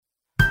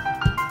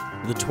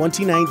The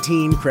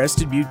 2019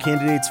 Crested Butte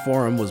Candidates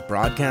Forum was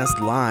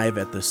broadcast live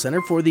at the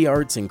Center for the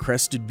Arts in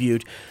Crested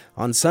Butte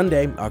on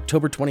Sunday,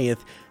 October 20th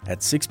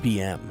at 6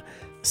 p.m.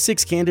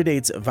 6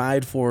 candidates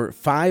vied for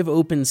 5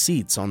 open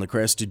seats on the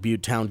Crested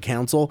Butte Town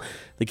Council.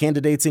 The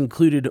candidates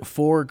included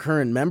 4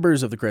 current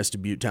members of the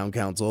Crested Butte Town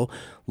Council: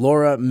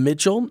 Laura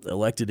Mitchell,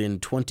 elected in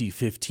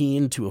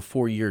 2015 to a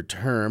 4-year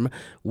term.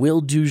 Will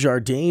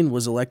Dujardin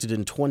was elected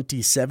in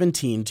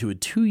 2017 to a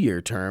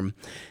 2-year term.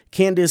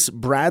 Candace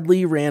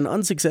Bradley ran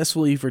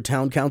unsuccessfully for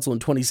town council in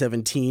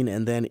 2017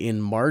 and then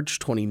in March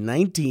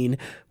 2019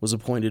 was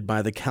appointed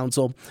by the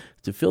council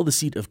to fill the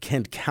seat of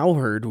Kent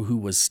Cowherd, who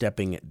was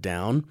stepping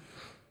down.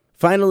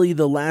 Finally,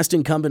 the last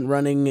incumbent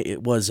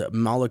running was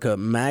Malika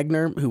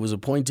Magner, who was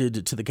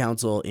appointed to the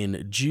council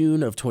in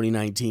June of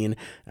 2019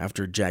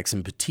 after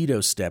Jackson Petito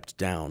stepped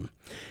down.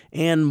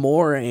 Ann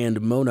Moore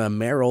and Mona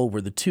Merrill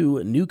were the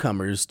 2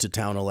 newcomers to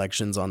town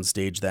elections on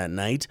stage that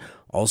night.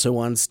 Also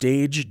on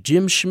stage,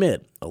 Jim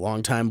Schmidt, a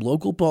longtime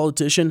local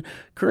politician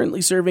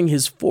currently serving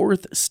his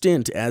 4th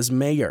stint as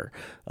mayor,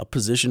 a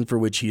position for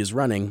which he is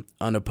running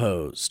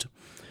unopposed.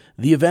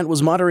 The event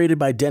was moderated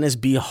by Dennis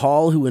B.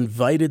 Hall, who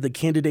invited the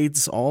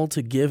candidates all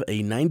to give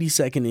a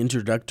 90-second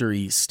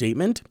introductory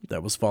statement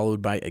that was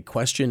followed by a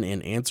question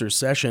and answer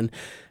session,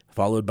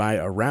 followed by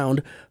a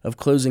round of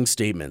closing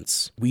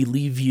statements. We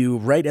leave you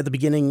right at the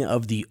beginning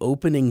of the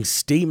opening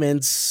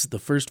statements. The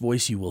first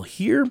voice you will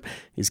hear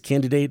is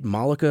candidate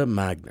Malika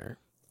Magner.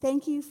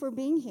 Thank you for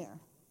being here.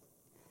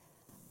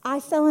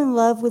 I fell in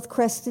love with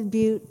Crested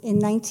Butte in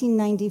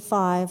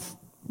 1995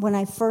 when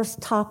I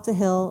first topped the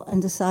hill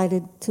and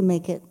decided to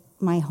make it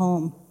my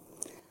home.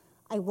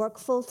 I work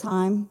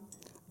full-time.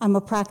 I'm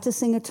a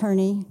practicing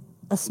attorney,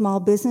 a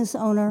small business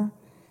owner,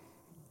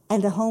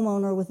 and a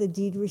homeowner with a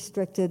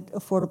deed-restricted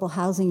affordable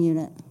housing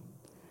unit.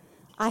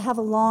 I have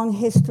a long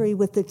history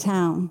with the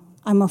town.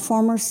 I'm a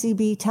former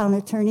CB town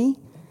attorney,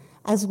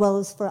 as well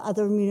as for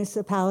other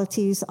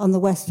municipalities on the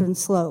Western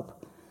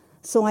Slope.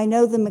 So I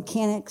know the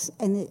mechanics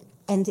and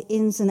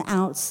ins and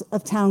outs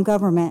of town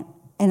government,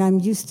 and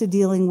I'm used to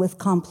dealing with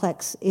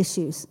complex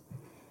issues.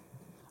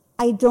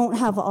 I don't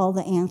have all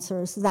the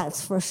answers,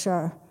 that's for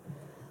sure,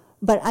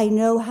 but I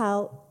know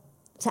how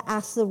to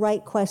ask the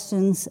right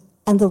questions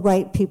and the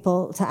right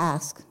people to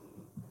ask.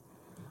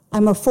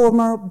 I'm a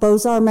former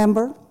Beaux-Arts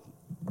member,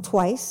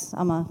 twice.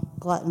 I'm a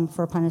glutton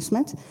for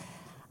punishment.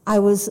 I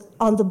was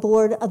on the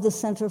board of the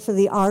Center for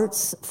the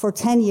Arts for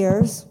 10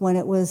 years when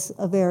it was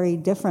a very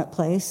different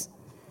place,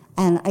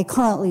 and I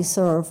currently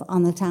serve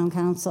on the town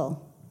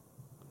council.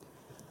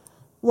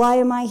 Why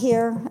am I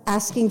here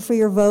asking for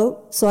your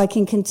vote? So I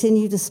can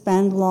continue to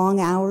spend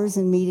long hours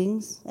in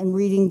meetings and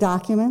reading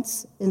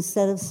documents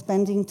instead of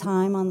spending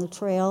time on the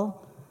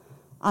trail,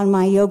 on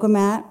my yoga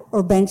mat,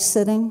 or bench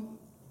sitting?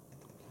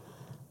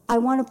 I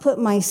want to put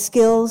my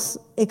skills,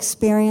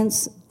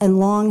 experience, and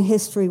long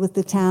history with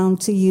the town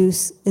to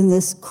use in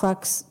this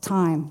crux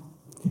time.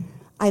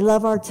 I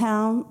love our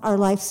town, our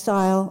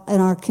lifestyle, and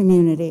our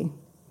community.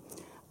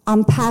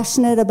 I'm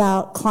passionate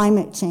about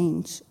climate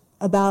change,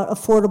 about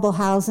affordable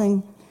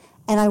housing,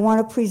 and I want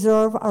to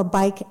preserve our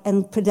bike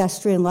and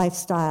pedestrian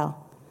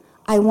lifestyle.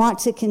 I want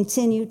to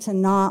continue to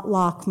not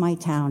lock my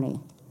townie.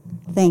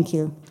 Thank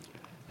you.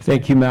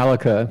 Thank you,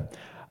 Malika.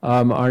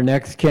 Our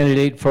next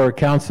candidate for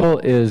council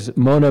is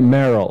Mona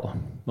Merrill.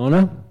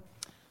 Mona?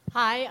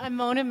 Hi, I'm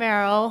Mona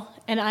Merrill,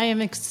 and I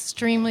am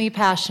extremely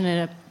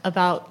passionate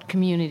about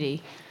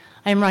community.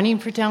 I'm running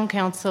for town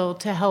council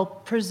to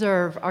help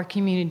preserve our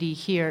community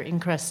here in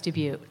Crested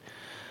Butte.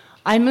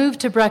 I moved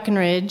to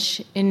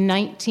Breckenridge in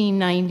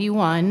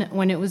 1991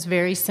 when it was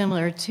very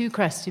similar to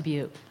Crested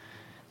Butte.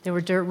 There were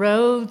dirt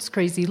roads,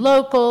 crazy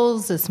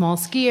locals, a small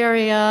ski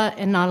area,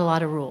 and not a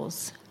lot of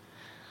rules.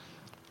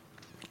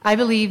 I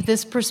believe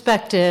this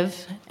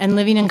perspective and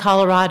living in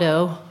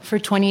Colorado for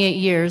 28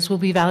 years will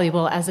be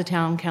valuable as a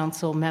town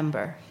council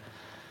member.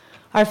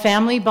 Our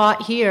family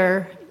bought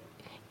here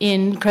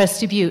in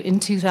Crested Butte in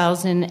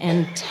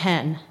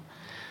 2010.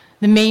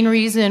 The main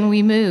reason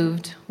we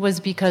moved was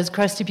because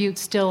Crested Butte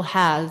still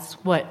has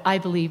what I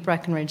believe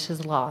Breckenridge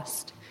has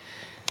lost.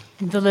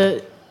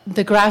 The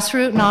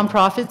grassroots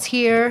nonprofits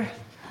here,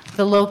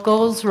 the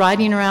locals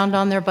riding around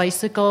on their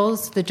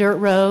bicycles, the dirt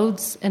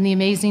roads, and the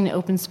amazing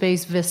open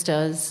space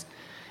vistas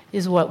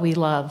is what we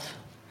love.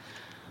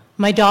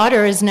 My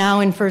daughter is now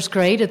in 1st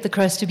grade at the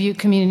Crested Butte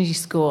Community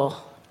School,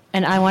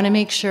 and I want to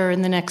make sure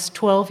in the next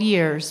 12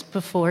 years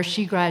before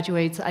she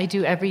graduates, I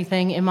do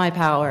everything in my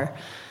power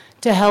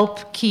to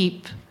help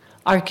keep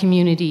our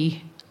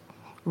community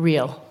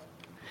real.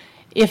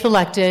 If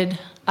elected,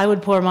 I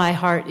would pour my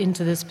heart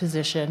into this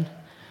position.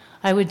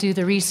 I would do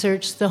the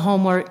research, the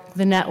homework,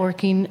 the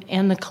networking,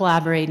 and the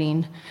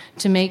collaborating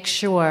to make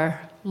sure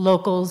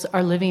locals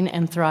are living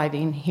and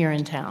thriving here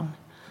in town.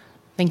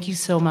 Thank you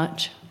so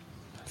much.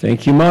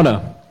 Thank you,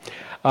 Mona.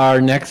 Our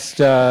next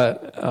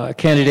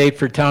candidate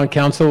for town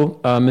council,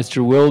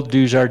 Mr. Will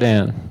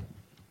Dujardin.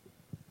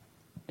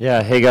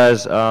 Yeah, hey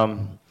guys.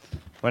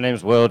 My name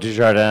is Will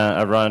Dujardin.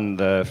 I run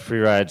the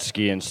freeride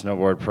ski and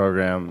snowboard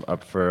program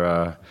up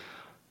for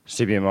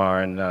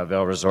CBMR and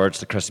Vail Resorts,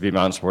 the Crested Butte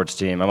Mountain Sports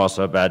team. I'm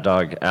also a Bad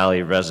Dog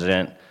Alley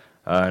resident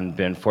and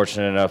been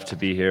fortunate enough to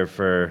be here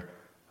for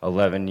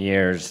 11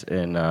 years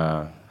in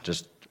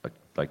just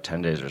like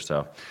 10 days or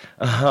so.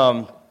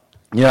 I've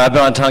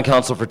been on town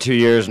council for 2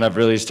 years, and I've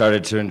really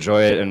started to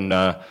enjoy it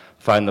and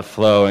find the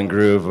flow and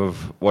groove of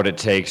what it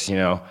takes,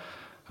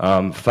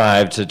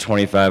 5 to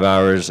 25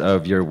 hours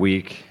of your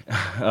week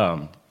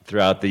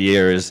throughout the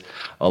year is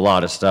a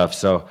lot of stuff.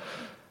 So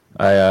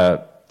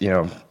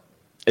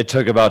it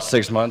took about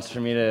 6 months for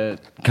me to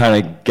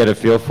kind of get a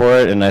feel for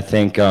it, and I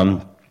think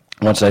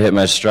once I hit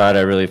my stride,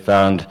 I really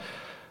found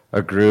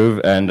a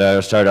groove and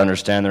started to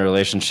understand the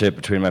relationship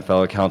between my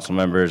fellow council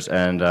members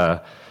and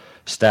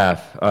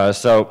staff.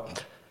 So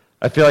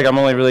I feel like I'm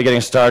only really getting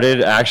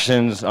started.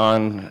 Actions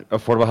on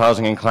affordable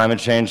housing and climate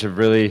change have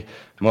really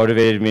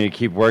motivated me to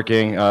keep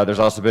working. There's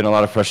also been a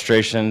lot of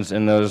frustrations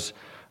in those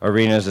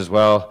arenas as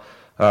well.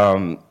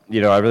 I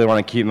really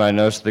want to keep my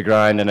nose to the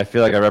grind, and I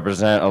feel like I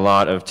represent a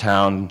lot of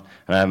town,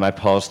 and I have my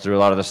pulse through a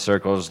lot of the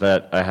circles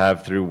that I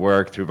have through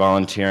work, through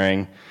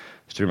volunteering,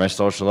 through my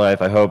social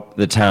life. I hope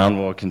the town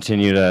will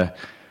continue to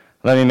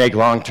let me make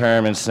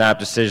long-term and snap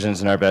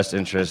decisions in our best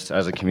interest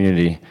as a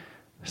community.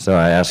 So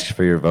I ask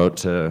for your vote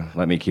to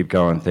let me keep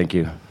going. Thank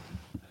you.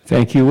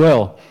 Thank you,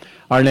 Will.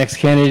 Our next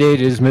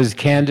candidate is Ms.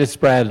 Candace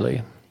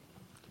Bradley.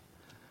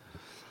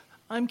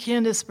 I'm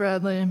Candace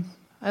Bradley.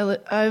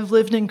 I've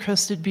lived in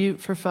Crested Butte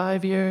for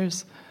 5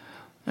 years.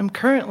 I'm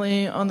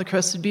currently on the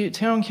Crested Butte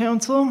Town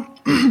Council.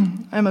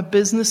 I'm a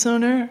business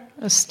owner,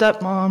 a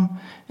stepmom,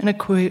 and a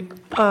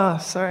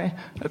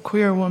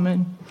queer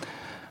woman.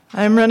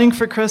 I'm running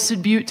for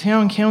Crested Butte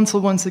Town Council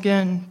once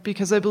again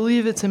because I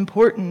believe it's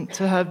important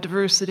to have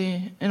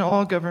diversity in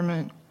all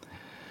government.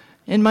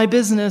 In my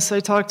business, I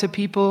talk to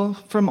people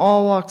from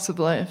all walks of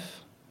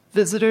life: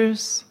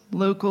 visitors,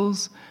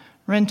 locals,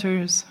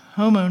 renters,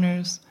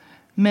 homeowners,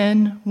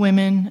 men,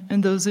 women,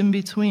 and those in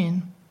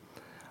between.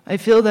 I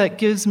feel that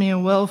gives me a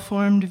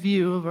well-formed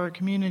view of our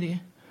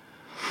community.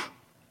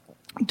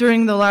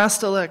 During the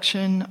last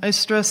election, I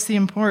stressed the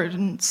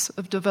importance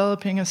of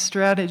developing a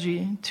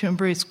strategy to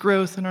embrace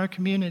growth in our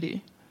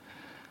community.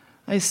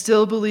 I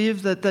still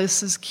believe that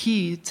this is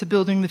key to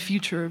building the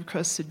future of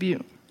Crested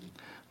Butte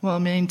while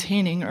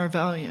maintaining our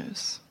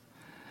values.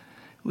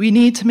 We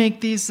need to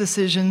make these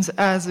decisions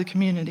as a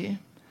community.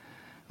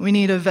 We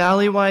need a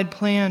valley-wide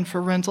plan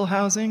for rental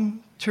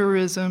housing,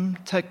 tourism,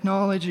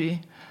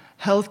 technology,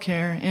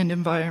 healthcare, and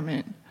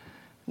environment.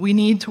 We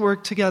need to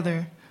work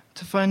together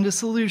to find a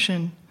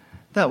solution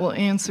that will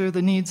answer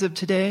the needs of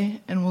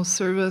today and will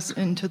serve us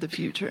into the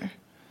future.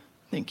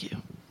 Thank you.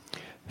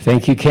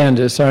 Thank you,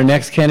 Candace. Our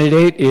next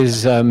candidate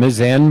is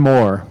Ms. Ann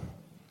Moore.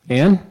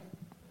 Ann?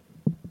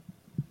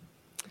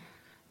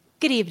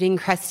 Good evening,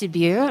 Crested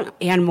Butte.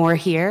 Ann Moore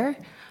here.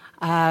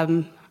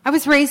 I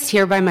was raised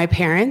here by my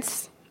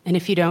parents, and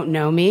if you don't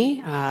know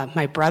me,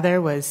 my brother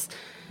was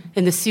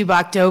in the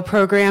Subak Do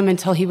program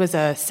until he was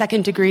a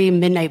second-degree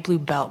midnight blue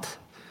belt.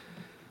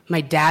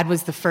 My dad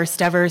was the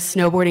first ever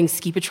snowboarding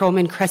ski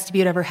patrolman Crested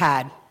Butte ever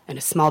had, and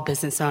a small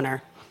business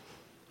owner.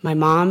 My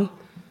mom,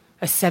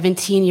 a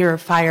 17-year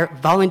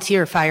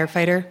volunteer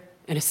firefighter,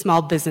 and a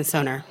small business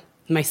owner.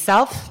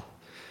 Myself,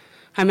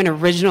 I'm an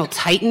original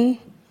Titan.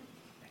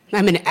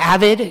 I'm an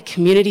avid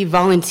community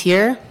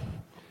volunteer,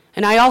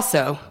 and I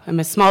also am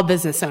a small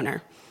business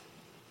owner.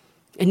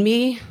 And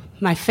me,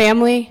 my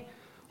family,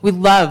 we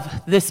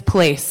love this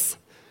place,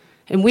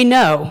 and we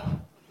know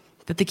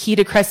that the key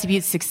to Crested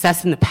Butte's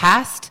success in the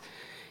past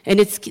and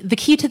it's the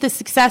key to the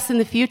success in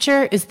the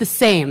future is the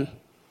same: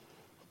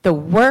 the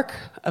work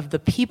of the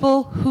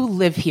people who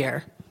live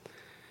here.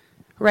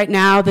 Right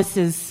now, this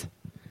is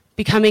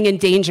becoming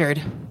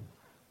endangered,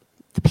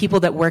 the people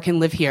that work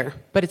and live here.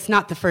 But it's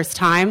not the first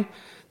time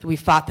that we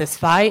fought this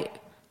fight,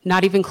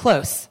 not even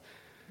close.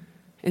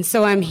 And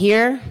so I'm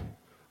here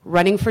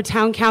running for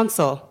town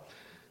council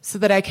so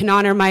that I can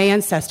honor my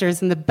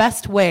ancestors in the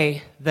best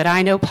way that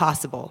I know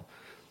possible,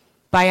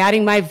 by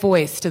adding my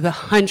voice to the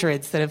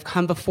hundreds that have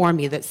come before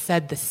me that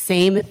said the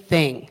same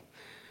thing.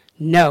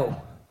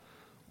 No,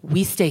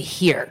 we stay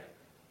here.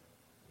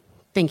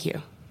 Thank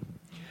you.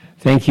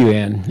 Thank you,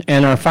 Ann.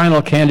 And our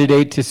final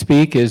candidate to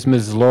speak is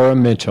Ms. Laura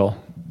Mitchell.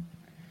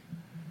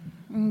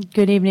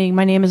 Good evening.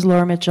 My name is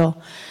Laura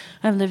Mitchell.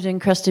 I've lived in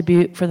Crested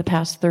Butte for the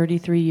past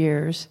 33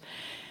 years,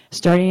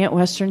 starting at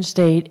Western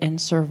State and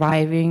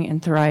surviving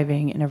and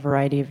thriving in a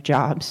variety of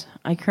jobs.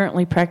 I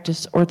currently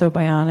practice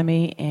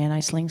orthobionomy and I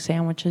sling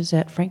sandwiches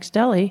at Frank's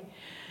Deli.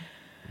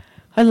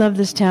 I love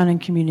this town and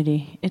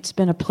community. It's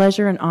been a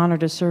pleasure and honor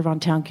to serve on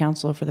town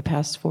council for the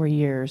past 4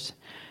 years.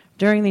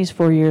 During these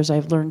 4 years,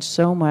 I've learned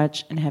so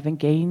much and have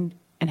gained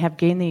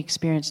the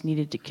experience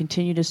needed to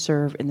continue to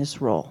serve in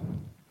this role.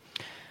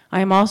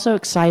 I am also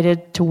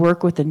excited to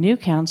work with the new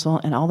council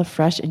and all the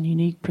fresh and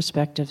unique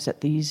perspectives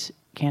that these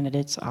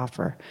candidates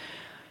offer.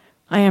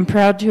 I am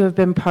proud to have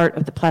been part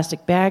of the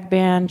plastic bag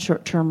ban,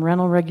 short-term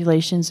rental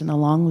regulations, and the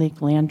Long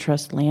Lake Land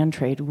Trust land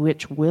trade,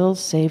 which will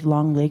save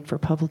Long Lake for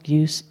public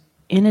use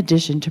in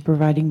addition to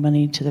providing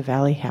money to the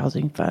Valley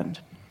Housing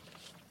Fund.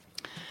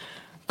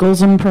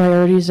 Goals and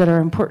priorities that are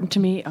important to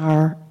me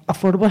are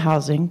affordable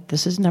housing.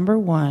 This is number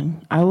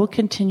one. I will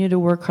continue to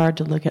work hard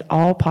to look at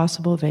all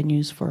possible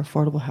venues for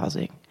affordable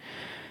housing.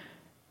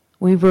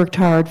 We've worked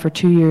hard for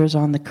 2 years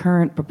on the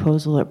current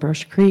proposal at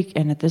Brush Creek,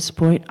 and at this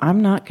point,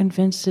 I'm not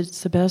convinced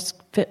it's the best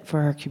fit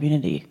for our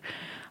community.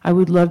 I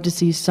would love to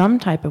see some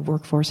type of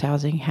workforce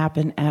housing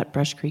happen at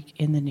Brush Creek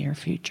in the near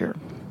future.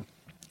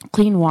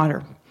 Clean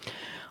water.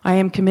 I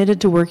am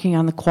committed to working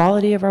on the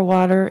quality of our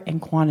water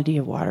and quantity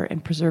of water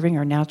and preserving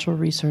our natural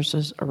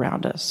resources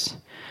around us.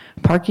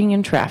 Parking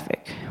and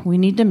traffic. We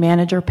need to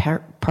manage our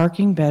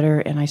parking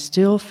better, and I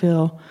still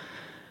feel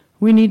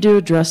we need to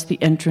address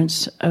the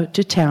entrance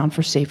to town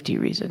for safety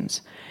reasons.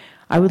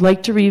 I would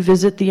like to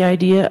revisit the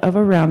idea of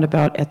a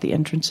roundabout at the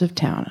entrance of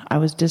town. I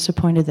was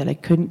disappointed that I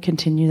couldn't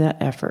continue that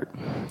effort.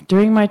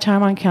 During my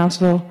time on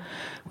council,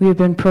 we have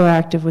been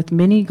proactive with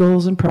many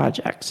goals and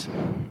projects.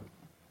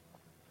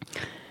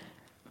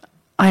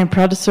 I am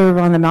proud to serve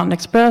on the Mountain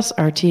Express,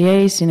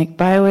 RTA, Scenic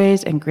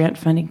Byways, and grant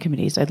funding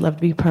committees. I'd love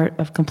to be part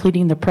of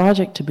completing the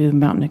project to move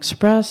Mountain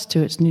Express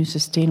to its new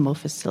sustainable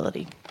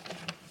facility.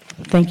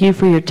 Thank you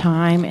for your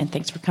time, and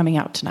thanks for coming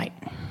out tonight.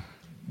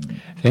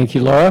 Thank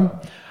you,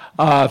 Laura.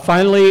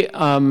 Finally,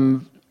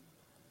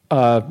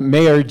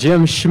 Mayor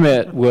Jim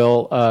Schmidt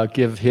will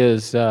give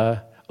his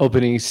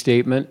opening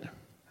statement.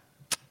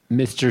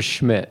 Mr.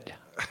 Schmidt.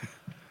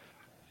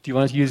 Do you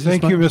want to use this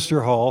Thank you,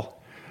 Mr.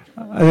 Hall.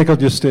 I think I'll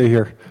just stay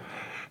here.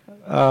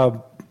 I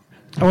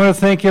want to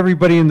thank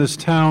everybody in this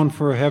town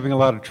for having a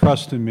lot of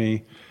trust in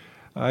me.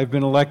 I've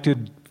been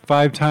elected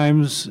 5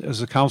 times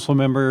as a council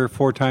member,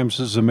 4 times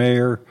as a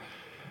mayor.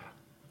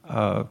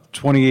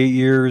 28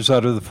 years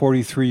out of the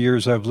 43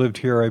 years I've lived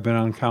here, I've been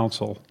on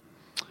council.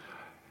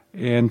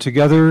 And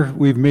together,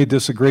 we've made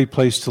this a great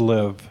place to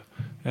live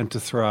and to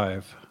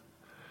thrive.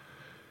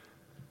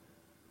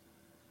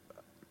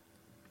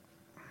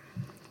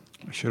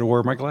 I should have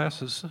worn my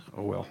glasses.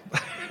 Oh,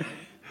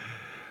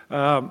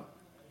 well.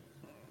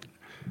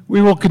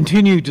 We will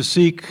continue to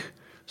seek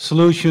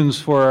solutions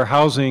for our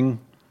housing,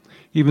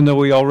 even though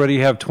we already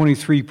have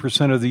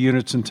 23% of the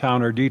units in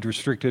town are deed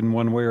restricted in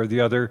one way or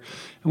the other.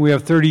 And we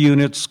have 30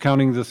 units,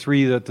 counting the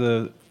 3 that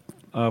the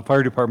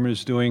fire department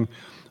is doing,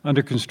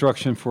 under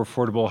construction for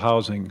affordable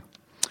housing.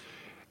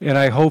 And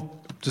I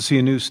hope to see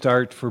a new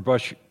start for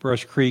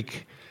Brush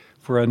Creek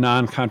for a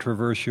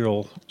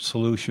non-controversial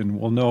solution.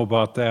 We'll know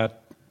about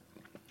that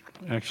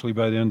actually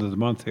by the end of the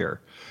month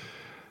here.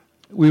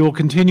 We will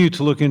continue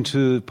to look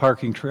into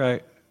parking,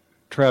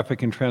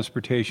 traffic, and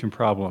transportation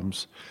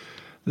problems.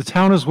 The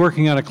town is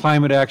working on a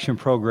climate action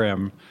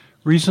program.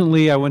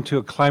 Recently, I went to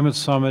a climate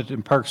summit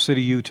in Park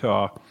City,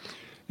 Utah,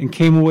 and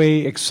came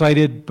away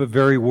excited but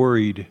very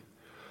worried.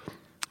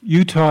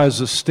 Utah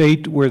is a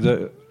state where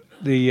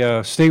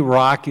the state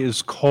rock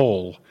is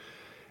coal,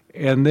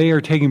 and they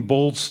are taking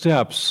bold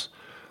steps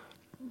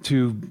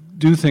to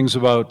do things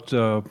about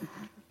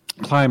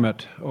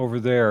climate over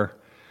there.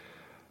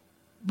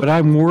 But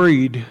I'm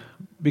worried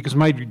because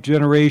my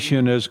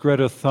generation, as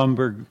Greta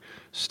Thunberg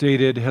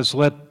stated, has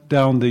let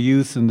down the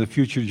youth and the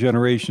future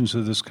generations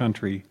of this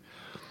country.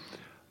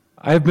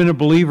 I have been a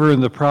believer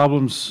in the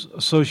problems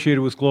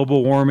associated with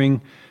global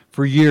warming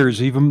for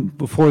years, even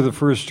before the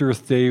first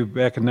Earth Day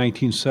back in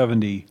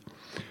 1970.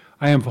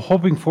 I am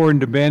hoping for and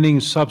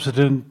demanding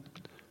substantive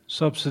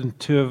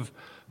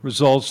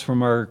results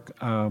from our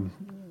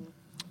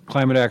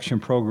climate action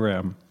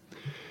program.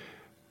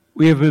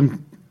 We have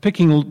been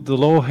picking the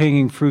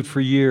low-hanging fruit for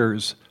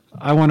years.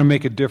 I want to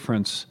make a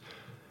difference.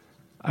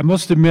 I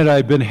must admit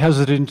I've been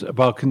hesitant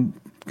about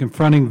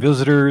confronting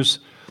visitors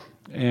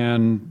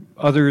and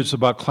others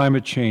about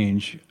climate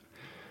change.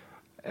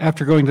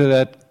 After going to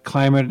that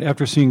climate,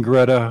 after seeing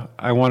Greta,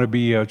 I want to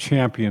be a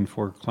champion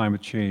for climate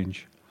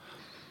change.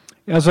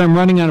 As I'm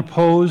running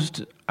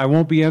unopposed, I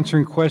won't be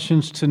answering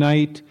questions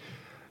tonight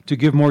to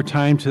give more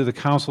time to the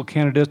council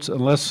candidates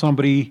unless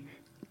somebody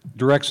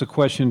directs a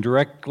question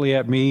directly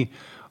at me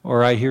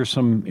or I hear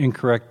some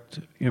incorrect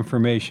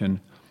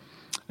information.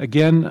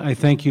 Again, I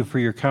thank you for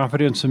your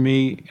confidence in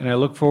me, and I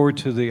look forward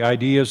to the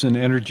ideas and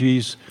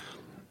energies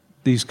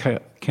these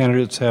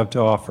candidates have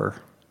to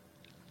offer.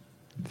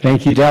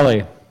 Thank you,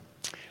 Deli. All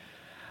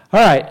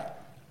right.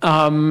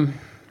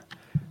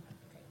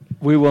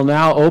 We will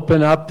now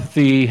open up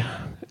to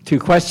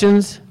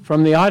questions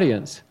from the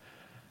audience.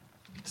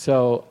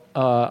 So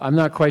I'm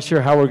not quite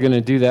sure how we're going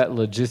to do that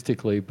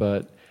logistically,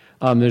 but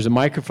there's a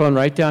microphone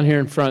right down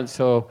here in front,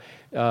 so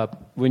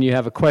when you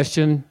have a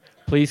question,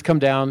 please come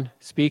down,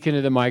 speak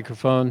into the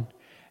microphone,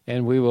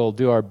 and we will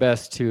do our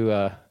best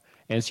to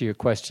answer your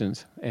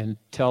questions. And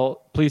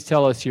please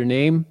tell us your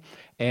name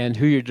and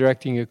who you're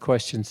directing your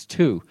questions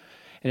to.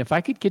 And if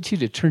I could get you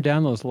to turn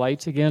down those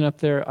lights again up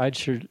there, I'd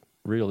sure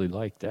really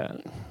like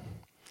that.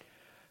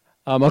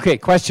 Okay,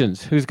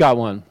 questions. Who's got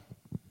one?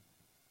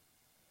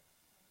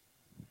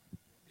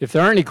 If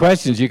there aren't any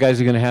questions, you guys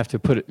are going to have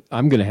to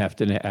I'm going to have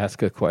to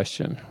ask a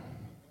question.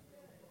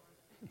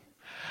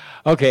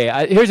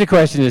 Okay, here's a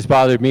question that's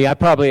bothered me. I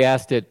probably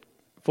asked it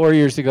 4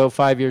 years ago,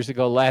 5 years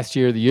ago, last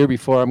year, the year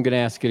before. I'm going to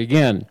ask it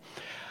again.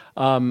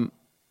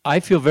 I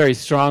feel very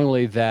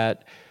strongly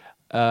that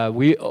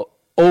we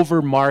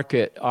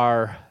over-market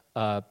our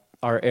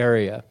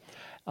area.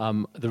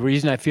 The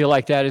reason I feel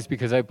like that is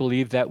because I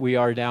believe that we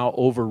are now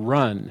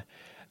overrun.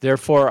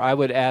 Therefore, I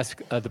would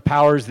ask the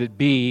powers that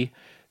be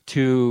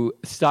to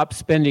stop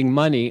spending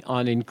money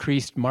on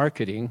increased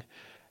marketing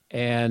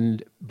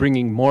and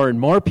bringing more and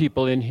more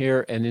people in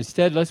here, and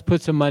instead let's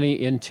put some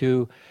money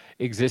into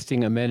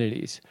existing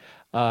amenities.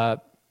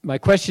 My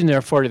question,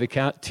 therefore,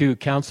 to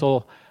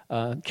council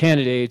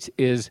candidates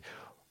is,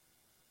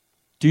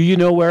 do you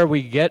know where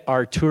we get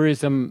our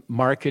tourism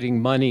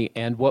marketing money,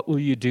 and what will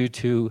you do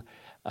to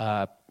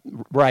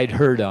ride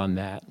herd on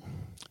that?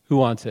 Who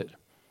wants it?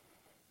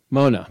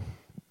 Mona.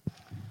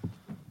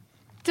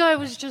 So I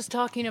was just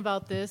talking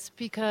about this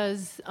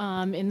because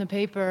in the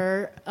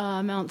paper,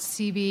 Mount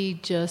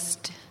CB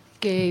just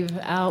gave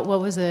out, what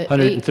was it?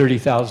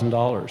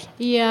 $130,000.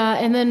 Yeah,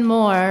 and then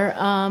more.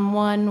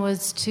 One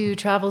was to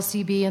Travel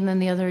CB, and then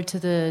the other to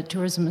the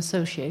Tourism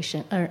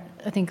Association, or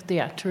I think,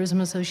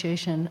 Tourism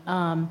Association.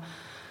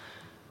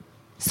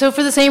 So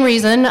for the same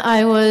reason,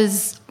 I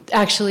was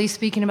actually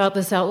speaking about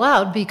this out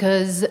loud,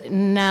 because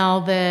now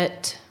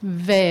that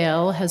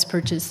Vail has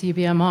purchased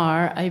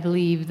CBMR, I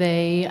believe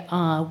they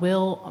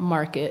will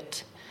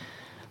market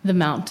the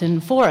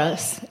mountain for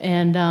us.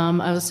 And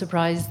I was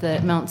surprised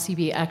that Mount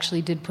CB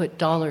actually did put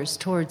dollars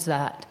towards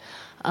that.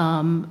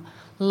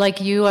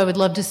 Like you, I would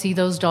love to see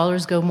those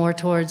dollars go more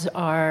towards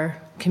our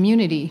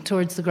community,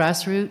 towards the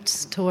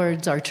grassroots,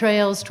 towards our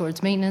trails,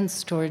 towards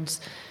maintenance,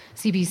 towards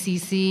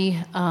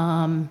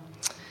CBCC.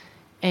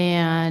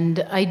 And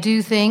I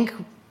do think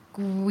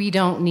we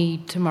don't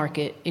need to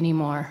market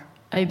anymore.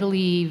 I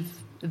believe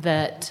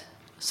that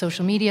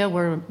social media,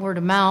 word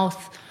of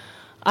mouth,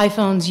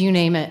 iPhones, you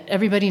name it,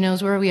 everybody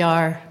knows where we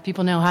are.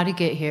 People know how to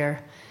get here,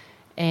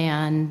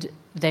 and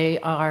they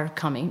are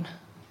coming.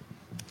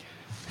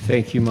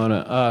 Thank you,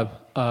 Mona.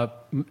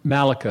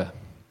 Malika.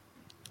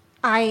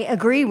 I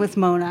agree with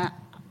Mona.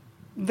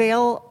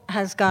 Vail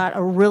has got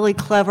a really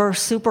clever,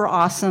 super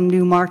awesome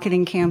new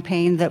marketing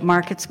campaign that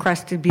markets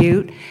Crested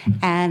Butte,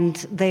 and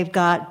they've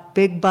got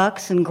big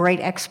bucks and great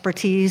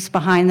expertise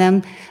behind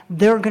them.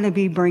 They're going to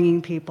be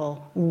bringing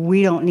people.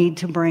 We don't need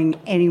to bring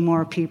any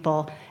more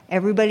people.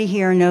 Everybody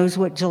here knows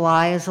what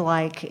July is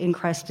like in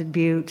Crested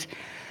Butte.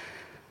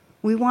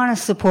 We want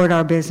to support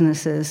our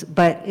businesses,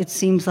 but it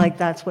seems like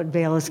that's what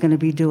Vail is going to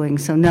be doing.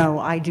 So no,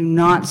 I do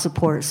not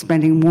support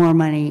spending more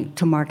money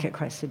to market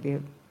Crested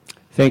Butte.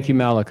 Thank you,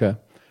 Malika.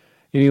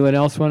 Anyone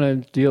else want to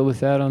deal with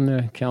that on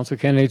the council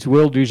candidates?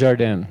 Will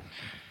Dujardin.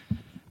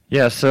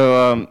 Yeah,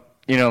 so,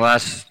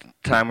 last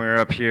time we were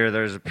up here,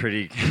 there was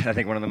I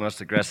think one of the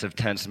most aggressive,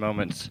 tense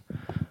moments.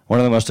 One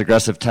of the most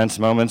aggressive, tense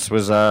moments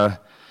was,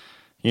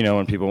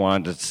 when people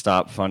wanted to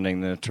stop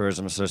funding the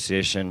Tourism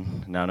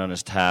Association, now known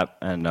as TAP.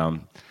 And,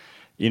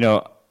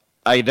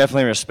 I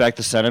definitely respect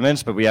the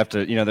sentiments, but we have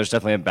to, there's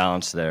definitely a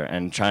balance there.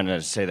 And trying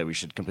to say that we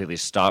should completely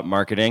stop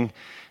marketing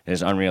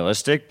is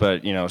unrealistic,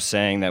 but,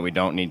 saying that we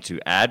don't need to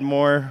add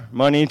more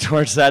money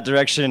towards that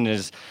direction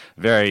is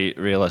very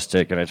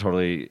realistic, and I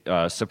totally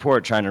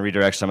support trying to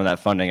redirect some of that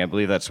funding. I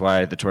believe that's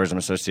why the Tourism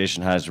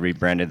Association has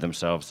rebranded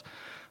themselves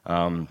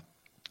to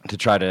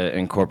try to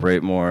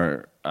incorporate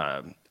more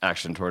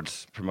action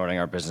towards promoting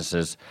our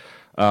businesses.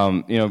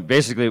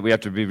 Basically, we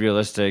have to be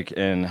realistic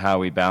in how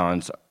we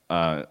balance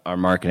our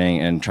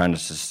marketing and trying to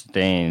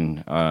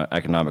sustain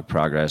economic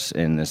progress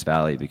in this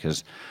valley,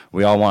 because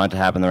we all want it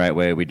to happen the right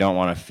way. We don't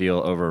want to feel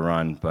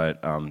overrun, but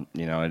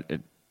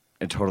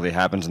it totally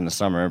happens in the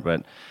summer.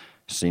 But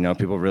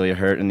people really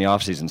hurt in the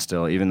off season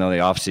still. Even though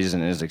the off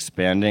season is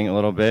expanding a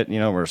little bit,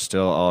 we're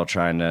still all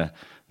trying to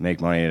make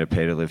money to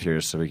pay to live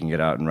here so we can get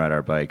out and ride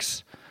our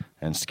bikes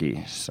and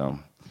ski. So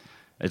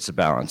it's a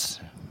balance.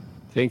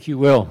 Thank you,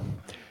 Will.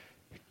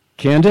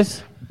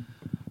 Candace?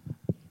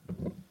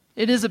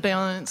 It is a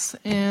balance,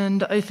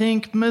 and I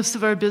think most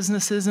of our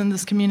businesses in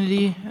this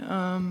community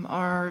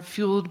are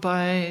fueled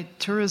by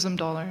tourism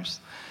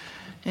dollars.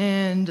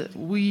 And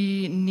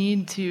we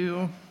need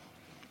to,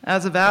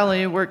 as a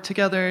valley, work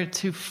together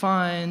to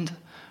find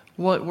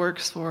what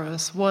works for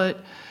us,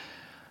 what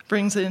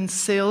brings in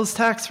sales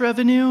tax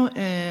revenue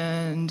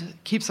and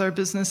keeps our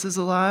businesses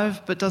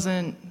alive, but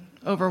doesn't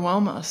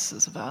overwhelm us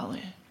as a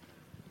valley.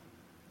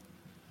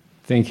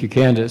 Thank you,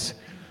 Candace.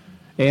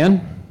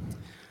 Ann?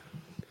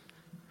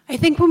 I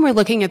think when we're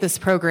looking at this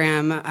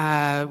program,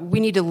 we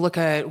need to look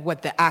at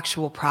what the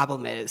actual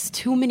problem is.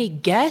 Too many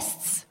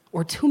guests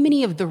or too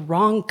many of the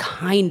wrong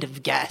kind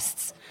of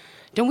guests?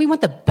 Don't we want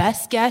the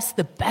best guests,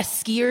 the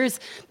best skiers,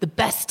 the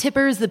best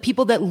tippers, the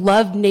people that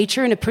love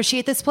nature and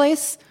appreciate this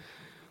place?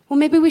 Well,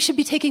 maybe we should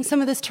be taking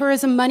some of this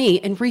tourism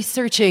money and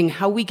researching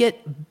how we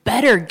get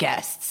better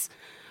guests.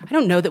 I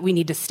don't know that we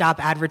need to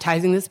stop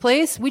advertising this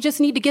place. We just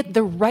need to get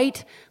the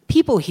right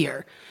people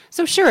here.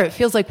 So sure, it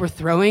feels like we're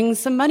throwing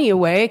some money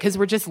away because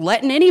we're just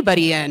letting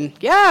anybody in.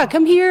 Yeah,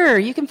 come here,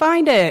 you can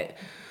find it.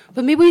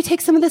 But maybe we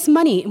take some of this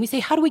money and we say,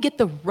 how do we get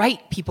the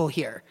right people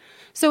here?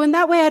 So in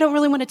that way, I don't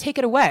really want to take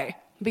it away,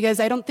 because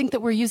I don't think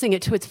that we're using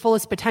it to its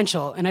fullest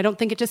potential, and I don't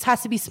think it just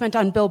has to be spent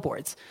on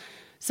billboards.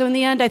 So in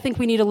the end, I think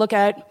we need to look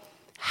at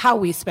how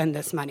we spend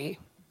this money.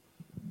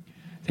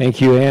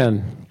 Thank you,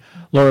 Ann.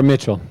 Laura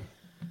Mitchell.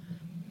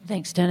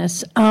 Thanks,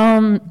 Dennis.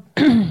 I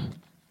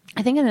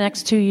think in the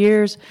next 2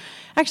 years,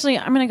 actually,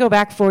 I'm going to go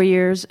back 4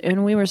 years,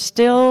 and we were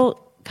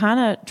still kind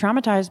of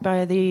traumatized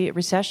by the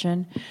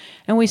recession,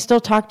 and we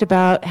still talked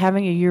about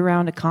having a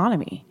year-round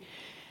economy.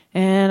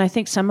 And I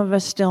think some of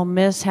us still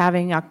miss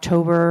having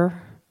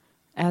October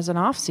as an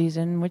off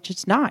season, which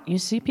it's not. You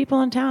see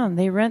people in town,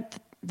 they rent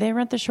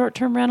the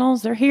short-term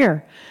rentals, they're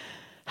here.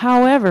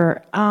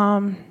 However,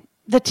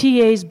 the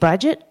TA's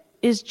budget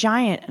is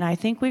giant, and I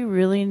think we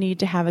really need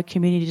to have a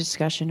community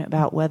discussion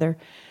about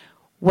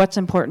what's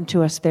important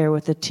to us there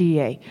with the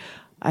TA.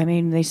 I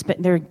mean,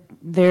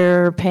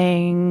 they're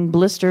paying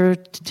Blister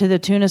to the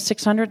tune of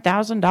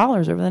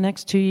 $600,000 over the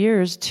next 2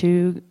 years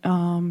to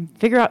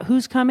figure out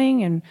who's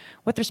coming and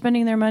what they're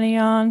spending their money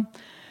on.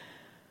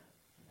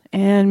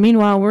 And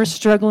meanwhile, we're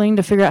struggling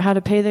to figure out how to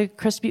pay the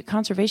Crested Butte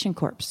Conservation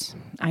Corps.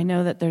 I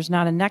know that there's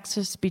not a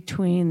nexus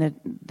between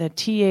the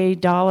TA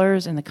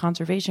dollars and the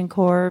Conservation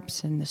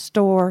Corps and the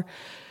store,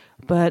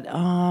 but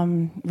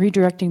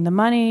redirecting the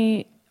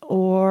money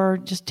or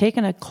just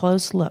taking a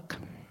close look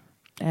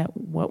at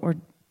what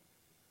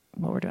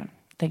we're doing.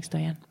 Thanks,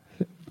 Diane.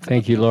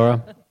 Thank you,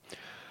 Laura.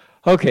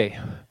 Okay,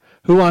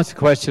 who wants a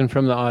question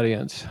from the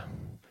audience?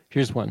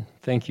 Here's one.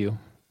 Thank you.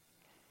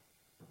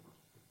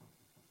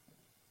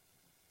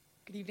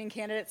 Good evening,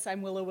 candidates.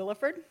 I'm Willow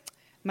Williford.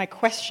 My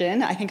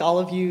question, I think all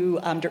of you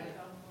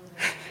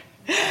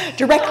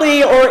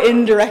directly or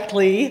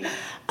indirectly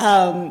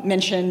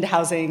mentioned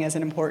housing as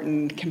an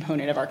important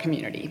component of our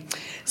community.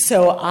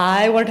 So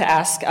I wanted to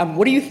ask,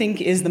 what do you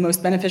think is the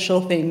most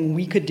beneficial thing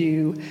we could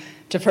do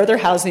to further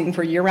housing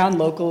for year-round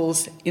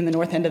locals in the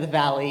north end of the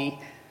valley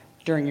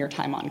during your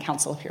time on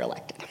council if you're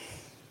elected?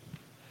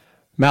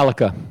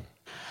 Malika.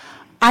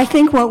 I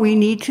think what we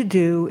need to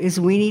do is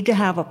we need to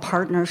have a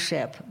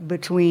partnership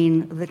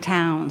between the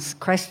towns,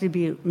 Crested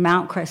Butte,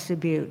 Mount Crested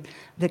Butte,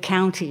 the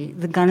county,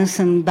 the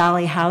Gunnison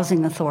Valley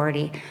Housing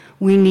Authority.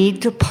 We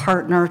need to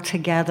partner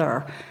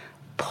together,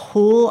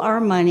 pool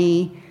our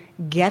money,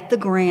 get the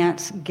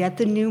grants, get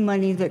the new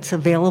money that's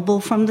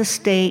available from the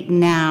state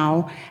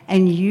now,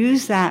 and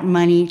use that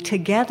money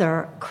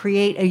together,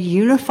 create a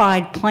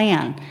unified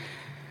plan.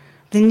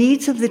 The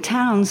needs of the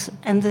towns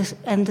and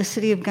the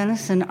city of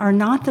Gunnison are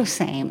not the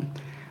same.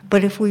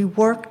 But if we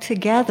work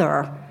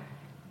together,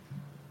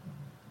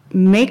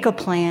 make a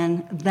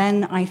plan,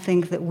 then I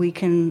think that we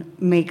can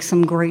make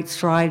some great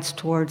strides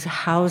towards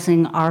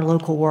housing our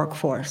local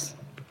workforce.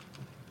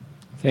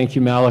 Thank you,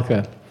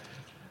 Malika.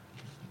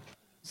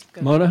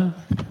 Mona,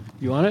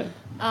 you want it?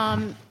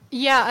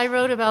 Yeah, I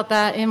wrote about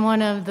that in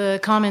one of the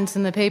comments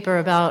in the paper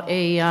about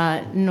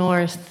a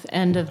north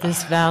end of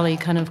this valley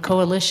kind of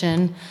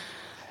coalition.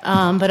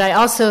 But I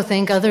also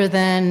think other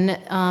than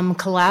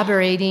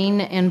collaborating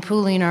and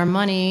pooling our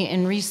money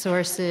and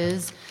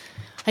resources,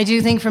 I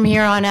do think from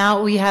here on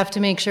out we have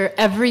to make sure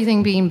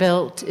everything being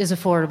built is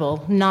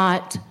affordable,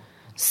 not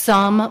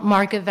some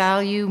market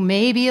value,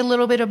 maybe a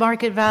little bit of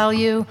market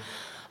value.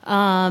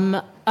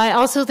 I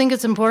also think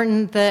it's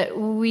important that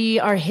we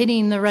are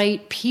hitting the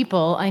right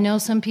people. I know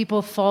some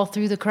people fall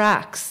through the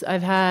cracks.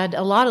 I've had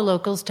a lot of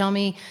locals tell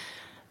me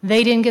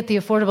they didn't get the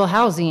affordable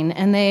housing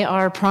and they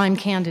are prime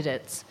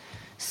candidates.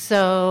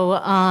 So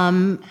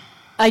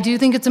I do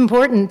think it's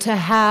important to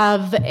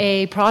have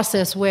a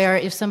process where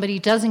if somebody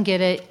doesn't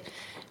get it,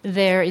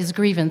 there is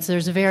grievance,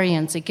 there's a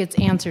variance, it gets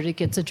answered, it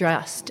gets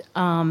addressed.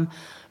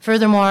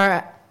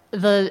 Furthermore,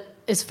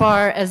 as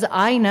far as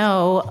I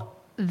know,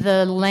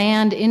 the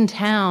land in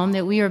town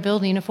that we are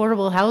building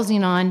affordable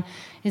housing on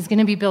is going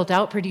to be built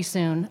out pretty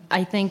soon.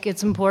 I think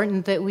it's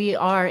important that we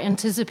are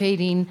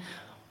anticipating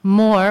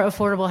more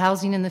affordable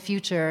housing in the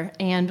future,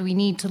 and we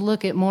need to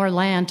look at more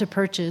land to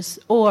purchase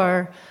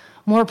or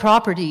more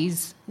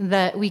properties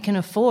that we can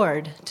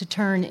afford to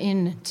turn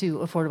into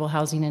affordable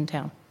housing in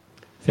town.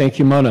 Thank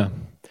you, Mona.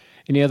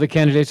 Any other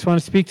candidates want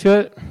to speak to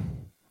it?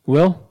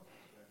 Will?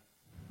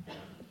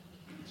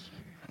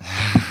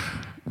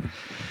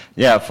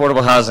 Yeah,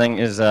 affordable housing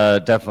is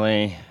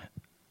definitely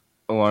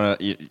one of,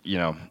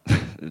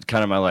 it's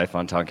kind of my life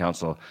on town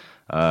council.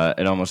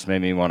 It almost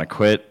made me want to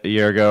quit a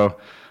year ago.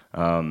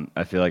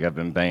 I feel like I've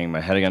been banging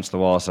my head against the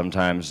wall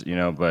sometimes,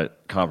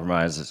 but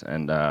compromise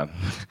and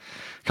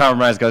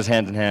compromise goes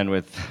hand in hand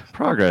with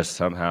progress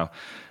somehow.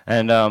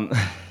 And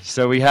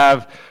so we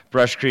have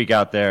Brush Creek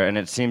out there, and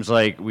it seems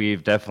like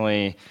we've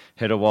definitely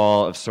hit a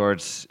wall of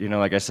sorts.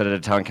 Like I said at a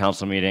town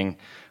council meeting,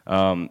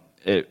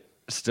 it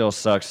still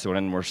sucks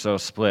when we're so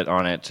split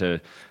on it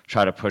to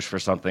try to push for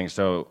something.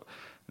 So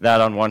that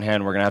on one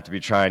hand, we're going to have to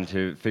be trying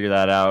to figure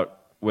that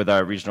out with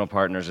our regional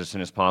partners as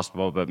soon as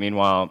possible. But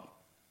meanwhile,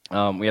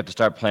 we have to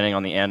start planning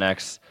on the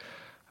annex.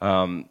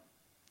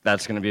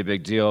 That's going to be a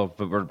big deal,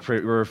 but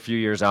we're a few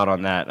years out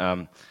on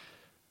that.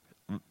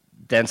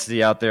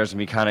 Density out there is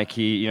going to be kind of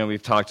key.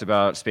 We've talked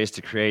about space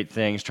to create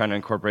things, trying to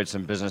incorporate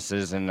some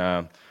businesses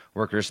and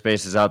worker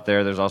spaces out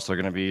there. There's also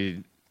going to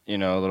be, a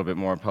little bit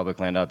more public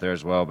land out there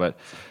as well. But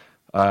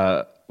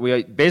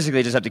we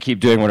basically just have to keep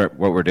doing what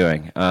we're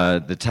doing.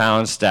 The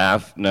town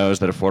staff knows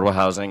that affordable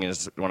housing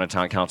is one of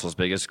town council's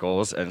biggest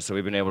goals, and so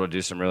we've been able to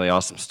do some really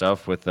awesome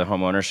stuff with the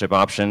home ownership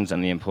options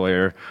and the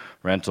employer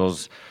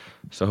rentals.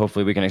 So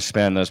hopefully we can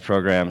expand those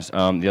programs.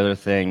 The other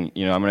thing,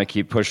 I'm going to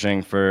keep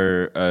pushing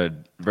for a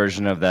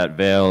version of that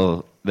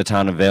the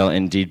Town of Vail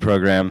in deed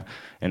program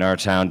in our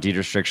town. Deed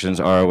restrictions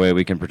are a way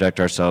we can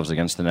protect ourselves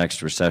against the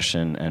next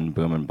recession and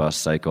boom and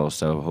bust cycle.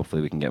 So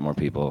hopefully we can get more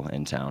people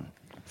in town.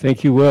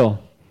 Thank you,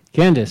 Will.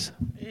 Candace.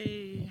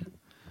 Hey.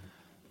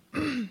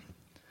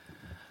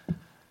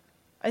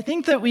 I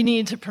think that we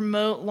need to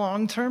promote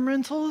long-term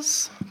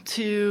rentals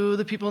to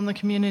the people in the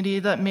community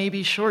that may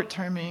be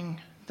short-terming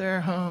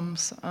their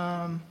homes.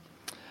 I'm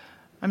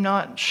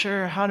not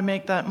sure how to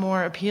make that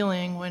more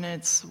appealing when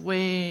it's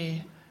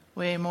way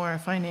more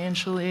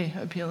financially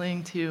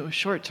appealing to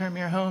short-term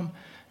your home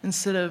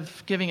instead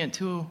of giving it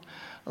to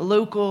a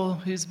local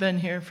who's been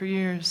here for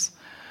years.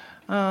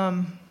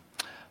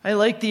 I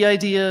like the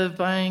idea of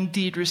buying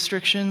deed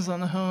restrictions on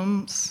the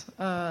homes,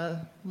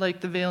 like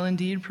the Vail and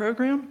Deed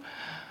program.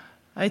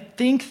 I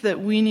think that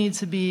we need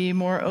to be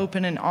more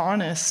open and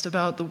honest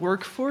about the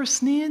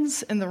workforce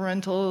needs and the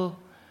rental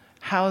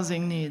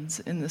housing needs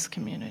in this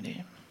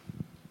community.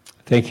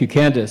 Thank you,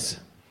 Candace.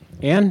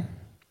 Ann?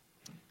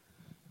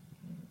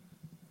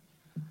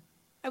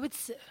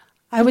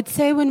 I would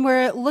say when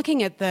we're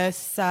looking at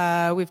this,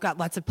 we've got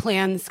lots of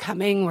plans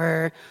coming.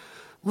 We're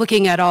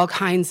looking at all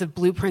kinds of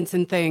blueprints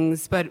and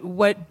things. But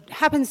what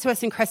happens to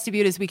us in Crested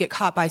Butte is we get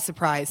caught by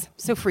surprise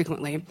so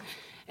frequently.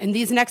 And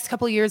these next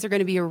couple of years are going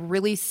to be a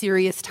really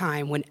serious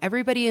time when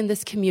everybody in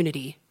this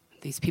community,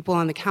 these people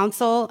on the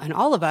council and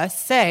all of us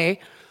say,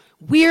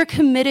 we're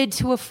committed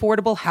to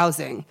affordable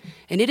housing,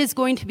 and it is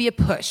going to be a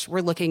push.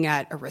 We're looking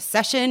at a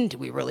recession. Do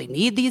we really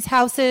need these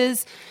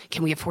houses?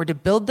 Can we afford to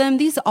build them?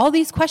 All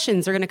these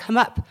questions are going to come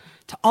up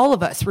to all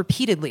of us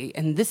repeatedly,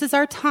 and this is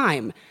our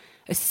time,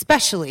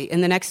 especially in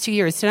the next 2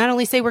 years, to not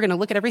only say we're going to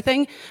look at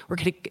everything,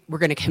 we're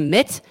going to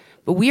commit,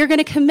 but we are going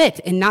to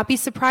commit and not be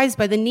surprised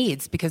by the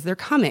needs because they're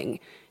coming,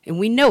 and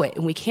we know it,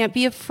 and we can't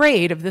be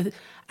afraid of the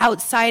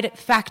outside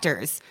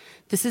factors.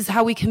 This is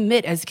how we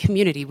commit as a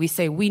community. We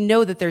say we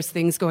know that there's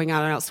things going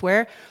on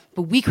elsewhere,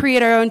 but we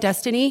create our own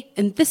destiny,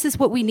 and this is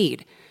what we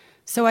need.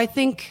 So I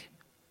think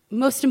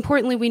most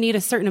importantly, we need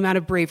a certain amount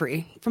of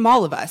bravery from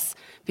all of us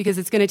because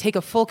it's going to take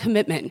a full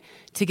commitment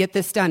to get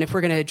this done if we're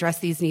going to address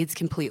these needs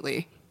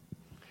completely.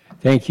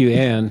 Thank you,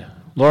 Ann.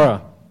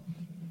 Laura?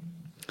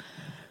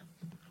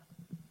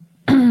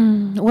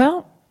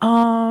 Well,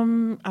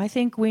 I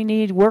think we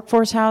need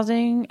workforce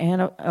housing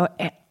and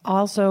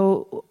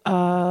also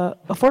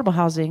affordable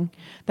housing.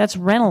 That's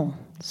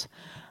rentals.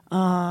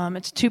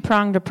 It's a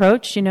two-pronged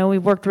approach.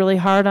 We've worked really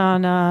hard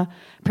on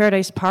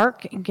Paradise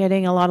Park and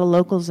getting a lot of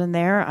locals in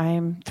there.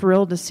 I'm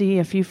thrilled to see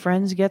a few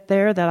friends get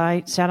there that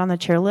I sat on the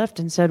chairlift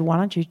and said, why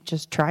don't you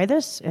just try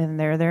this? And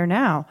they're there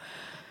now.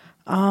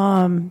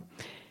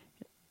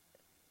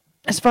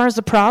 As far as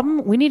the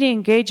problem, we need to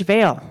engage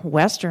Vail,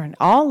 Western,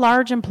 all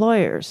large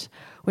employers.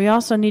 We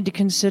also need to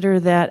consider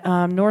that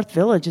North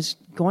Village is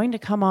going to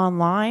come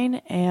online,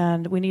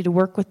 and we need to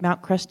work with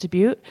Mount Crested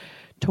Butte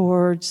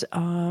towards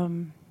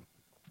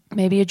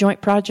maybe a joint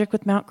project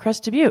with Mount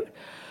Crested Butte.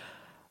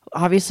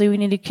 Obviously, we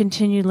need to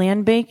continue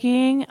land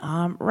banking.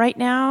 Right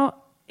now,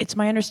 it's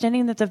my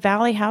understanding that the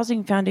Valley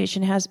Housing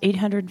Foundation has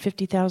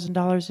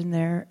 $850,000 in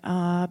their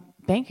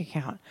bank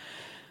account.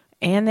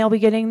 And they'll be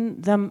getting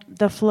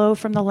the flow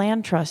from the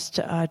land trust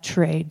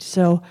trade.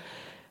 So,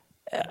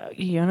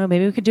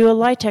 maybe we could do a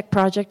LIHTC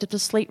project at the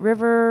Slate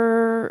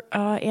River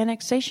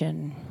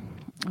annexation.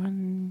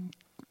 And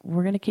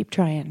we're going to keep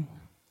trying.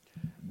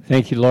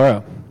 Thank you,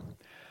 Laura.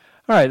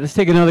 All right, let's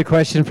take another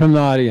question from the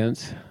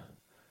audience.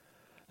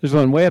 There's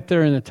one way up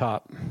there in the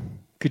top.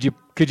 Could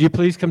you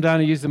please come down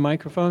and use the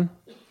microphone?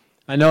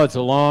 I know it's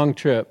a long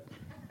trip.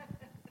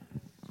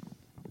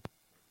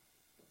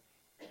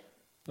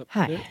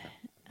 Hi.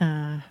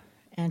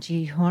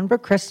 Angie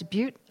Hornberg, Crested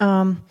Butte.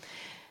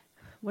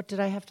 What did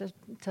I have to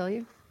tell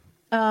you?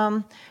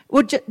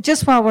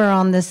 Just while we're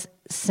on this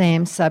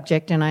same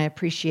subject, and I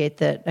appreciate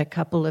that a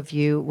couple of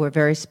you were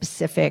very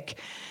specific,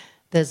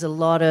 there's a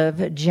lot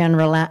of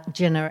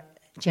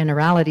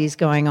generalities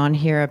going on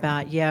here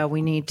about,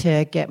 we need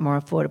to get more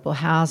affordable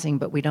housing,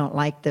 but we don't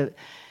like the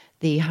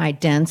high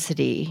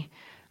density.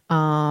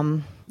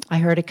 I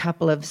heard a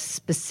couple of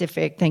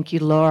specific, thank you,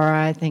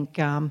 Laura, I think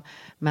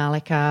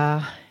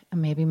Malika,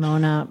 maybe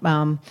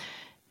Mona.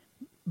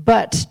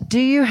 But do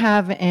you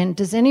have, and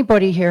does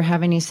anybody here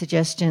have any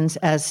suggestions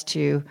as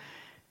to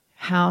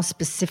how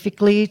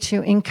specifically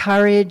to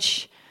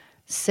encourage,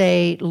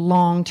 say,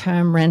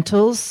 long-term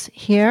rentals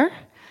here?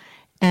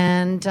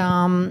 And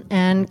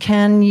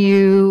can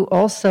you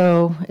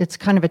also, it's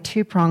kind of a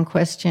two-pronged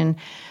question,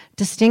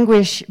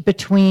 distinguish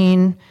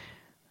between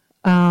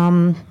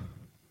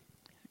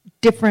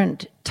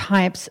different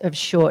types of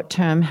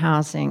short-term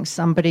housing?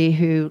 Somebody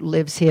who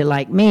lives here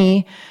like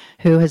me,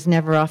 who has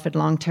never offered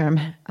long-term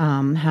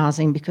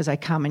housing because I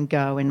come and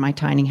go in my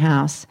tiny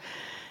house.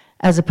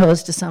 as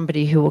opposed to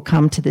somebody who will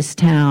come to this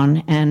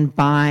town and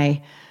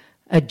buy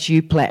a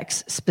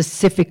duplex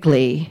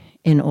specifically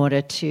in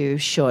order to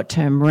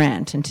short-term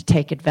rent and to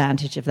take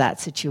advantage of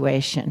that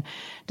situation.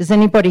 Does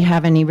anybody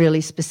have any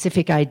really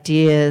specific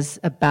ideas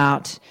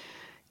about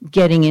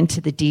getting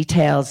into the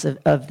details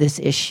of this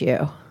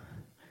issue?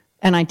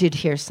 And I did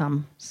hear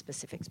some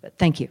specifics, but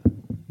thank you.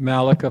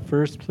 Malika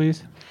first,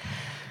 please.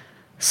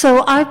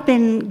 So I've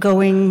been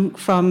going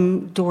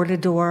from door to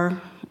door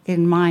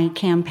in my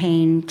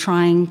campaign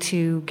trying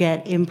to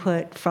get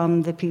input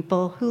from the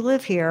people who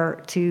live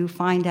here to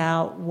find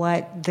out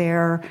what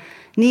their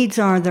needs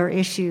are, their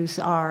issues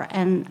are.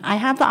 And I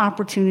have the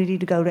opportunity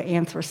to go to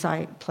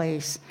Anthracite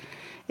Place.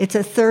 It's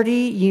a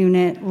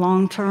 30-unit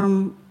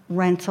long-term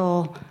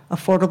rental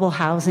affordable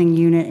housing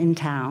unit in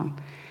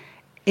town.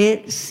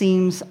 It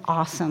seems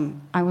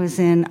awesome. I was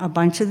in a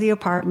bunch of the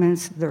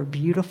apartments. They're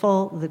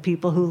beautiful. The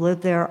people who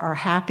live there are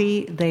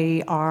happy.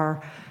 They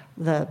are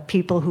the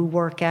people who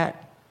work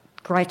at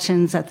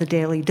Gretchen's, at the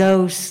Daily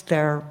Dose.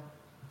 They're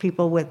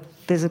people with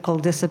physical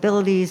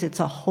disabilities. It's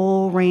a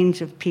whole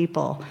range of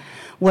people.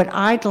 What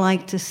I'd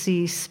like to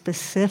see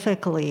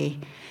specifically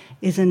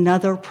is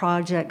another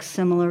project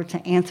similar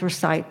to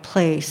Anthracite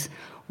Place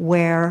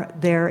where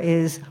there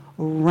is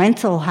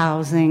rental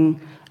housing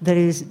that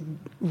is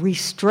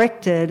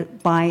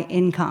restricted by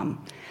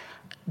income.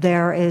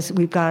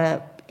 We've got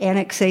an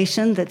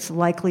annexation that's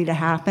likely to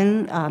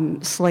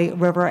happen, Slate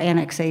River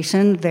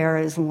annexation. There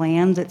is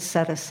land that's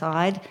set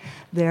aside.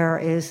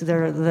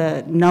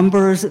 The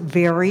numbers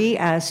vary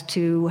as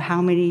to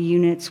how many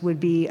units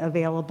would be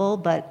available,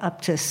 but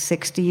up to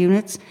 60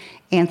 units.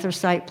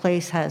 Anthracite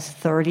Place has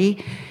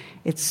 30.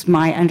 It's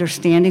my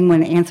understanding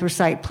when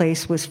Anthracite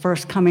Place was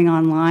first coming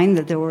online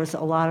that there was a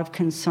lot of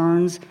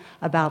concerns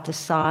about the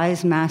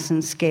size, mass,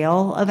 and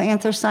scale of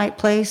Anthracite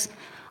Place.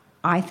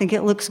 I think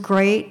it looks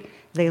great.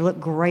 They look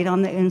great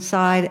on the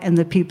inside, and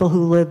the people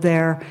who live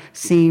there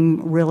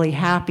seem really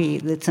happy.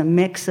 It's a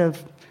mix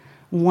of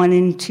 1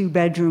 and 2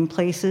 bedroom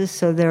places,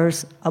 so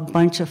there's a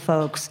bunch of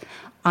folks.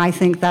 I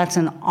think that's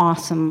an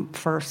awesome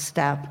first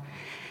step.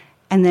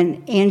 And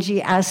then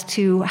Angie, as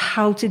to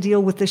how to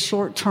deal with the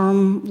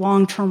short-term,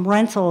 long-term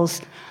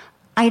rentals,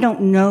 I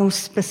don't know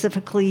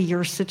specifically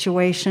your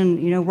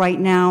situation. Right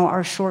now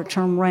our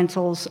short-term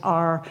rentals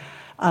are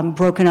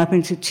broken up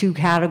into 2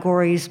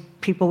 categories,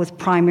 people with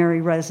primary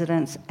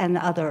residence and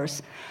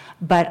others.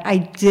 But I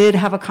did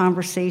have a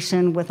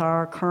conversation with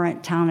our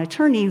current town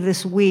attorney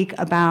this week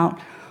about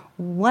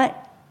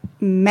what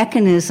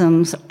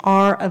mechanisms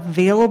are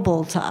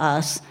available to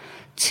us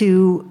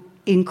to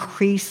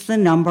increase the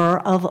number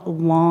of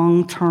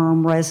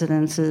long-term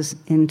residences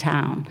in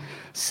town.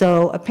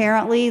 So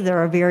apparently there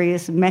are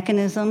various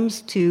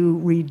mechanisms to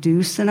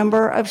reduce the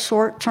number of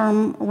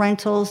short-term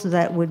rentals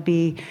that would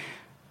be,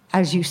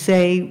 as you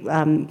say,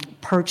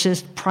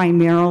 purchased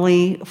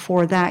primarily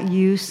for that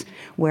use,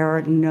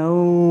 where no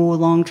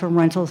long-term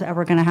rental is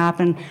ever going to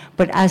happen.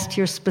 But as to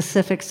your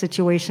specific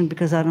situation,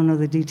 because I don't know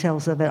the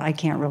details of it, I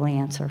can't really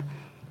answer.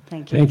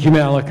 Thank you. Thank you,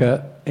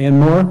 Malika.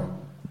 Ann Moore?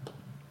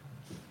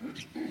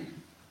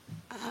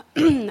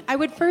 I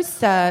would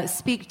first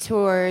speak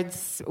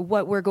towards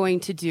what we're going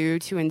to do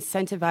to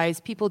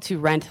incentivize people to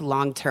rent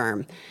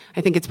long-term.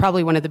 I think it's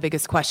probably one of the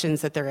biggest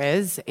questions that there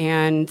is,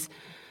 and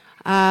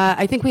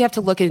I think we have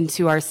to look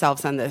into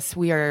ourselves on this.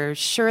 We are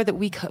sure that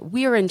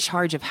we are in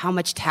charge of how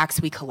much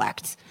tax we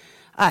collect.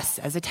 Us,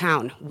 as a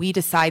town, we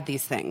decide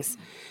these things.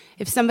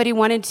 If somebody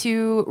wanted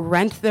to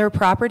rent their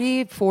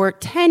property for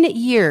 10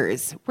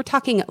 years, we're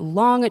talking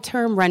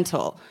long-term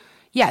rental,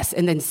 yes,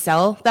 and then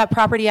sell that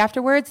property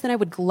afterwards, then I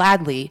would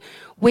gladly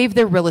waive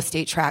their real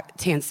estate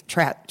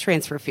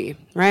transfer fee,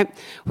 right?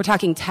 We're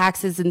talking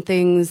taxes and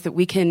things that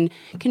we can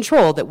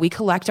control, that we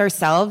collect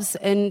ourselves,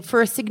 and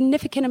for a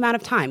significant amount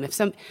of time.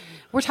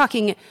 We're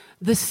talking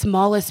the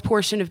smallest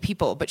portion of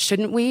people, but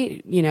shouldn't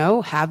we,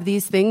 have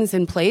these things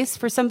in place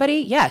for somebody?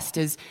 Yes.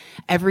 Does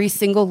every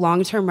single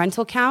long-term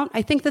rental count?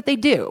 I think that they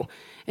do.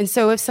 And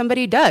so if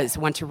somebody does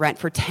want to rent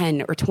for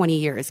 10 or 20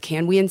 years,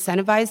 can we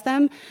incentivize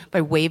them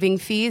by waiving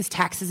fees,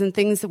 taxes, and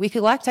things that we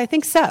collect? I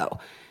think so.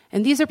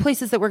 And these are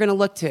places that we're going to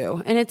look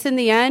to. And it's in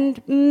the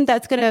end,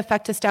 that's going to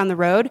affect us down the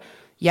road.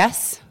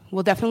 Yes,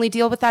 we'll definitely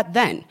deal with that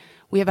then.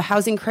 We have a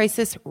housing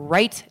crisis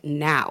right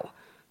now,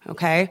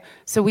 okay?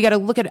 So we got to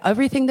look at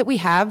everything that we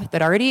have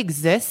that already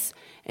exists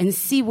and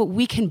see what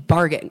we can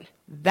bargain.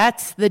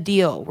 That's the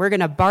deal. We're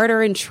going to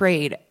barter and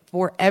trade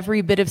for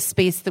every bit of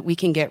space that we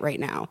can get right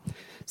now.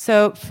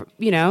 So,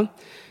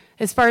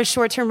 as far as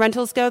short-term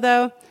rentals go,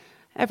 though,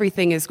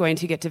 everything is going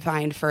to get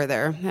defined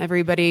further.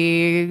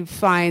 Everybody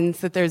finds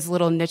that there's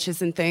little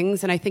niches and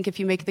things, and I think if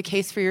you make the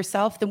case for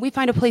yourself, then we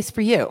find a place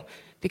for you.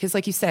 Because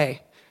like you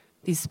say,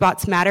 these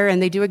spots matter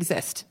and they do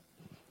exist.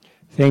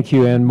 Thank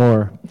you, Ann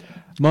Moore.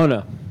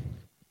 Mona?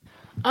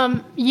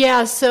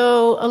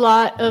 So a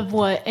lot of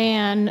what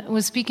Ann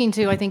was speaking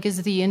to, I think,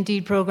 is the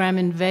Indeed program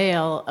in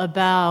Vail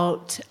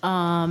about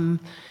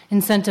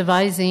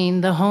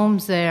incentivizing the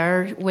homes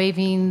there,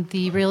 waiving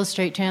the real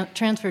estate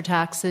transfer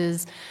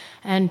taxes,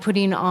 and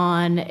putting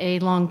on a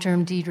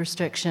long-term deed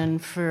restriction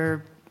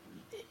for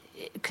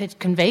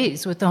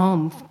conveys with the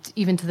home,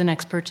 even to the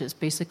next purchase,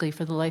 basically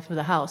for the life of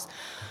the house.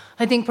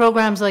 I think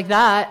programs like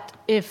that,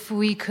 if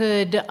we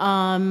could,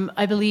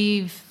 I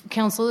believe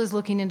council is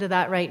looking into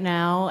that right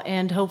now,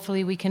 and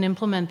hopefully we can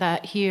implement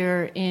that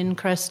here in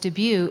Crested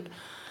Butte.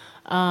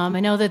 I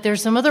know that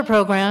there's some other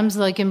programs,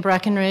 like in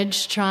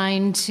Breckenridge,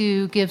 trying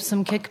to give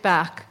some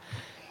kickback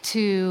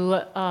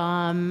to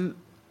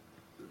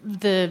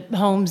the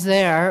homes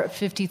there,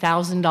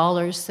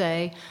 $50,000,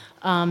 say,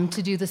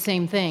 to do the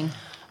same thing.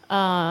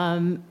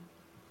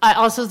 I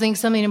also think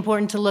something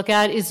important to look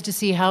at is to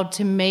see how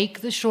to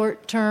make the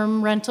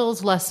short-term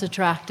rentals less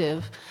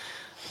attractive,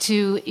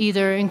 to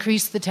either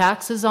increase the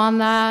taxes on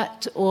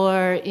that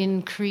or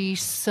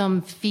increase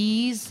some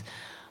fees.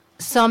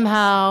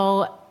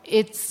 Somehow,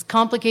 it's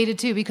complicated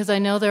too, because I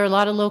know there are a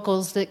lot of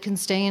locals that can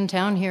stay in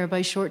town here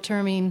by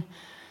short-terming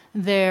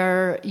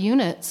their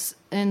units.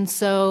 And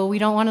so we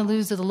don't want to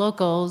lose to the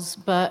locals,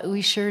 but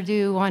we sure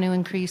do want to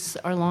increase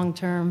our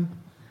long-term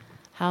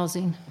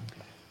housing.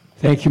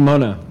 Thank you,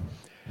 Mona.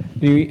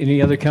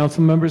 Any other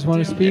council members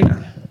want to speak?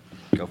 Yeah.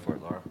 Go for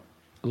it, Laura.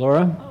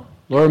 Laura?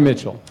 Laura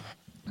Mitchell.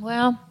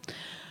 Well,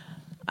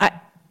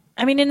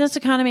 I mean, in this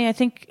economy, I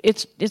think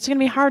it's going to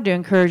be hard to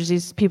encourage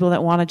these people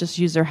that want to just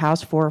use their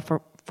house for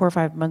 4 or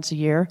 5 months a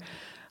year.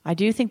 I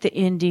do think the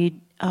Indeed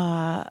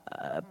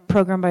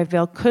program by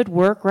Vail could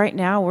work. Right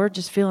now, we're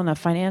just feeling a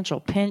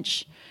financial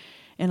pinch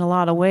in a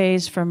lot of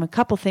ways from a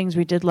couple things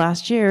we did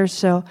last year.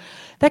 So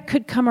that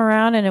could come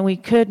around, and we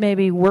could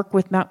maybe work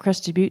with Mount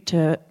Crested Butte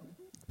to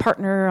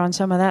partner on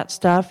some of that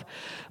stuff.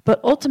 But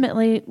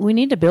ultimately, we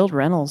need to build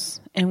rentals,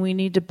 and we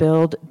need to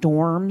build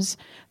dorms.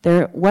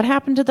 What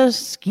happened to the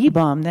ski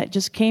bum that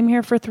just came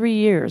here for 3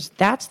 years?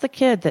 That's the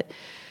kid that,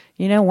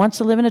 wants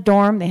to live in a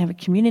dorm. They have a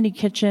community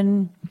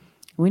kitchen.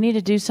 We need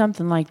to do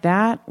something like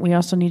that. We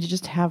also need to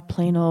just have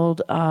plain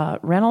old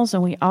rentals,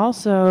 and we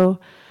also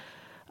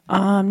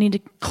need to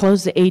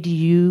close the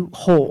ADU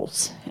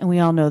holes, and we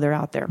all know they're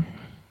out there.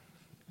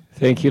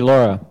 Thank you,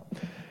 Laura.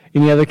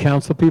 Any other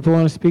council people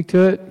want to speak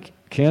to it?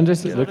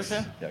 Candace, it looks.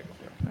 Yeah, go for it.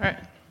 All right.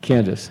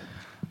 Candace.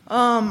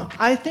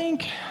 I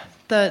think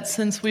that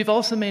since we've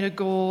also made a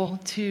goal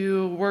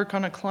to work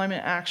on a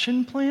climate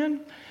action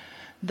plan,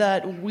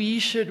 that we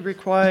should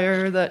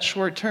require that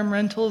short-term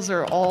rentals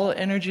are all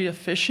energy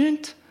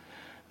efficient.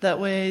 That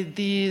way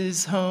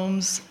these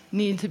homes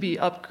need to be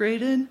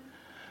upgraded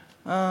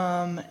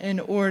in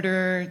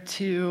order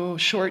to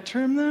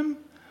short-term them,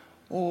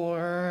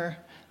 or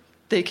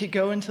they could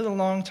go into the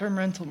long-term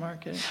rental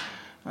market.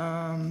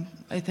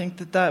 I think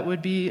that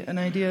would be an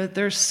idea.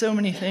 There's so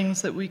many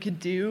things that we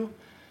could do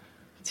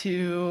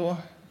to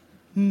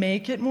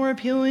make it more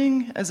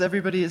appealing, as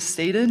everybody has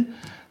stated.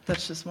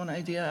 That's just one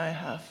idea I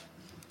have.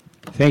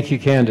 Thank you,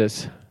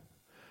 Candace.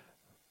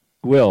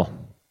 Will.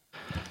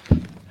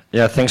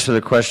 Yeah, thanks for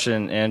the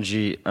question,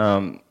 Angie.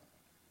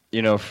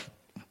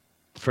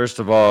 First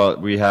of all,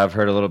 we have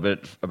heard a little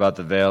bit about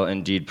the Vail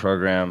Indeed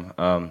program.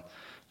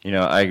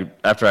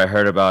 After I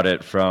heard about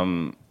it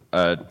from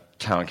a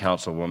town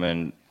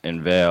councilwoman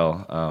in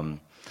Vail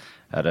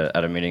at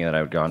a meeting that I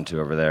had gone to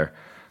over there,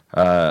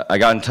 I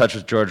got in touch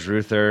with George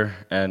Ruther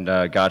and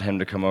got him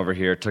to come over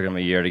here. It took him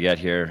a year to get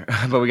here,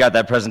 but we got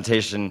that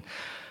presentation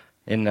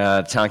in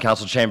town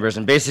council chambers.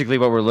 And basically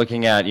what we're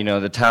looking at,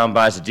 the town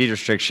buys a deed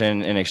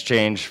restriction in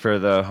exchange for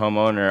the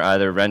homeowner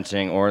either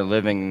renting or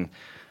living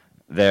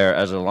there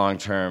as a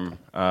long-term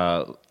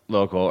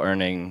local,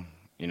 earning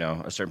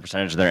a certain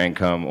percentage of their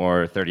income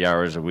or 30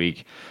 hours a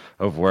week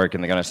of work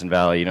in the Gunnison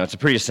Valley. It's a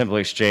pretty simple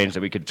exchange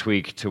that we could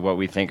tweak to what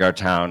we think our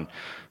town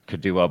could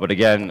do well. But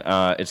again,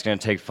 it's going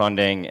to take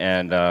funding,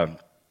 and we're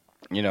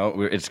not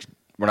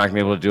going to be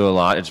able to do a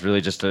lot. It's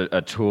really just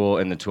a tool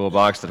in the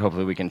toolbox that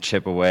hopefully we can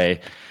chip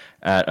away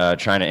at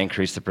trying to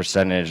increase the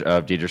percentage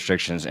of deed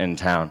restrictions in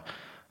town.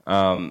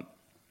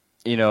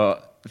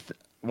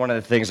 One of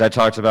the things I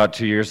talked about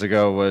 2 years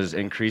ago was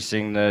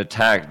increasing the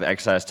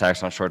excise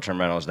tax on short-term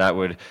rentals. That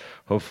would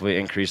hopefully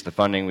increase the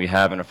funding we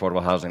have in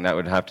affordable housing. That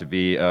would have to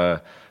be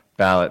a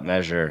ballot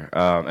measure.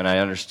 And I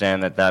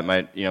understand that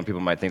might, people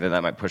might think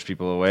that might push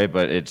people away,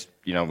 but it's,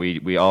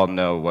 we all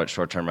know what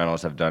short-term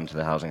rentals have done to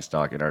the housing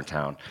stock in our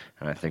town,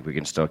 and I think we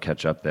can still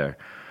catch up there.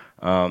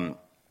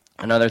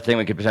 Another thing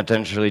we could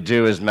potentially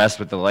do is mess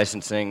with the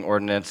licensing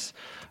ordinance.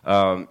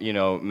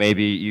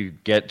 Maybe you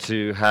get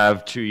to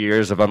have 2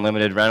 years of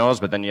unlimited rentals,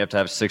 but then you have to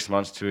have 6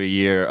 months to a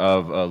year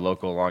of a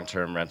local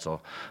long-term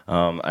rental.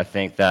 I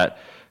think that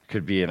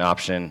could be an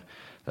option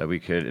that we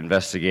could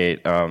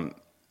investigate.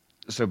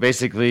 So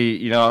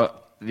basically,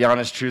 the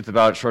honest truth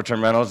about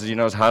short-term rentals is,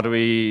 is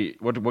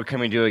what can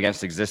we do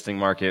against existing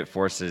market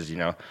forces,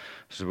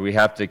 So we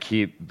have to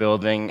keep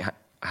building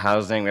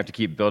housing, we have to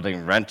keep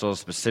building rentals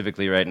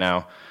specifically right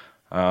now,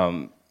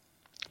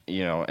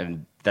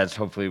 and that's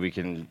hopefully we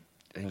can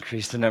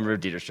increase the number of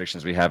deed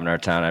restrictions we have in our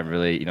town. I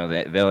really,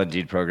 the Vail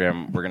Indeed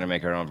program, we're going to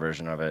make our own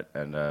version of it,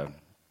 and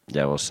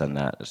we'll send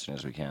that as soon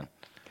as we can.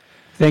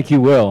 Thank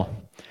you, Will.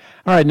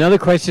 All right, another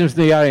question from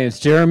the audience.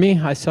 Jeremy,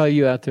 I saw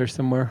you out there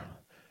somewhere.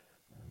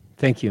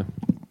 Thank you.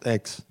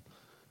 Thanks.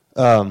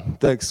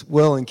 Thanks.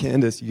 Will and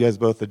Candace, you guys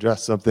both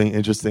addressed something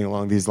interesting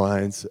along these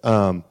lines.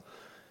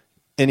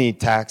 Any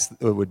tax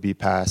that would be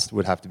passed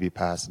would have to be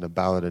passed in a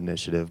ballot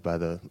initiative by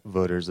the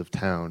voters of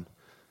town.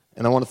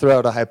 And I want to throw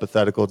out a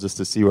hypothetical just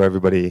to see where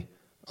everybody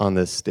on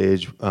this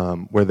stage,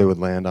 where they would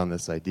land on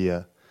this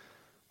idea.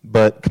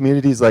 But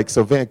communities like,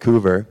 so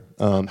Vancouver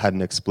had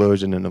an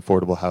explosion in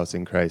affordable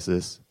housing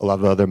crisis. A lot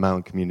of other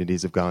mountain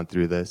communities have gone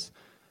through this.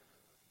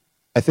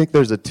 I think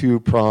there's a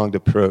two-pronged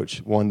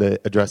approach, one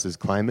that addresses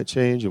climate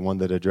change and one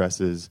that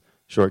addresses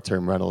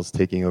short-term rentals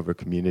taking over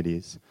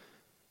communities.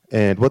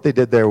 And what they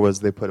did there was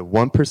they put a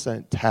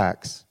 1%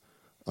 tax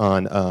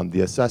on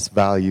the assessed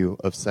value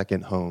of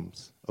second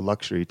homes, a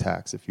luxury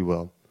tax, if you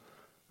will.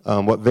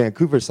 What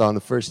Vancouver saw in the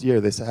first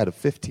year, they had a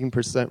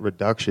 15%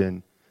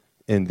 reduction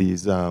in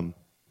these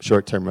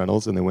short-term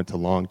rentals, and they went to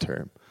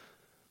long-term.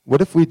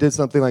 What if we did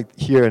something like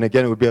here, and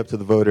again, it would be up to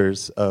the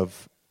voters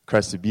of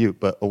Crested Butte,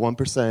 but a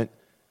 1%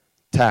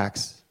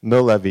 tax,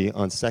 no levy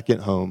on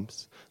second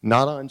homes,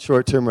 not on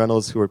short-term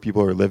rentals who are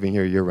people who are living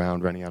here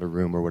year-round, renting out a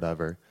room or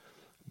whatever,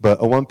 but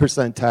a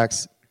 1%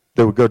 tax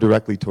that would go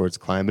directly towards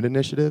climate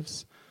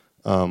initiatives,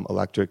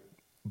 electric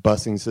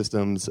busing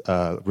systems,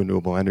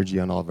 renewable energy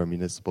on all of our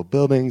municipal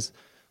buildings,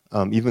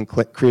 even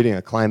creating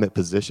a climate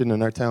position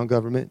in our town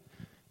government,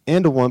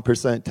 and a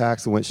 1%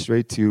 tax that went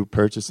straight to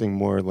purchasing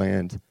more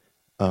land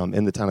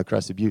in the town of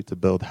Crested Butte to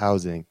build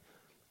housing.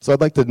 So I'd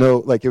like to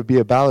know, like it would be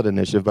a ballot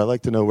initiative, but I'd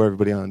like to know where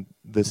everybody on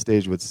this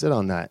stage would sit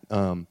on that.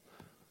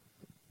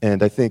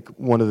 And I think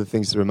one of the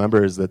things to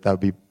remember is that that would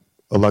be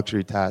a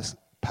luxury tax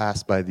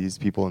passed by these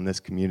people in this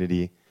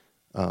community.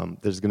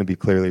 There's going to be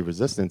clearly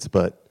resistance,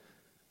 but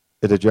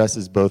it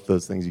addresses both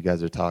those things you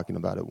guys are talking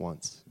about at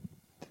once.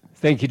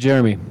 Thank you,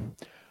 Jeremy.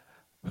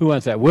 Who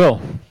wants that?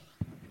 Will?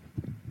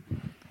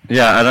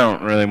 Yeah, I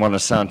don't really want to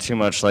sound too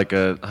much like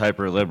a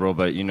hyper-liberal,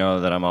 but you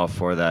know that I'm all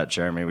for that,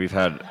 Jeremy. We've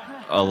had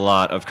a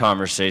lot of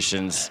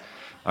conversations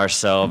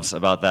ourselves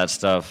about that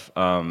stuff,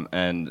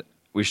 and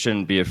we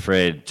shouldn't be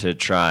afraid to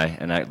try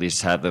and at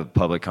least have the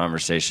public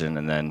conversation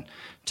and then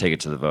take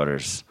it to the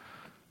voters.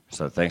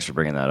 So thanks for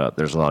bringing that up.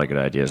 There's a lot of good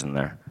ideas in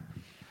there.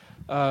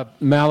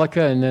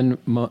 Malika and then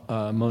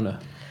Mona.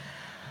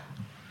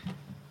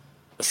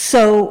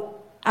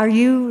 So are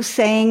you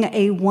saying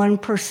a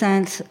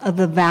 1% of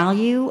the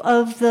value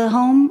of the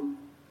home?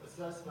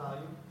 Assessed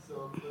value,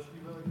 so let's be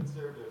really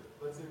conservative.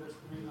 Let's say there's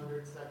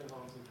 300 second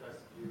homes in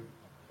Crested Butte.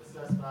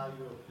 Assessed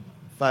value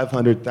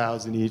of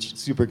 $500,000 each,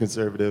 super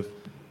conservative.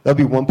 That'd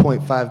be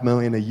 $1.5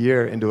 million a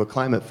year into a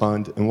climate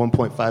fund and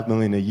 $1.5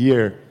 million a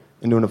year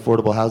into an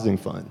affordable housing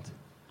fund.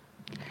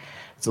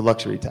 It's a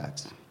luxury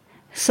tax.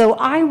 So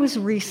I was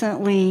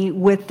recently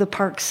with the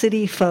Park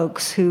City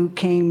folks who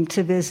came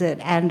to visit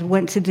and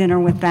went to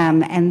dinner with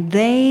them, and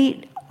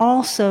they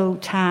also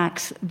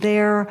tax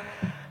their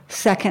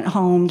second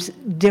homes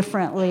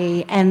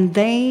differently, and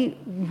they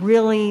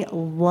really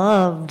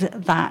loved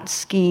that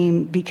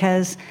scheme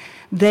because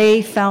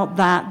they felt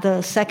that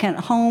the second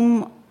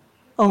home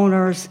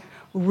owners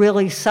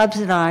really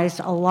subsidized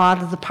a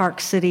lot of the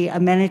Park City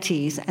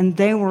amenities, and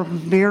they were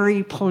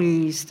very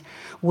pleased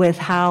with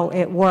how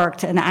it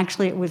worked. And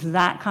actually it was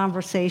that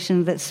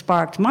conversation that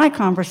sparked my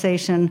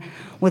conversation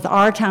with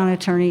our town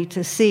attorney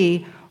to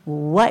see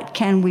what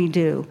can we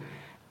do.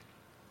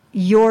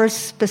 Yours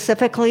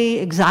specifically,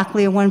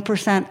 exactly a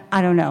 1%,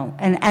 I don't know.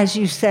 And as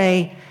you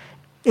say,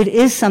 it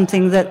is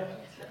something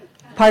that,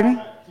 pardon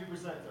me?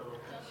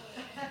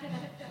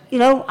 You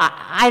know,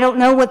 I don't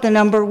know what the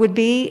number would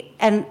be,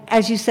 and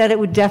as you said, it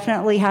would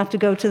definitely have to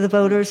go to the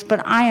voters,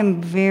 but I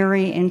am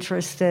very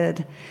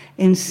interested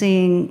in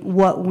seeing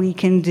what we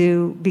can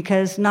do,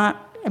 because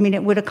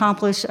it would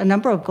accomplish a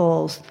number of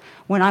goals.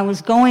 When I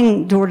was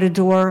going door to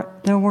door,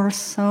 there were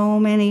so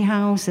many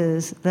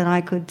houses that I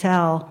could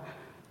tell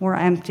were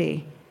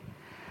empty.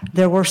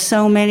 There were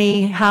so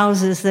many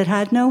houses that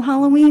had no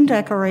Halloween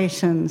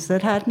decorations,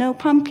 that had no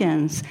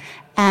pumpkins,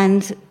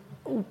 and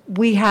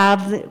we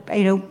have,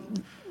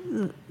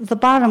 the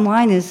bottom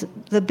line is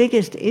the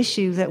biggest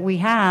issue that we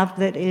have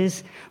that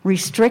is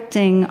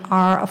restricting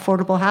our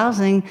affordable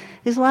housing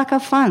is lack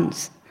of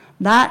funds.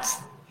 That's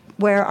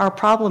where our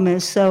problem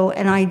is. So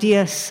an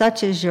idea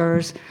such as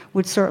yours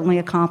would certainly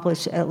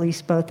accomplish at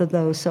least both of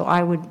those. So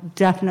I would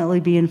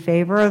definitely be in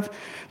favor of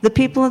the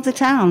people of the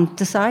town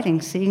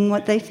deciding, seeing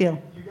what they feel.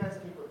 You guys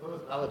can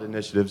propose ballot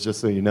initiatives, just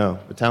so you know.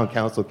 The town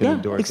council can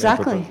endorse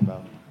exactly. and propose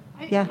ballot.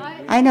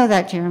 Yeah, I know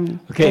that, Jeremy.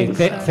 Okay,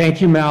 thank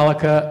you,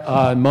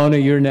 Malika. Mona,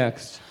 you're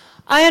next.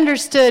 I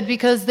understood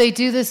because they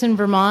do this in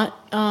Vermont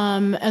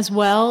as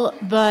well,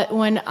 but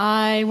when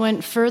I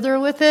went further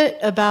with it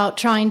about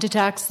trying to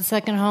tax the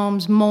second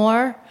homes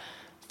more,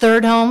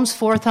 third homes,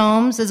 fourth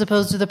homes, as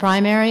opposed to the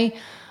primary,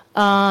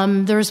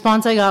 the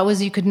response I got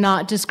was you could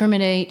not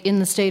discriminate in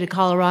the state of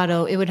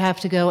Colorado. It would have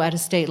to go at a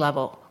state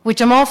level,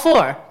 which I'm all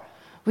for.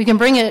 We can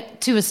bring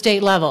it to a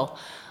state level.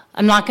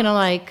 I'm not going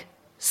to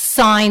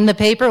sign the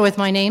paper with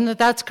my name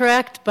that's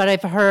correct, but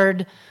I've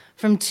heard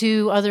from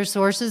two other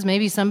sources,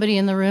 maybe somebody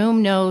in the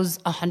room knows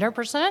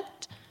 100%.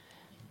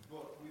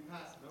 Well, we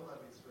passed no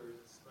levies for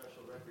special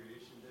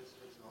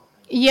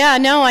Yeah,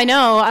 no, I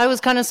know. I was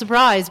kind of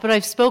surprised, but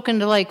I've spoken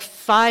to like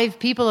 5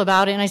 people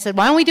about it, and I said,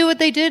 why don't we do what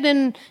they did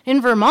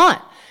in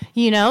Vermont?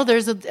 You know,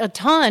 there's a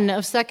ton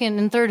of second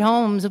and third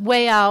homes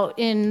way out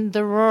in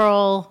the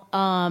rural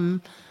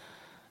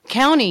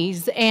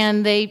counties,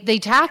 and they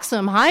tax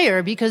them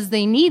higher because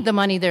they need the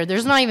money there.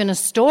 There's not even a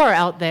store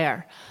out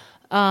there.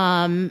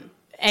 And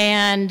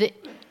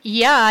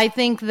yeah, I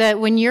think that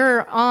when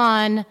you're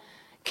on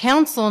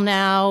council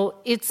now,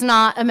 it's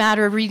not a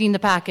matter of reading the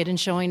packet and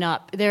showing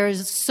up. There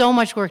is so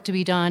much work to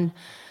be done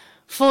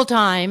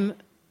full-time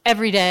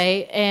every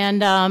day,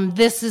 and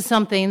this is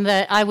something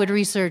that I would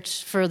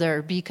research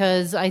further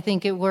because I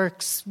think it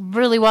works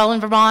really well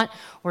in Vermont,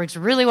 works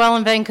really well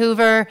in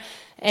Vancouver,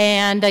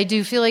 and I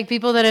do feel like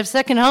people that have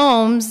second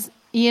homes,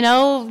 you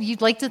know,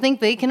 you'd like to think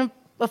they can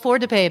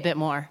afford to pay a bit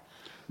more.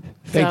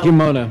 Thank you,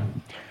 Mona.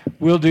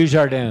 Will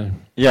Dujardin.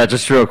 Yeah,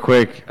 just real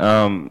quick.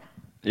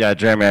 Yeah,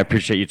 Jeremy, I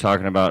appreciate you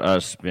talking about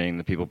us being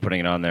the people putting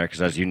it on there,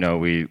 because as you know,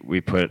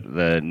 we put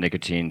the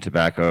nicotine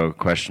tobacco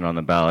question on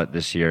the ballot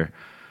this year.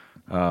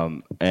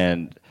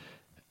 And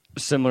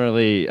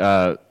similarly,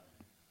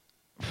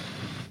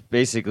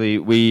 basically,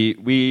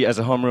 we as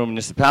a home rule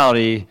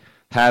municipality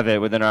have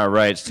it within our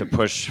rights to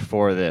push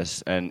for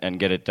this and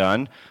get it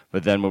done.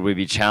 But then would we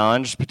be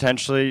challenged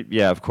potentially?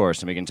 Yeah, of course,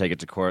 and we can take it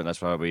to court, and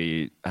that's why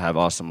we have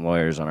awesome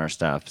lawyers on our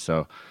staff.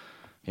 So,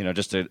 you know,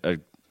 just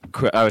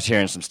I was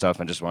hearing some stuff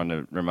and just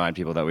wanted to remind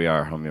people that we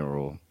are a home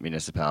rule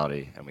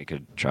municipality and we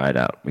could try it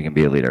out. We can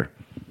be a leader.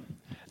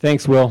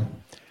 Thanks, Will.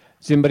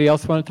 Does anybody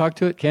else want to talk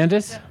to it?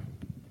 Candace?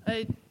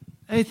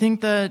 I think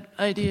that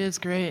idea is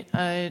great.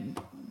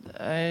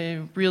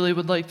 I really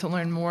would like to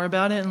learn more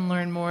about it and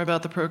learn more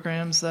about the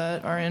programs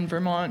that are in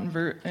Vermont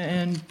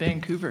and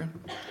Vancouver.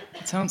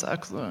 It sounds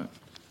excellent.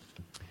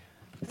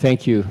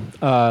 Thank you.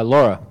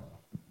 Laura?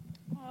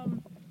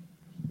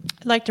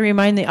 I'd like to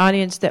remind the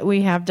audience that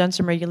we have done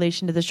some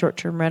regulation to the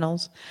short-term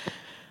rentals.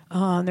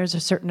 There's a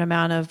certain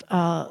amount of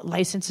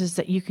licenses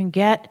that you can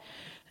get.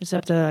 It's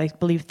up to, I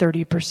believe,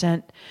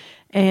 30%.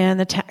 And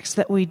the tax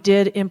that we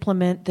did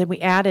implement, that we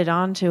added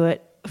onto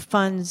it,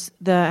 funds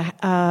the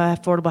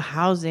affordable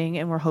housing,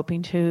 and we're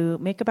hoping to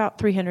make about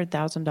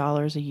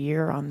 $300,000 a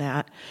year on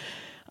that.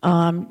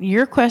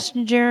 Your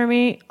question,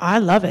 Jeremy, I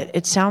love it.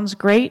 It sounds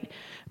great.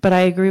 But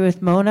I agree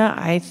with Mona.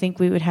 I think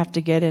we would have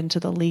to get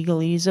into the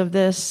legalese of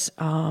this,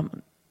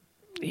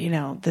 you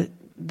know,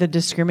 the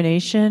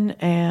discrimination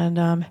and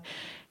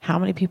how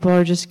many people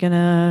are just going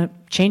to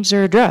change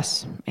their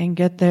address and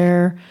get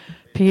their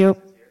PO.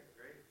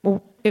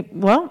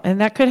 Well, and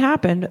that could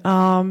happen.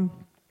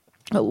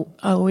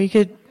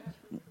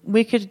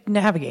 We could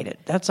navigate it.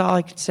 That's all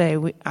I could say.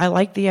 I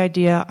like the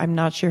idea. I'm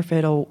not sure if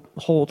it'll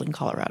hold in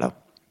Colorado.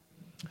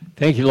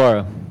 Thank you,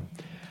 Laura.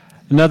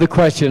 Another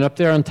question up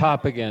there on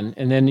top again,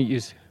 and then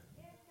you.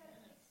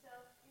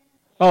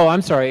 Oh,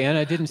 I'm sorry, Ann.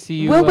 I didn't see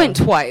you. Will went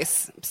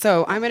twice,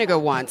 so I'm going to go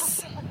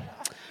once.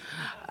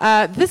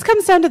 This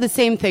comes down to the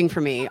same thing for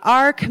me,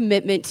 our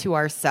commitment to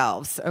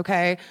ourselves,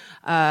 okay?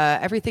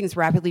 Everything's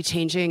rapidly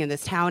changing in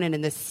this town and in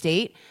this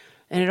state,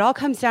 and it all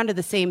comes down to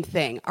the same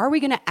thing. Are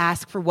we going to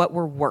ask for what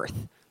we're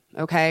worth,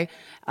 okay?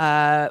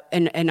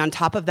 And on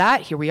top of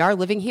that, here we are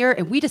living here,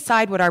 and we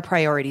decide what our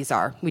priorities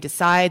are. We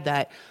decide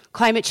that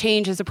climate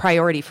change is a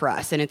priority for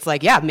us, and it's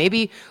like, yeah,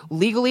 maybe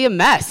legally a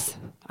mess.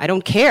 I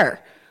don't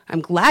care.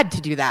 I'm glad to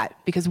do that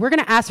because we're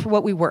going to ask for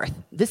what we're worth.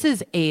 This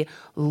is a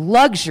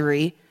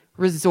luxury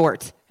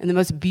resort in the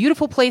most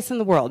beautiful place in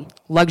the world.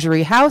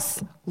 Luxury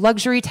house,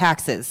 luxury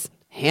taxes,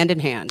 hand in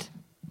hand.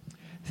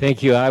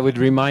 Thank you. I would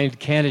remind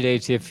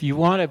candidates, if you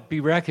want to be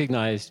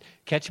recognized,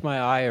 catch my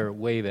eye or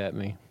wave at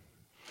me.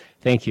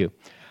 Thank you.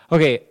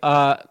 Okay,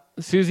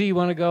 Susie, you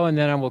want to go, and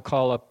then I will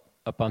call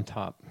up on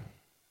top.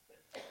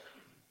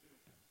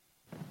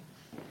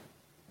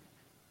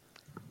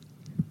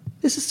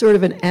 This is sort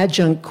of an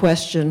adjunct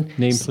question.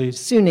 Name, please.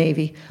 Sue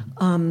Navy.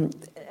 An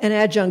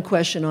adjunct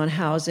question on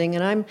housing,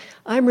 and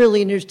I'm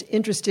really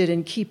interested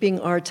in keeping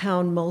our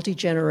town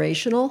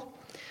multi-generational.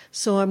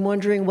 So I'm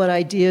wondering what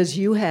ideas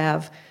you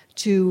have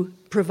to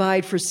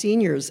provide for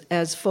seniors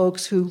as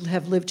folks who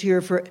have lived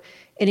here for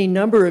any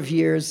number of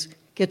years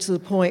get to the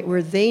point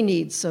where they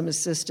need some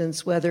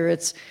assistance, whether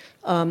it's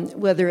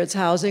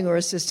housing or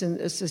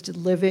assisted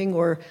living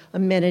or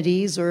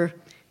amenities or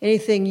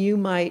anything you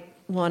might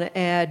want to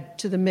add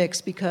to the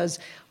mix, because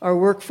our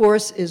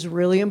workforce is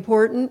really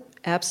important,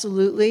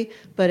 absolutely,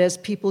 but as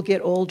people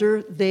get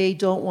older, they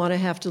don't want to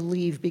have to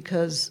leave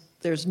because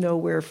there's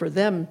nowhere for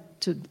them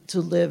to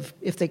live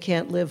if they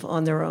can't live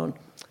on their own.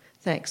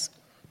 Thanks.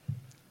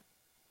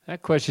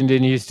 That question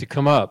didn't used to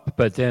come up,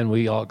 but then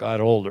we all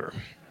got older.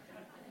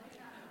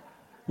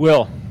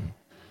 Will.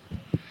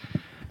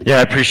 Yeah,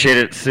 I appreciate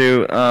it,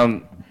 Sue.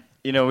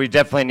 You know, we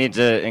definitely need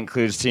to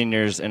include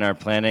seniors in our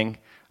planning.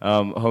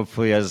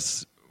 Hopefully,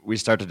 as we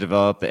start to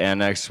develop the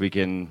annex, we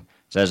can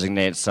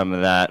designate some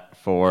of that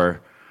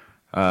for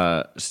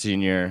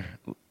senior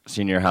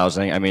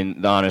housing. I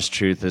mean, the honest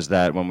truth is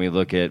that when we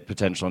look at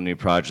potential new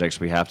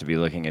projects, we have to be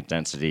looking at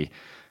density,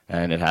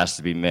 and it has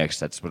to be mixed.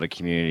 That's what a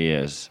community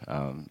is.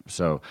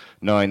 So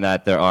knowing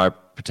that there are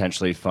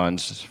potentially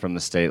funds from the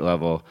state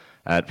level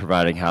at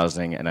providing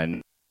housing, and I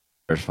know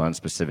there's funds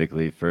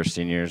specifically for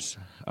seniors.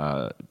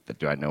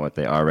 Do I know what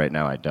they are right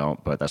now? I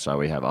don't, but that's why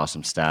we have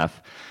awesome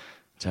staff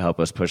to help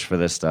us push for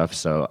this stuff.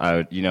 So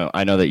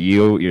I know that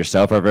you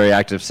yourself are a very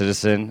active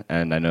citizen,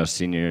 and I know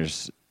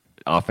seniors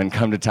often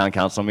come to town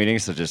council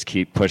meetings, so just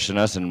keep pushing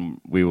us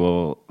and we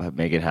will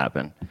make it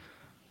happen.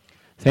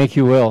 Thank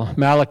you, Will.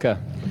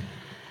 Malika.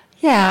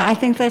 Yeah, I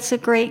think that's a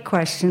great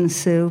question,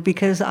 Sue,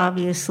 because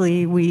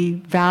obviously we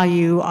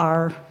value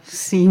our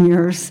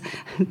seniors,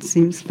 it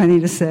seems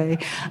funny to say,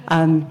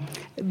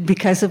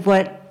 because of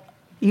what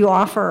you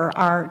offer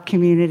our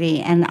community.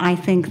 And I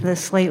think the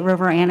Slate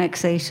River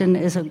annexation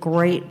is a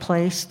great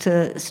place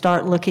to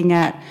start looking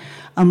at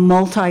a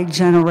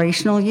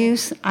multi-generational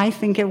use. I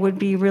think it would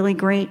be really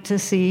great to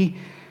see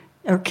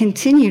or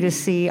continue to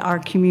see our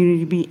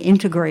community be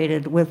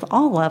integrated with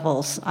all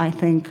levels. I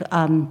think,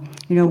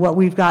 what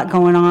we've got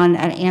going on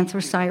at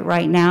Anthracite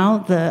right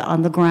now,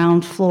 on the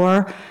ground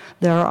floor,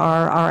 there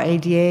are our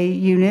ADA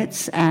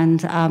units,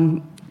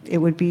 and it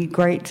would be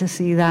great to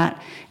see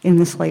that in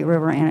the Slate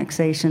River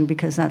annexation,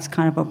 because that's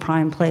kind of a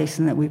prime place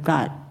and that we've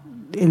got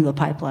in the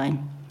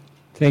pipeline.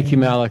 Thank you,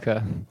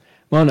 Malika.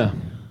 Mona.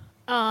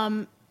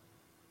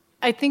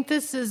 I think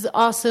this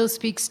also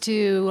speaks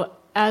to,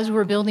 as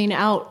we're building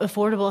out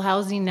affordable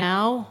housing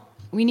now,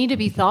 we need to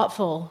be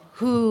thoughtful.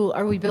 Who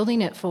are we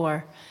building it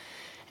for?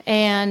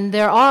 And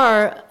there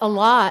are a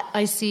lot,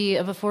 I see,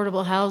 of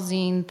affordable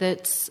housing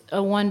that's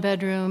a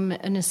one-bedroom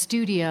and a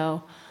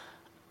studio.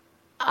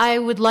 I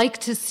would like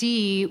to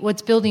see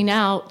what's building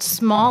out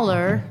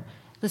smaller,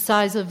 the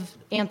size of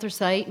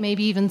Anthracite,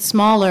 maybe even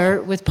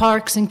smaller, with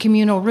parks and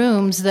communal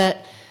rooms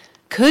that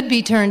could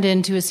be turned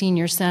into a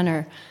senior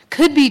center,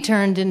 could be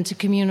turned into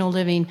communal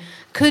living,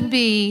 could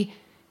be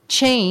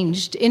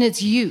changed in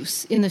its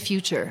use in the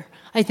future.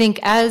 I think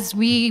as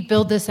we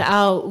build this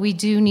out, we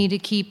do need to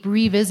keep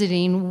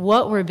revisiting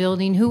what we're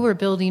building, who we're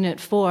building it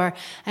for,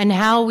 and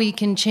how we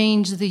can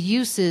change the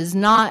uses,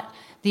 not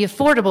the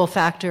affordable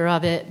factor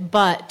of it,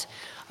 but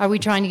are we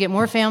trying to get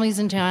more families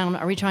in town?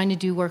 Are we trying to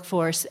do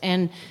workforce?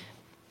 And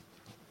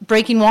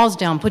breaking walls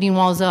down, putting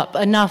walls up,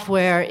 enough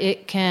where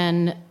it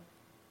can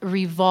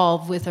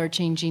revolve with our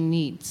changing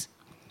needs.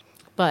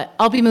 But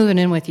I'll be moving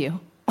in with you.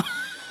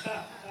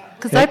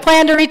 Because I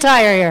plan to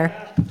retire here.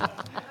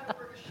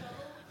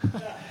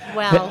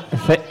 Well.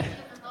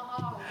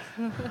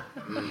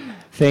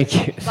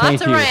 Thank you.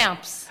 Lots of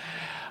ramps.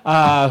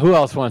 Who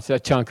else wants a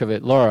chunk of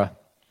it? Laura.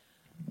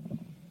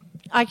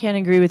 I can't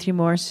agree with you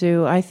more,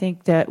 Sue. I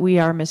think that we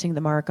are missing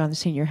the mark on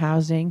senior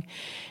housing.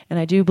 And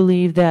I do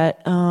believe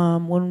that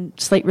when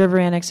Slate River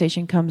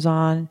annexation comes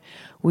on,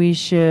 we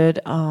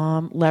should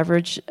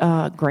leverage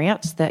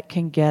grants that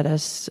can get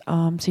us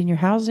senior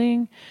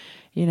housing,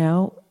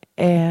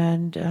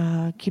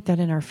 and keep that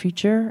in our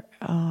future.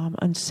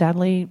 And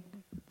sadly,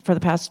 for the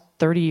past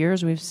 30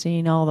 years, we've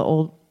seen all the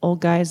old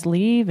guys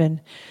leave,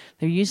 and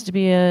there used to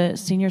be a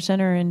senior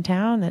center in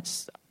town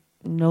that's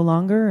no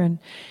longer. And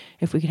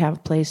if we could have a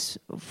place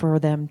for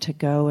them to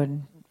go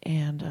and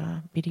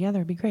be together,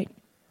 it'd be great.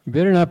 You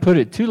better not put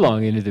it too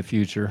long into the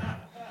future.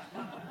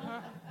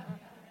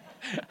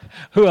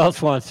 Who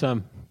else wants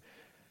some?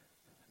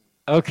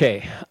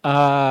 Okay.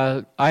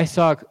 I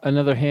saw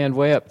another hand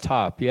way up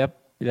top. Yep,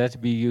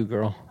 that'd be you,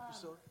 girl.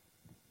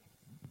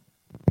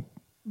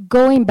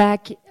 Going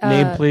back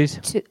name, please.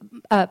 To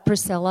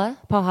Priscilla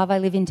Pauhava. I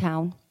live in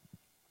town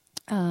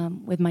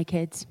with my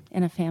kids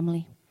and a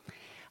family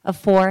of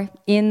 4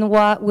 in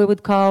what we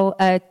would call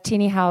a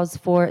teeny house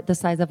for the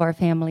size of our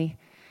family.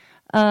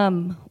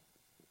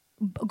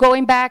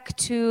 Going back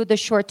to the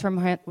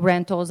short-term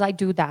rentals, I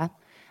do that.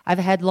 I've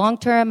had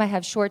long-term, I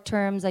have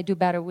short-terms. I do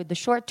better with the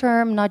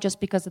short-term, not just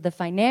because of the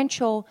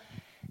financial,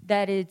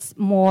 that it's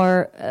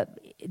more,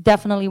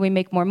 definitely we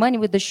make more money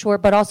with the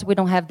short, but also we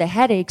don't have the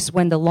headaches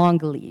when the long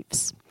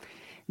leaves.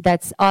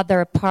 That's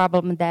other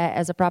problem that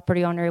as a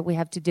property owner we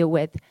have to deal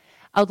with.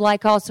 I would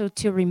like also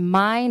to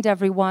remind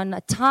everyone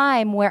a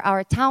time where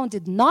our town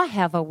did not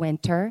have a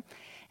winter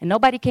and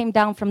nobody came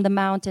down from the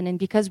mountain, and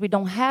because we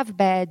don't have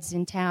beds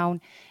in town,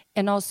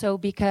 and also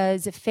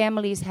because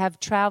families have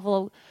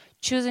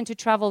choosing to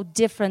travel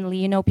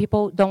differently.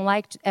 People don't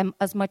like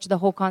as much the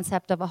whole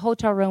concept of a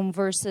hotel room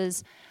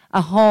versus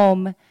a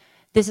home.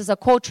 This is a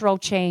cultural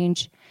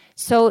change.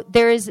 So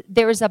there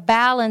is a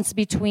balance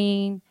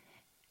between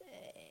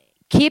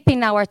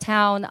keeping our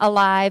town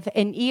alive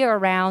and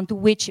year-round,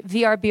 which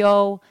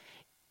VRBO,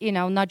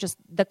 not just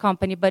the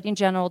company, but in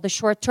general, the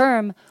short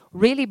term,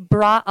 really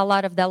brought a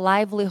lot of the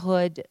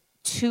livelihood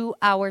to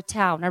our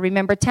town. I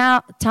remember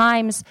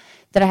times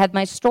that I had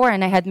my store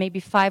and I had maybe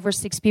 5 or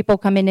 6 people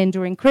coming in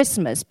during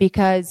Christmas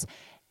because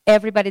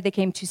everybody that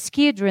came to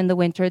ski during the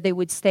winter, they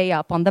would stay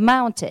up on the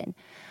mountain.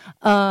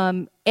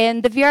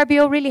 And the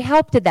VRBO really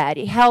helped that.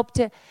 It helped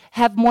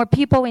have more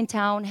people in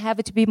town, have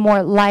it to be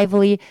more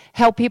lively,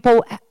 help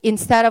people,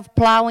 instead of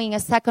plowing a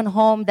second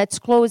home that's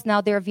closed, now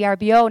they're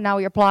VRBO, now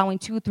you're plowing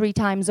 2-3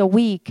 times a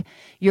week.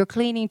 You're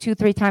cleaning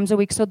 2-3 times a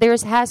week. So there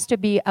has to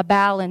be a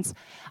balance.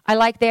 I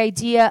like the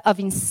idea of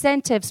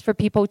incentives for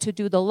people to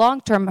do the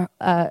long-term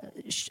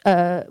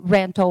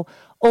rental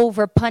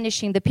over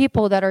punishing the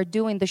people that are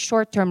doing the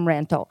short-term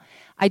rental.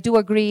 I do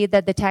agree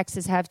that the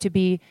taxes have to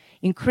be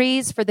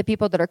increased for the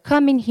people that are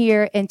coming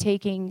here and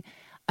taking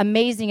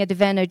amazing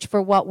advantage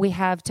for what we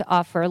have to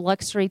offer,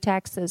 luxury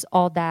taxes,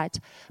 all that.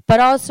 But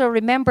also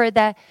remember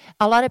that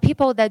a lot of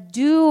people that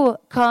do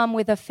come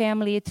with a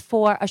family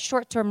for a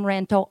short-term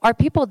rental are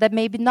people that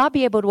maybe not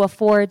be able to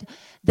afford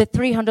the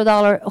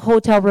 $300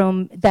 hotel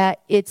room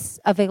that it's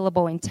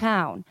available in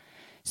town.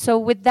 So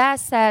with that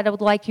said, I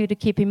would like you to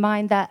keep in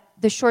mind that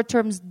the short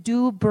terms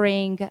do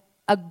bring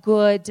a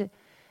good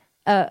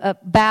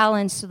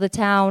balance to the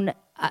town.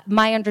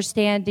 My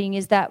understanding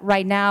is that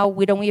right now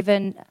we don't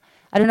even,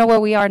 I don't know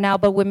where we are now,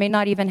 but we may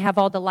not even have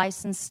all the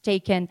license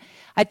taken.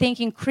 I think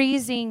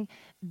increasing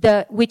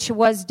which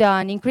was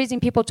done, increasing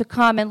people to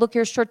come and look at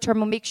your short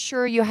term, make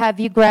sure you have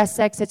egress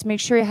exits,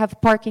 make sure you have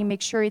parking,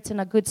 make sure it's in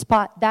a good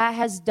spot. That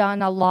has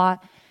done a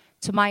lot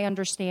to my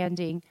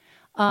understanding.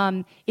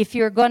 If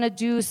you're going to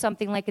do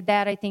something like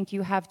that, I think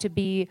you have to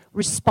be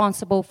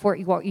responsible for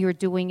what you're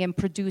doing and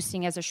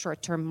producing as a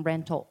short-term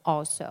rental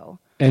also.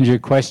 And your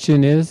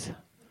question is?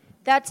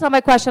 That's not my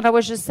question. I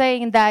was just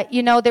saying that,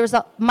 there's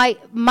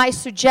my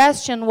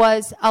suggestion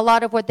was a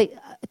lot of what the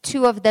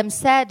two of them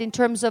said in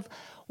terms of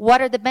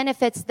what are the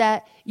benefits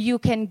that you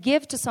can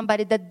give to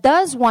somebody that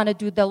does want to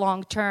do the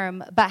long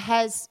term but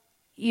has,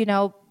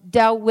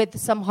 dealt with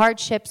some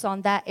hardships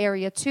on that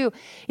area too.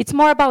 It's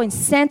more about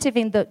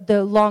incentiving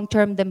the long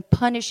term than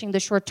punishing the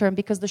short term,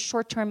 because the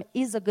short term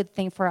is a good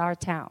thing for our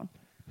town.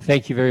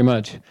 Thank you very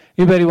much.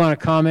 Anybody want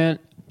to comment,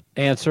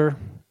 answer,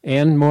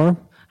 and more?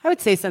 I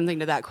would say something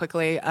to that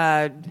quickly.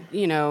 I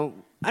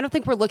don't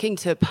think we're looking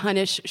to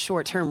punish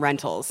short-term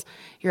rentals.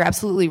 You're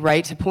absolutely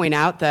right to point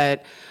out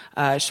that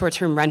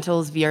short-term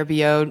rentals,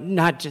 VRBO,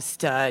 not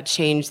just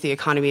change the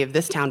economy of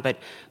this town, but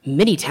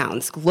many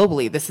towns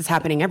globally. This is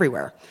happening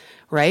everywhere,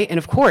 right? And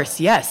of course,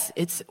 yes,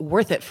 it's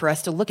worth it for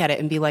us to look at it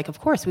and be like, of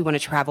course, we want to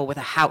travel with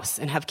a house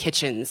and have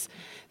kitchens.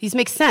 These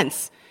make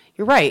sense.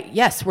 You're right.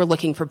 Yes, we're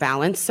looking for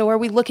balance. So are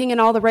we looking in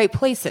all the right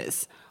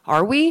places?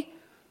 Are we?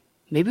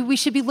 Maybe we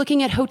should be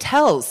looking at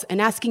hotels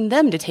and asking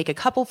them to take a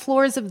couple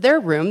floors of their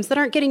rooms that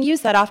aren't getting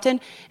used that often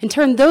and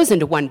turn those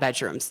into one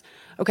bedrooms.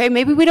 Okay,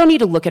 maybe we don't need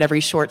to look at every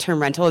short-term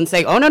rental and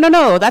say, oh,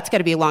 no, that's got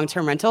to be a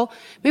long-term rental.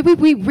 Maybe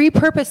we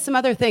repurpose some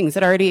other things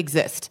that already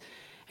exist.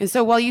 And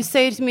so while you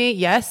say to me,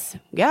 yes,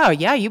 yeah,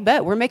 you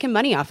bet, we're making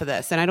money off of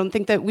this, and I don't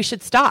think that we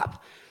should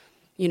stop.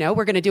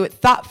 We're going to do it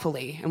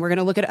thoughtfully, and we're going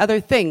to look at other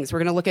things. We're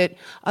going to look at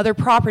other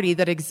property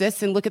that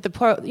exists and look at the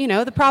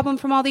problem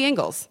from all the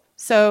angles.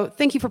 So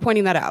thank you for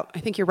pointing that out.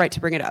 I think you're right to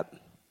bring it up.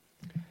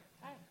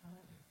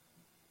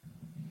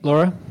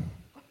 Laura?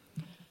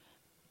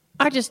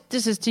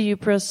 This is to you,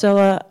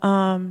 Priscilla.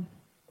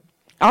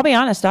 I'll be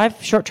honest,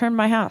 I've short-termed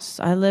my house.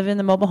 I live in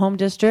the mobile home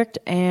district,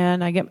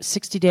 and I get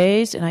 60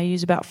 days, and I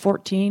use about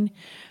 14.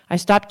 I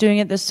stopped doing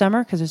it this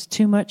summer because it's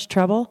too much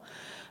trouble.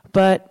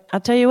 But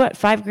I'll tell you what,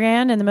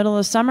 $5,000 in the middle of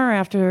the summer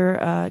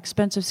after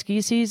expensive ski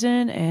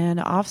season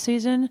and off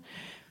season,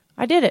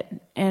 I did it.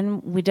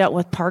 And we dealt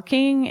with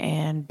parking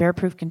and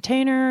bear-proof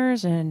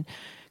containers and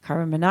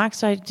carbon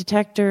monoxide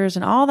detectors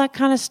and all that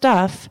kind of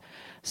stuff.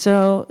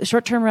 So the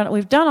short-term rental,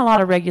 we've done a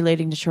lot of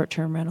regulating to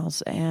short-term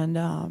rentals,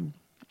 and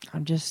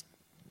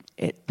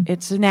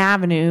it's an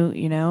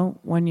avenue,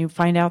 when you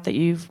find out that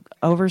you've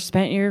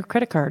overspent your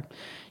credit card.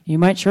 You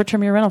might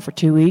short-term your rental for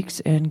 2 weeks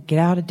and get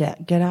out of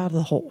debt, get out of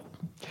the hole.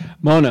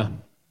 Mona?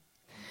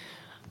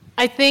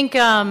 I think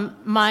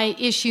my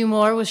issue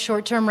more with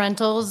short-term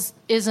rentals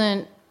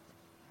isn't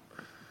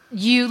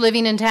you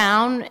living in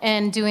town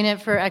and doing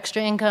it for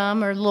extra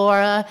income, or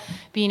Laura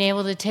being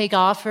able to take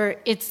off, or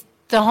it's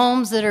the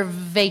homes that are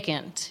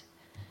vacant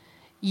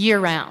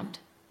year-round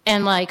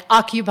and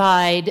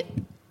occupied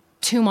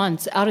 2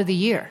 months out of the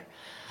year.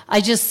 I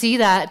just see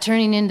that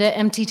turning into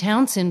empty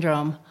town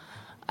syndrome.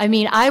 I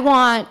mean, I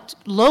want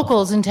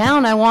locals in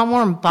town. I want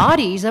warm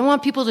bodies. I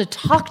want people to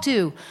talk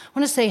to. I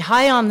want to say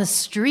hi on the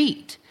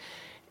street.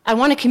 I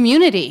want a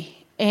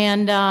community.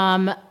 And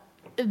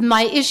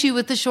my issue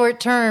with the short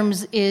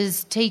terms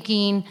is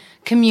taking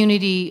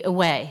community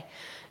away.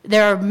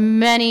 There are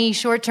many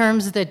short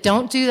terms that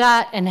don't do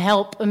that and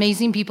help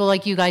amazing people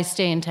like you guys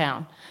stay in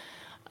town.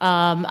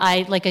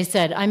 Like I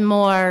said, I'm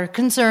more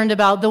concerned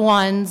about the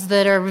ones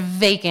that are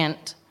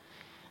vacant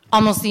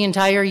almost the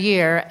entire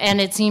year,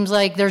 and it seems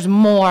like there's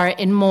more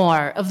and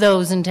more of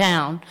those in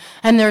town,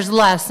 and there's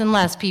less and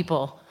less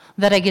people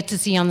that I get to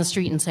see on the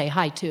street and say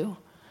hi to.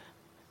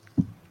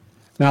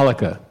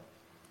 Malika?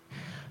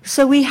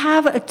 So we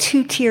have a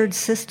two-tiered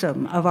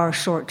system of our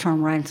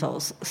short-term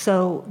rentals.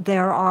 So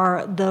there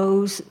are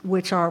those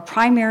which are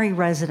primary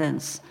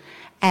residents,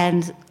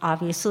 And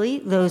obviously,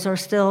 those are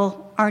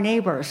still our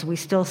neighbors. We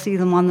still see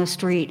them on the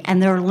street,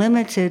 and they're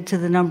limited to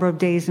the number of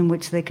days in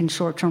which they can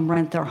short-term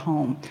rent their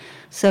home.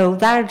 So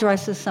that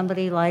addresses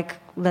somebody like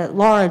that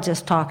Laura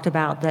just talked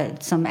about,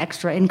 that some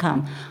extra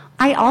income.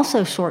 I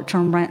also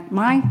short-term rent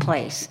my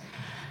place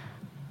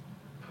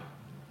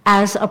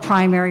as a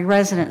primary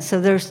resident.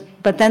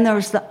 But then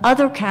there's the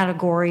other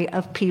category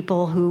of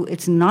people who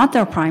it's not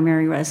their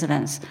primary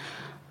residence.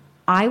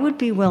 I would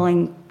be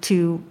willing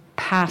to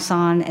pass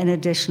on an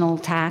additional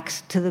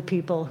tax to the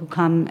people who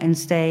come and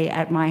stay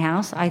at my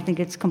house. I think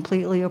it's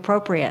completely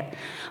appropriate.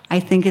 I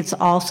think it's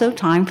also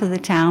time for the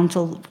town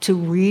to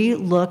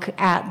re-look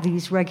at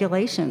these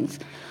regulations.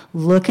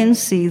 Look and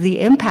see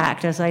the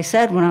impact. As I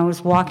said, when I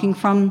was walking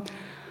from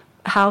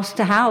house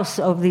to house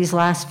over these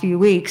last few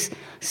weeks,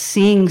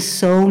 seeing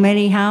so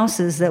many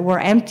houses that were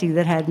empty,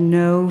 that had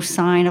no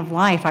sign of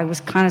life, I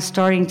was kind of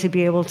starting to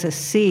be able to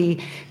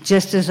see,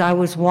 just as I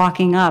was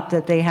walking up,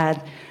 that they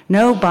had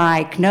no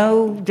bike,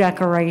 no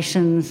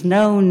decorations,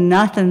 no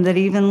nothing that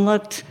even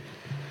looked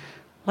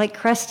like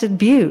Crested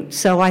Butte.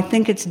 So I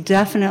think it's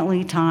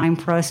definitely time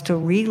for us to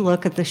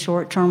re-look at the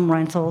short-term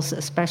rentals,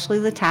 especially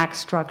the tax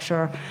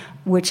structure,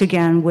 which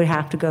again would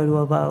have to go to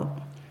a vote.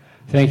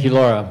 Thank you,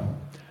 Laura.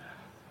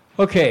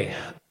 Okay.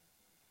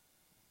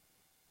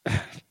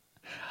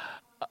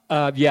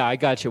 Yeah, I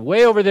got you.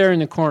 Way over there in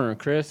the corner,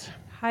 Chris.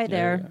 Hi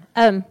there.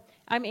 I'm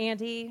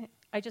Andy.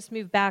 I just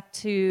moved back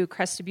to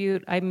Crested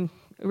Butte. I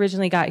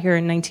originally got here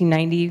in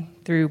 1990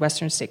 through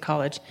Western State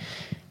College,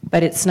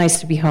 but it's nice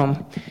to be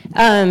home.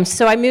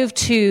 So I moved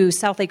to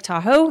South Lake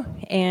Tahoe,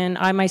 and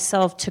I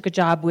myself took a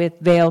job with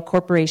Vail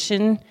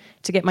Corporation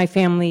to get my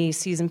family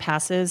season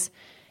passes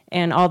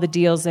and all the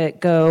deals that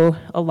go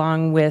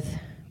along with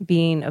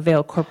being a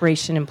Vail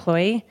Corporation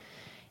employee.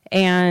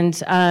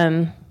 And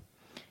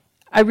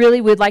I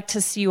really would like to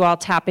see you all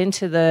tap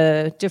into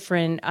the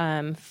different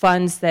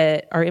funds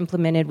that are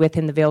implemented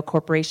within the Vail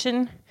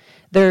Corporation.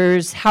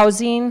 There's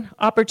housing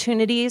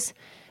opportunities.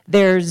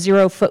 There's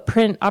zero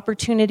footprint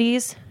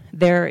opportunities.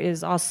 There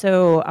is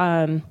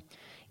also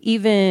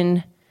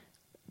even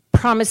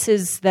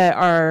promises that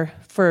are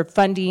for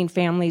funding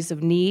families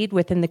of need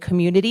within the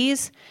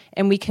communities,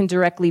 and we can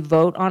directly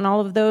vote on all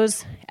of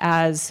those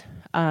as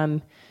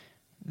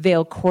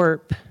Vail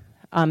Corp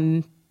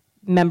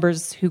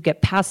members who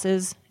get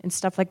passes and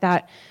stuff like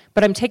that.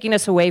 But I'm taking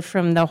us away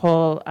from the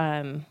whole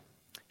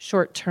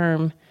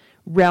short-term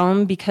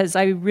realm, because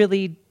I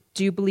really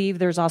do believe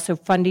there's also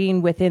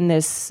funding within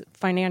this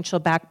financial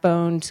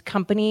backboned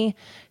company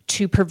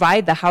to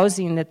provide the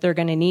housing that they're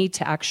going to need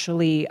to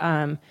actually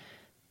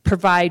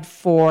provide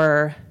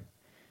for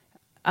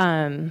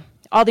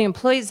all the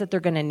employees that they're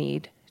going to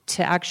need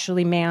to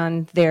actually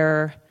man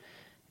their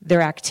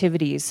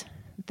activities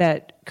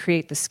that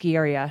create the ski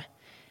area.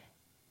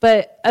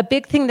 But a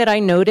big thing that I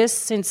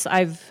noticed since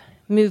I've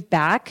moved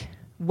back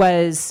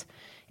was,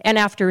 and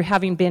after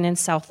having been in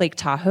South Lake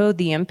Tahoe,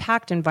 the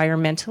impact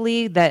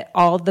environmentally that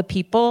all the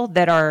people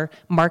that are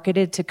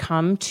marketed to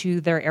come to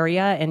their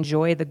area,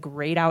 enjoy the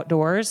great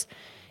outdoors,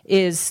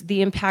 is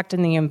the impact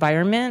in the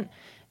environment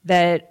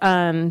that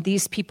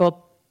these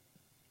people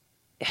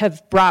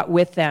have brought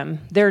with them.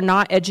 They're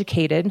not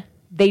educated.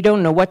 They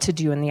don't know what to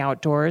do in the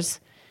outdoors.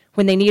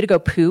 When they need to go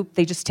poop,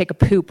 they just take a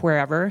poop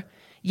wherever.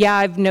 Yeah,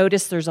 I've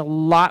noticed there's a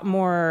lot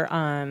more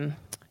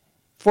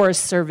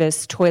Forest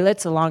Service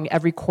toilets along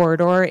every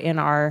corridor in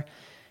our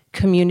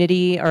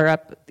community, or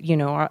up,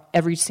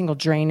 every single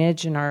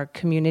drainage in our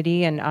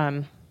community, and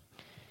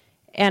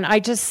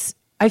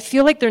I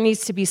feel like there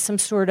needs to be some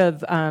sort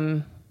of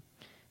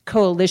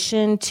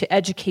coalition to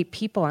educate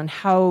people on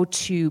how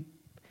to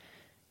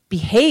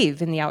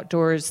behave in the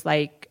outdoors,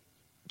 like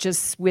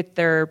just with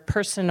their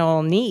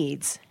personal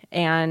needs.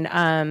 And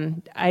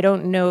I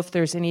don't know if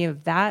there's any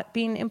of that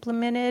being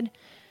implemented.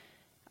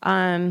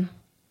 And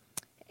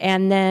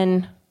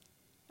then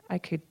I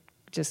could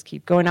just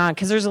keep going on,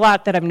 because there's a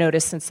lot that I've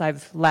noticed since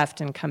I've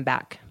left and come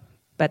back.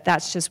 But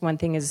that's just one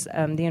thing, is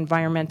the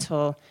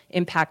environmental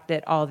impact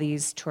that all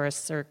these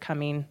tourists are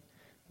coming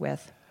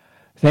with.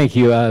 Thank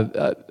you.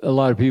 A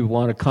lot of people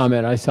want to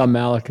comment. I saw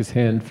Malika's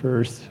hand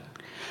first.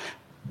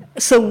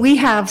 So we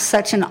have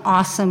such an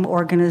awesome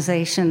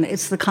organization.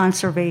 It's the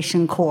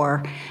Conservation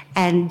Corps.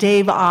 And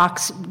Dave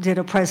Ox did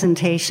a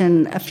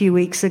presentation a few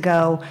weeks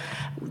ago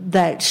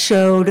that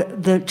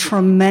showed the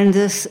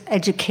tremendous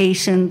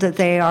education that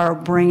they are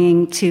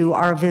bringing to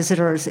our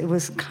visitors. It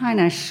was kind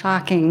of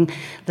shocking,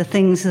 the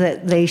things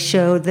that they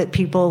showed that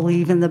people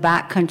leave in the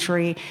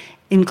backcountry,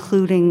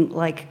 including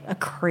like a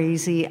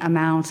crazy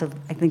amount of,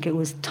 I think it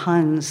was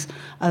tons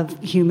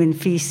of human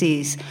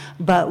feces.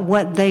 But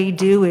what they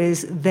do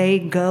is they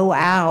go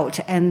out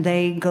and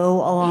they go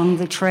along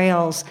the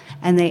trails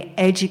and they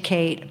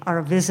educate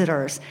our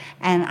visitors.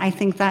 And I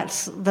think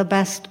that's the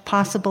best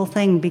possible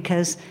thing,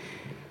 because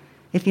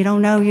if you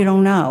don't know, you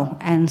don't know.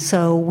 And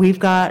so we've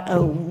got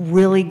a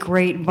really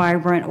great,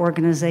 vibrant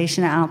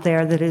organization out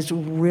there that is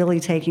really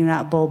taking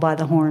that bull by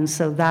the horns.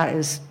 So that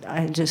is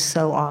just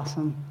so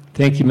awesome.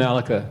 Thank you,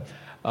 Malika.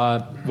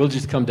 We'll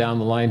just come down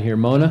the line here.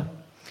 Mona?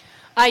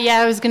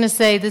 Yeah, I was going to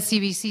say the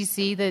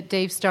CBCC that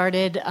Dave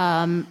started,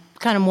 kind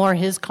of more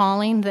his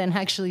calling than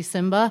actually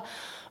Simba,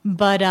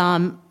 but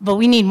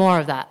we need more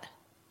of that.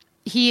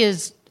 He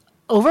is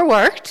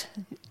overworked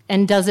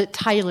and does it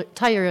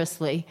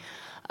tirelessly.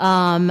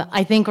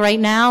 I think right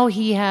now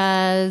he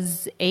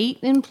has 8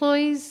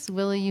 employees.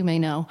 Willie, you may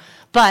know.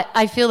 But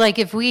I feel like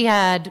if we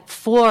had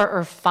 4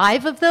 or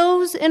 5 of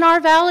those in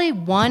our valley,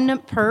 1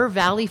 per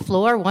valley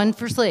floor, 1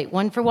 for Slate,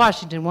 1 for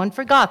Washington, 1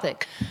 for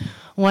Gothic,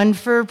 1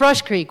 for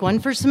Brush Creek, 1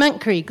 for Cement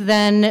Creek,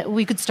 then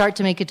we could start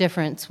to make a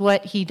difference.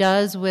 What he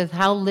does with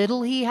how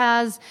little he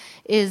has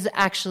is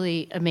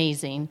actually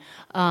amazing.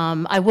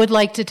 I would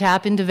like to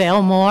tap into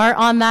Vail more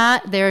on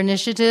that. Their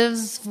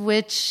initiatives,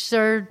 which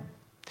are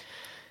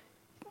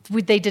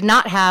they did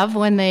not have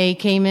when they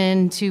came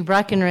into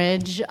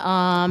Breckenridge.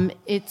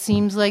 It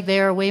seems like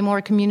they are way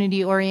more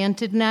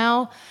community-oriented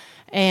now,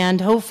 and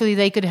hopefully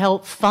they could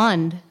help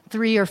fund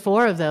 3 or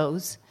 4 of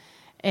those.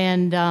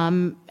 And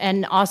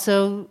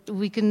also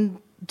we can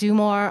do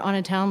more on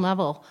a town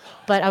level.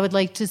 But I would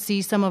like to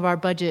see some of our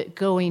budget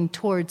going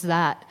towards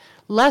that.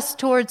 Less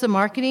towards the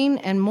marketing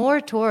and more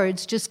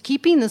towards just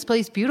keeping this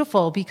place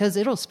beautiful, because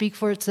it'll speak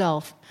for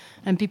itself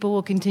and people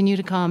will continue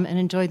to come and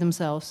enjoy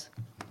themselves.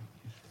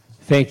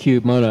 Thank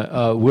you,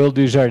 Mona. Will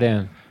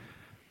Dujardin.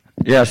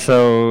 Yeah,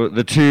 so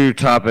the 2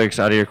 topics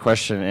out of your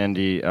question,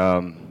 Andy,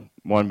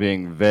 one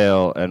being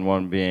Vail and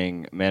one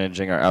being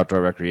managing our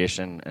outdoor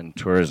recreation and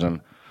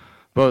tourism,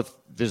 both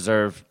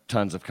deserve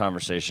tons of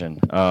conversation.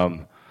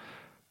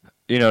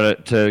 You know,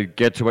 to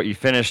get to what you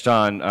finished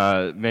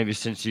on, maybe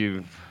since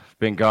you've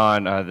been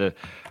gone, the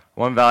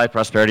One Valley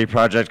Prosperity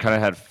Project kind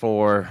of had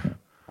 4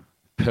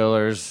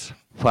 pillars,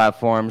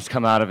 platforms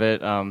come out of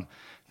it,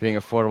 being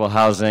affordable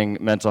housing,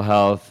 mental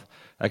health,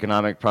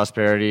 economic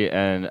prosperity,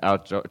 and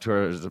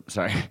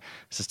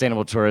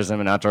sustainable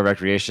tourism and outdoor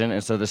recreation.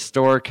 And so the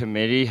STORE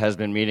committee has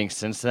been meeting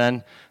since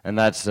then, and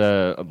that's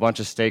a bunch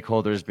of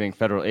stakeholders, being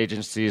federal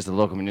agencies, the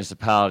local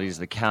municipalities,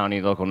 the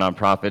county, local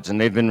nonprofits, and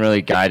they've been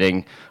really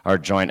guiding our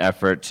joint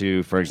effort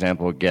to, for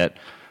example, get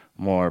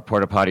more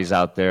porta potties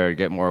out there,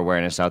 get more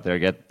awareness out there,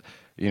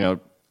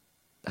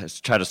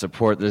 try to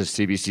support the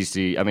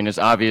CBCC. I mean, it's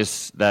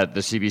obvious that the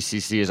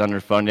CBCC is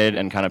underfunded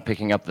and kind of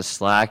picking up the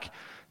slack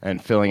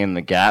and filling in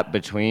the gap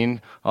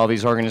between all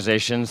these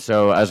organizations.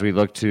 So as we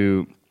look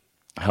to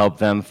help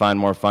them find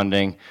more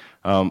funding,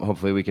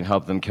 hopefully we can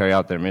help them carry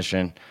out their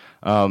mission.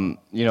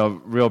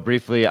 Real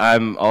briefly,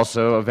 I'm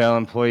also a Vail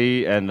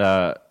employee, and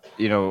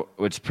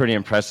it's pretty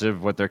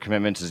impressive what their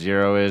commitment to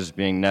zero is,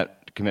 being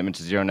commitment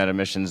to zero net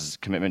emissions,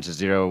 commitment to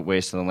zero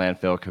waste to the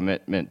landfill,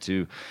 commitment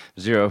to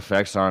zero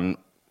effects on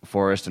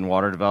forest and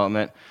water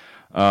development.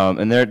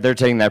 And they're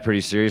taking that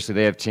pretty seriously.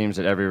 They have teams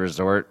at every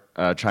resort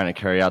trying to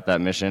carry out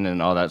that mission,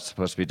 and all that's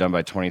supposed to be done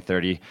by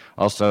 2030.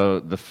 Also,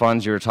 the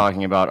funds you were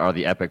talking about are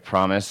the Epic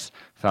Promise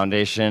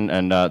Foundation,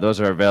 and those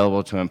are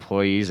available to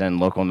employees and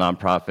local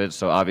nonprofits.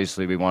 So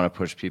obviously we want to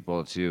push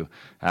people to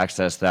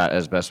access that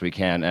as best we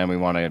can, and we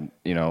want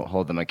to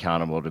hold them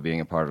accountable to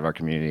being a part of our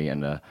community.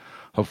 And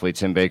hopefully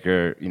Tim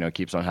Baker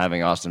keeps on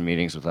having awesome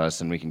meetings with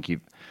us, and we can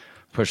keep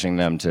pushing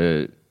them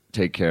to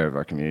take care of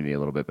our community a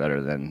little bit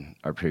better than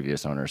our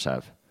previous owners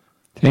have.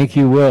 Thank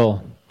you,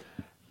 Will.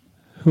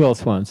 Who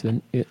else wants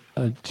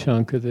a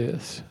chunk of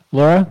this?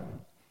 Laura?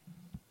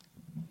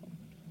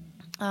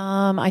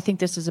 I think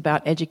this is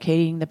about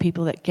educating the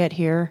people that get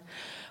here.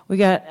 We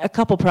got a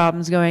couple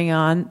problems going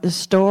on. The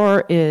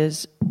store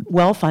is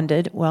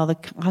well-funded, while the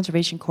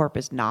Conservation Corp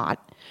is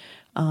not.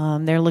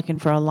 They're looking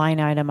for a line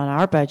item on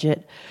our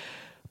budget.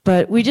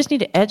 But we just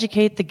need to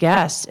educate the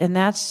guests, and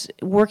that's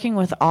working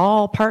with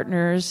all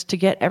partners to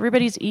get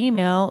everybody's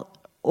email,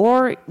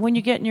 or when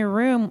you get in your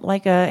room,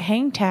 like a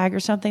hang tag or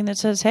something that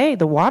says, hey,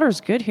 the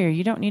water's good here.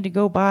 You don't need to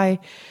go buy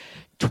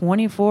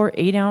 24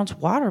 8-ounce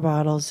water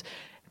bottles.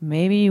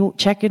 Maybe you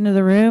check into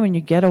the room and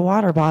you get a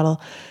water bottle.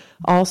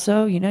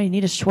 Also, you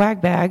need a swag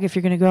bag if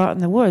you're going to go out in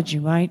the woods. You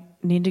might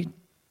need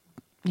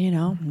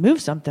to, move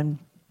something.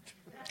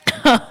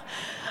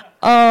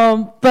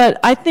 But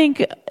I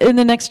think in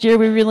the next year,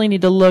 we really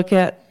need to look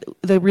at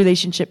the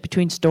relationship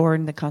between STORE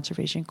and the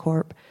Conservation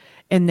Corp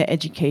and the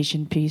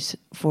education piece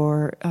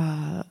for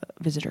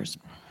visitors.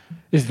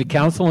 Is the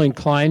council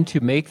inclined to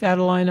make that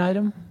a line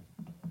item?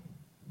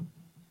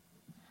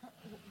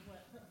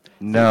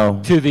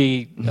 No. To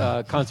the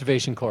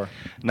Conservation Corps?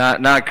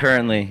 Not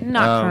currently.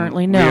 Not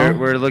currently, no.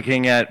 We're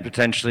looking at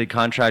potentially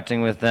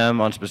contracting with them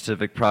on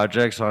specific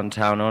projects on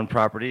town-owned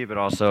property, but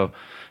also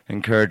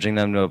encouraging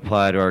them to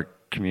apply to our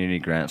community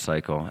grant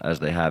cycle as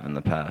they have in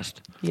the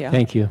past. Yeah.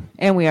 Thank you.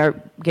 And we are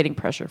getting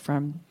pressure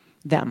from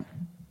them.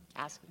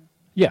 Asking.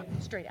 Yeah.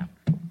 Straight out.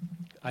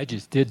 I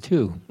just did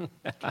too.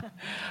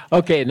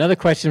 Okay, another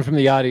question from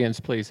the audience,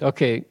 please.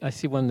 Okay, I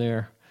see one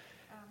there.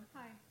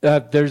 Hi.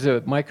 There's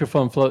a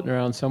microphone floating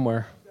around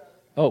somewhere.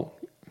 Oh.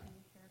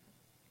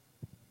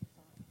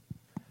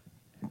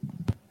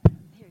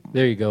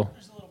 There you go.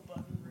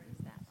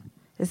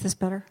 Is this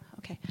better?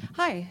 Okay.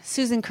 Hi,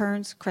 Susan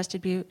Kearns,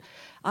 Crested Butte.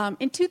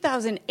 In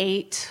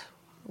 2008,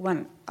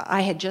 when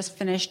I had just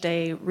finished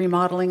a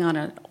remodeling on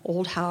an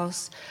old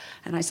house,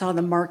 and I saw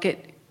the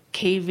market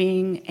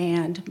caving,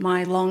 and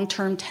my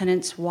long-term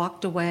tenants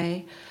walked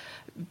away.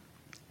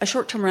 A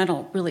short-term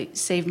rental really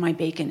saved my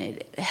bacon.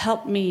 It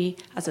helped me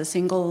as a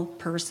single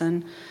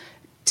person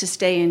to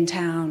stay in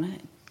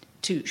town,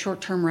 to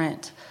short-term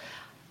rent.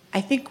 I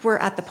think we're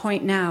at the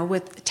point now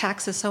with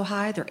taxes so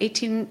high, they're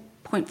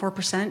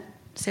 18.4%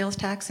 sales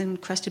tax in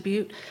Crested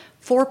Butte.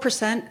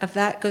 4% of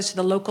that goes to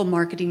the local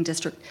marketing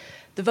district.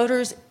 The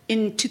voters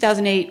in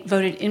 2008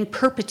 voted in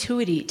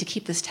perpetuity to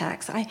keep this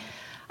tax.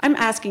 I'm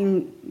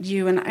asking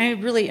you, and I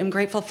really am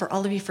grateful for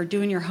all of you for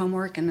doing your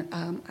homework, and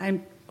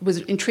I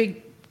was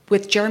intrigued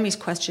with Jeremy's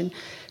question,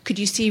 could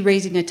you see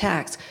raising a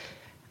tax?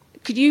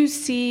 Could you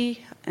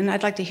see, and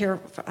I'd like to hear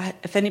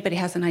if anybody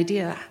has an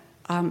idea,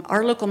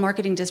 our local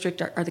marketing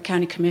district are the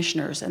county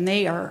commissioners, and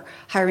they are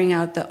hiring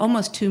out the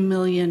almost $2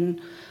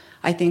 million,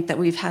 I think, that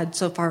we've had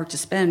so far to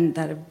spend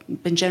that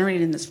have been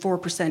generated in this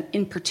 4%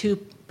 in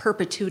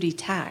perpetuity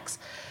tax.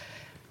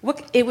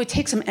 It would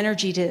take some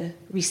energy to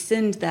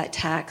rescind that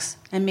tax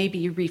and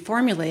maybe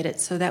reformulate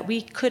it so that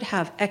we could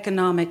have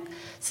economic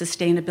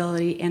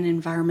sustainability and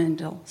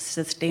environmental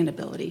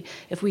sustainability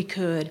if we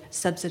could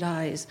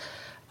subsidize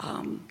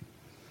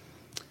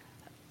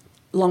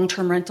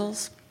long-term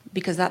rentals,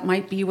 because that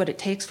might be what it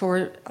takes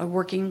for a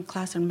working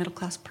class and middle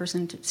class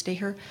person to stay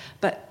here.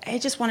 But I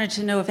just wanted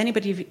to know if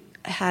anybody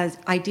has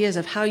ideas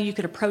of how you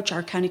could approach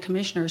our county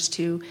commissioners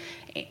to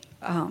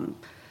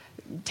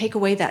take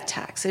away that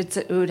tax.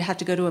 It would have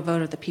to go to a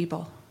vote of the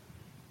people.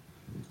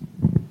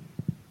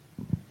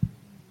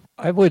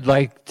 I would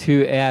like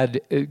to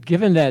add,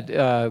 given that,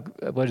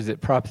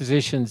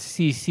 Proposition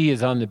CC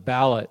is on the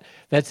ballot,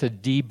 that's a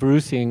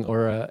debrucing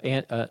or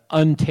an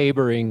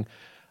untabering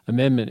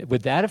amendment.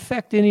 Would that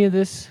affect any of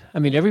this? I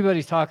mean,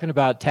 everybody's talking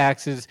about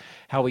taxes,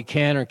 how we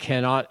can or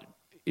cannot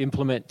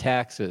implement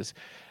taxes.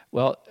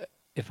 Well,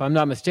 if I'm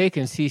not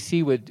mistaken,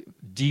 CC would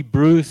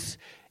debruce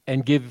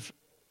and give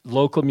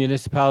local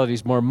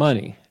municipalities more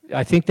money.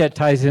 I think that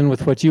ties in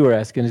with what you were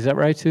asking. Is that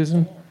right,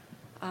 Susan?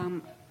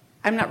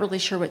 I'm not really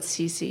sure what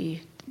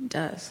CC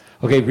does.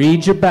 Okay,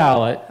 read your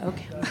ballot.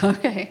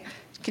 Okay.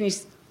 Can you?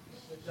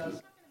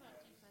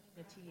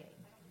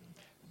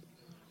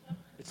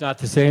 It's not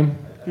the same?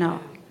 No.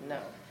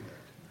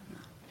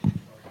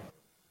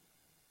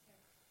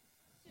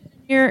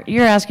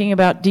 You're asking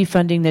about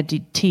defunding the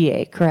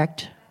TA,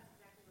 correct?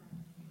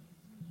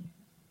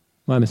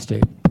 My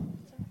mistake.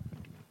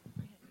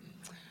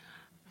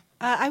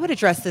 I would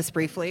address this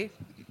briefly.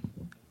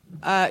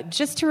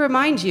 Just to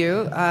remind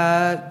you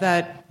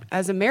that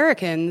as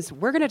Americans,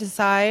 we're going to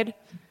decide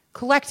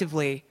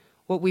collectively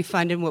what we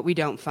fund and what we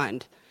don't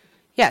fund.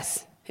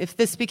 Yes, if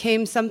this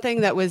became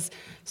something that was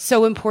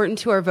so important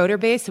to our voter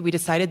base that we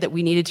decided that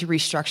we needed to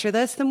restructure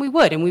this, then we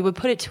would, and we would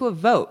put it to a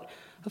vote.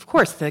 Of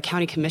course, the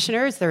county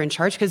commissioners, they're in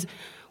charge because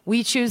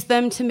we choose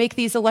them to make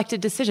these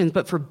elected decisions.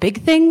 But for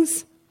big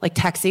things like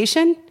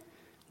taxation,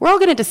 we're all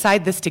going to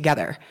decide this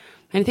together.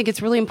 And I think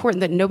it's really important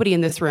that nobody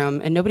in this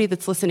room and nobody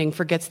that's listening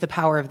forgets the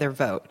power of their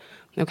vote.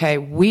 Okay,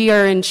 we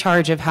are in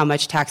charge of how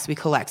much tax we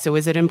collect. So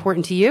is it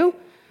important to you?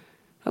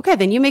 Okay,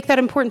 then you make that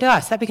important to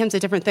us. That becomes a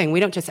different thing. We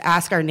don't just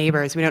ask our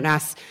neighbors. We don't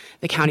ask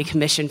the county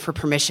commission for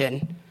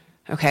permission.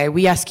 Okay,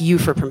 we ask you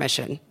for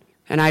permission.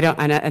 And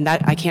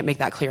I can't make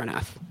that clear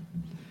enough.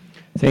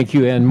 Thank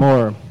you, and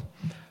more.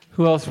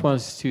 Who else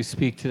wants to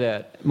speak to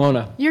that?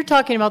 Mona. You're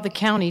talking about the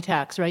county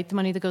tax, right? The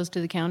money that goes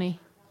to the county?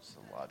 It's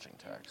the lodging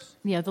tax.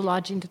 Yeah, the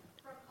lodging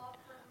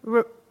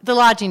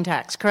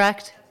tax,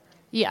 correct?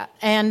 Yeah,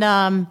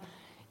 and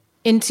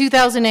in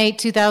 2008,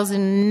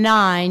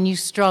 2009, you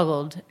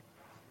struggled.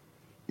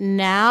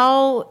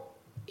 Now,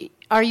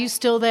 are you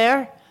still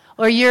there?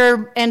 Or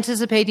you're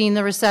anticipating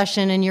the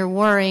recession and you're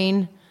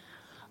worrying?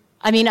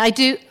 I mean,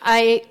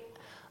 I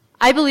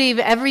believe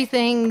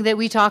everything that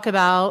we talk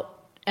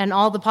about and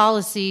all the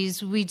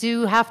policies, we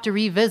do have to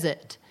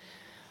revisit.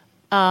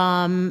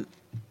 I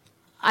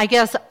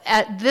guess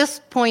at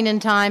this point in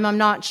time, I'm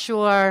not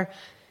sure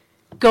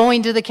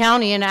going to the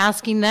county and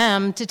asking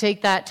them to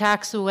take that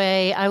tax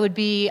away, I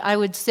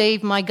would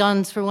save my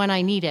guns for when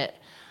I need it.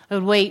 I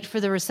would wait for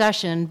the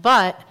recession,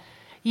 but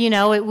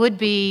it would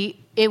be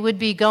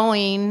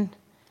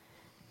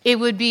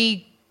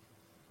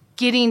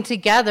getting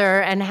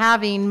together and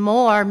having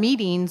more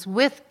meetings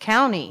with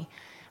county.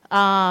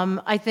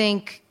 I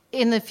think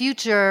in the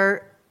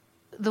future,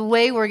 the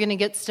way we're going to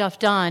get stuff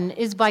done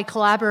is by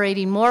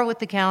collaborating more with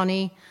the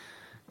county,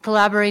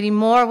 collaborating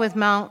more with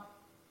Mount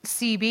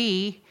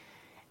CB,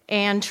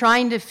 and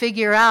trying to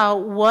figure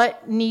out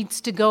what needs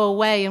to go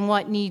away and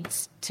what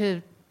needs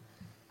to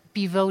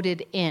be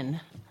voted in.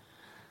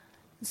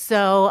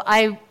 So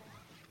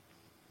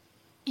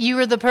you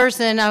were the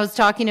person I was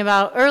talking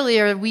about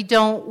earlier. We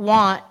don't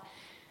want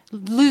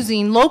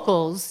losing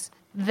locals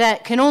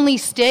that can only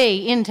stay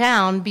in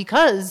town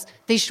because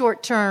they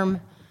short-term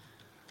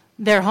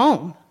their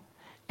home.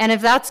 And if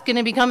that's going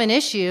to become an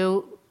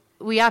issue,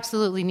 we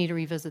absolutely need to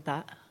revisit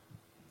that.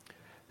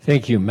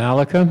 Thank you.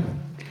 Malika?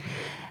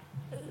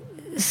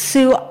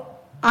 Sue,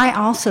 I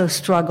also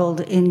struggled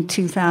in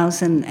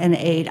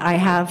 2008. I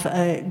have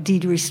a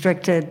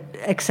deed-restricted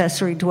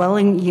accessory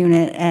dwelling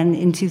unit, and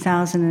in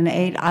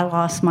 2008, I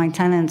lost my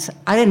tenants.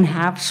 I didn't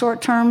have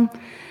short-term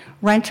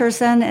renters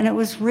then, and it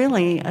was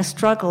really a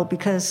struggle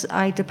because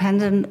I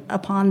depended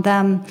upon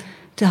them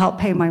to help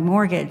pay my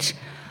mortgage.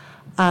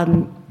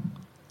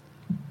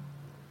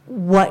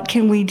 What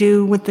can we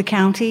do with the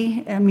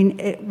county? I mean,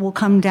 it will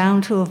come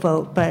down to a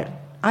vote, but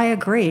I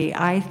agree.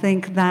 I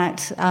think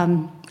that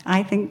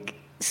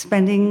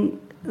spending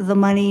the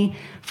money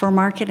for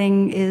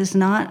marketing is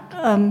not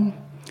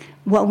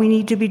what we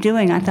need to be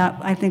doing.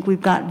 I think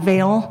we've got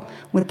Vail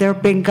with their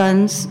big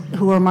guns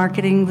who are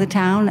marketing the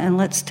town, and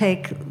let's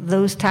take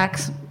those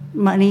tax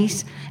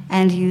monies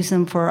and use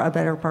them for a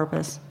better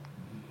purpose.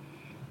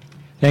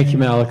 Thank you,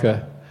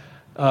 Malika.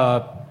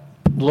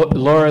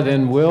 Laura,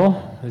 then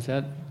Will. Is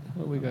that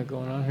what we got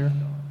going on here?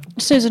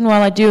 Susan,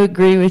 while I do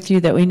agree with you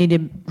that we need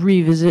to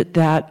revisit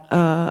that,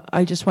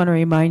 I just want to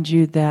remind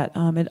you that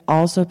it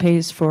also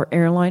pays for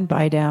airline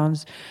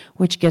buy-downs,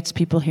 which gets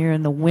people here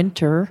in the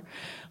winter.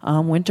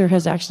 Winter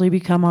has actually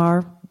become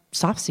our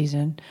soft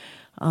season.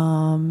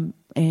 And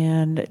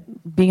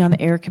being on the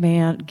Air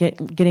Command,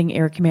 getting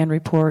Air Command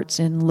reports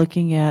and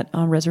looking at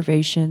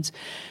reservations,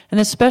 and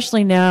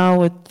especially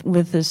now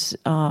with this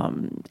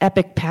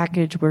epic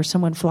package where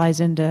someone flies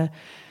into,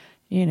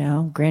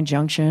 Grand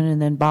Junction and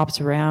then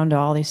bops around to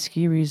all these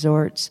ski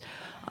resorts.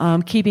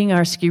 Keeping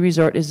our ski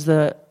resort is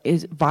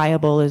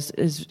viable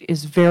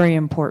is very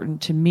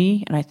important to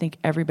me, and I think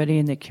everybody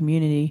in the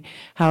community.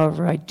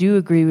 However, I do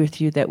agree with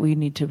you that we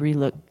need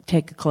to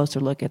take a closer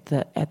look at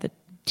the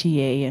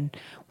TA and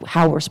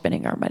how we're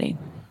spending our money.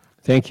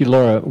 Thank you,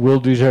 Laura.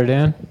 Will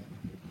Dujardin?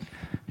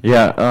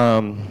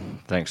 Yeah,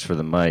 thanks for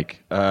the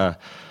mic.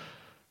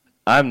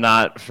 I'm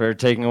not for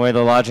taking away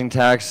the lodging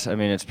tax. I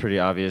mean, it's pretty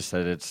obvious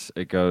that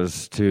it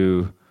goes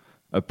to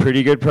a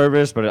pretty good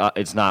purpose, but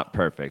it's not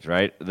perfect,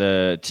 right?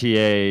 The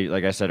TA,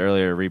 like I said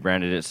earlier,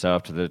 rebranded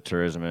itself to the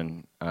Tourism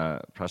and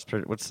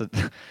Prosperity. What's the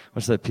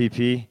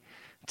PP?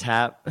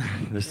 TAP?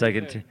 The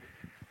second.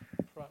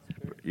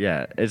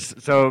 Yeah,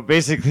 it's so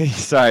basically,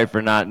 sorry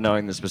for not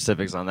knowing the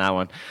specifics on that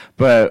one,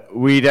 but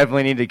we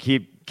definitely need to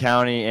keep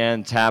county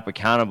and TAP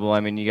accountable. I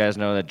mean, you guys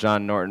know that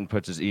John Norton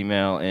puts his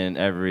email in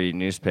every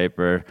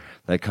newspaper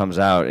that comes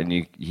out,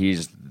 and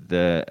he's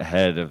the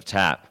head of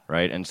TAP,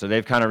 right? And so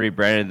they've kind of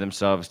rebranded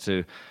themselves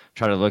to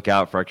try to look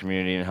out for our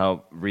community and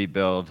help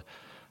rebuild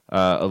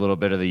a little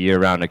bit of the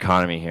year-round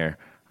economy here.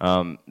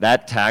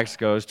 That tax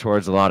goes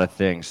towards a lot of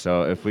things,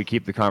 so if we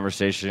keep the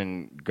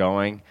conversation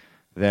going,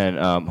 then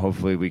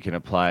hopefully we can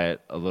apply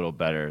it a little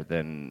better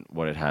than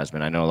what it has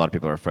been. I know a lot of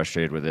people are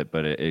frustrated with it,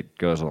 but it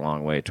goes a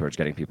long way towards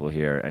getting people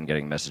here and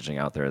getting messaging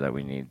out there that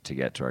we need to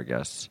get to our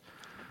guests.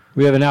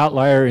 We have an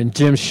outlier, and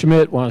Jim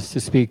Schmidt wants to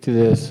speak to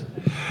this.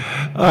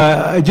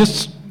 I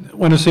just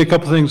want to say a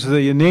couple things.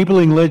 The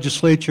enabling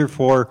legislature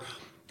for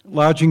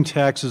lodging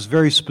tax is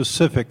very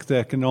specific,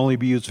 that can only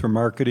be used for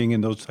marketing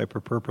and those type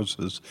of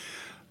purposes.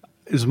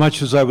 As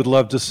much as I would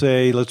love to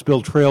say, let's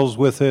build trails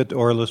with it,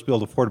 or let's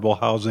build affordable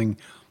housing,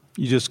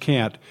 you just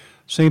can't.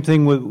 Same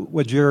thing with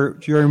what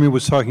Jeremy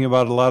was talking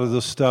about, a lot of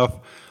the stuff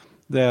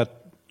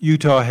that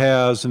Utah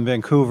has in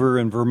Vancouver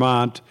and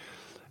Vermont.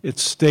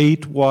 It's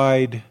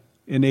statewide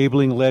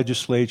enabling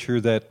legislature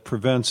that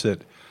prevents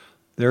it.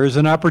 There is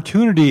an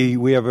opportunity.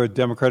 We have a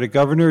Democratic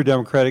governor,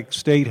 Democratic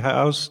state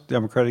house,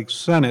 Democratic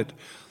Senate.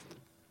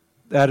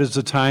 That is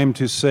the time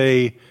to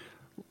say,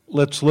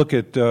 let's look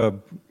at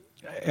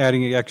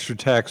adding extra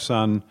tax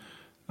on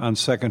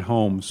second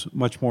homes,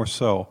 much more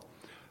so.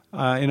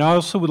 And I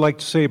also would like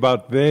to say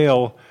about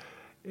Vail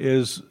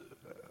is,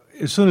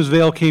 as soon as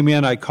Vail came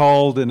in, I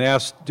called and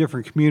asked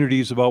different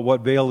communities about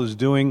what Vail is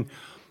doing.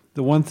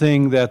 The one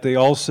thing that they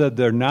all said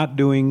they're not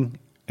doing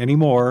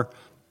anymore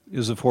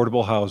is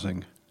affordable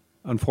housing,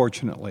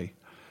 unfortunately.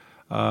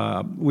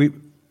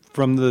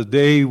 From the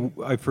day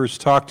I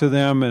first talked to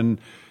them,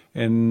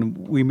 and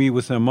we meet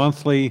with them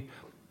monthly,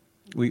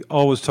 we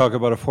always talk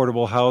about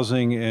affordable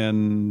housing,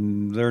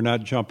 and they're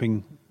not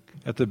jumping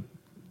at the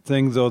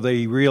thing, though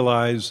they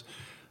realize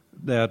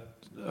that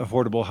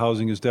affordable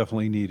housing is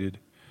definitely needed.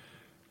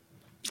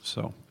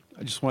 So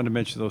I just wanted to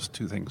mention those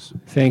two things.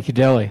 Thank you,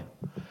 Deli.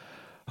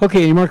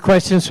 Okay, any more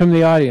questions from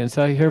the audience?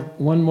 I hear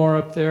one more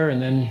up there,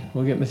 and then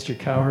we'll get Mr.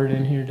 Cowherd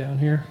in here, down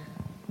here.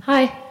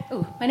 Hi.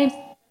 My name's...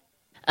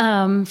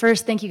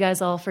 First, thank you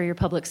guys all for your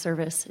public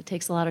service. It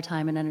takes a lot of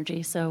time and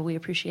energy, so we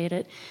appreciate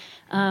it.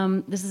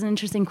 This is an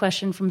interesting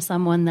question from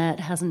someone that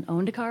hasn't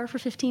owned a car for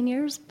 15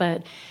 years,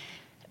 but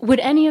would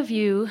any of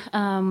you,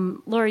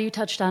 Laura, you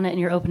touched on it in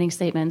your opening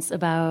statements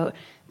about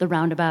the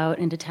roundabout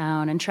into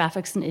town, and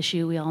traffic's an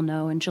issue we all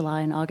know in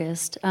July and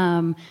August.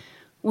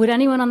 Would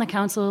anyone on the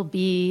council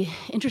be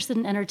interested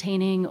in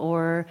entertaining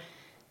or,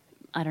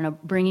 I don't know,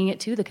 bringing it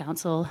to the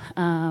council,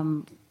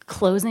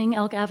 closing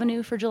Elk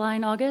Avenue for July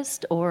and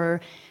August, or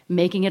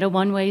making it a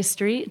one-way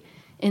street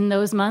in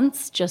those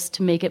months just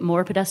to make it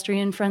more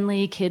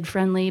pedestrian-friendly,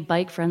 kid-friendly,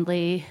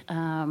 bike-friendly?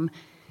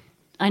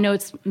 I know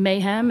it's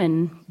mayhem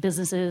and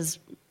businesses,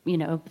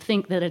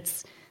 think that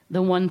it's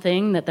the one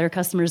thing that their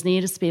customers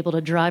need is to be able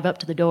to drive up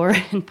to the door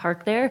and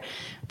park there.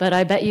 But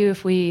I bet you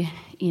if we,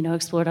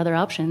 explored other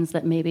options,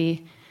 that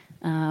maybe,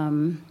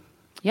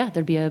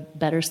 there'd be a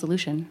better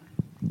solution.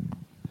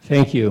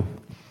 Thank you.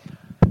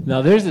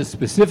 Now, there's a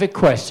specific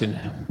question.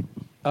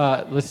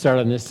 Let's start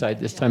on this side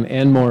this time.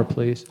 Ann Moore,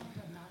 please.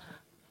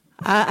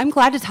 I'm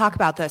glad to talk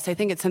about this. I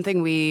think it's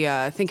something we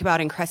think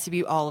about in Crested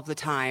Butte all of the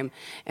time.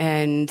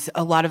 And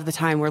a lot of the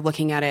time we're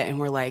looking at it and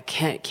we're like,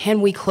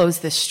 can we close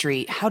this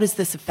street? How does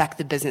this affect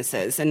the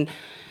businesses? And,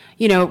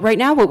 right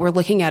now what we're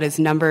looking at is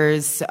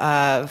numbers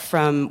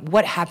from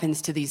what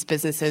happens to these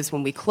businesses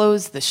when we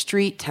close the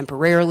street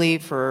temporarily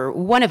for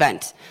one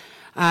event.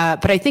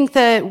 But I think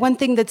that one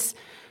thing that's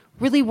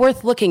really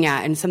worth looking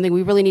at and something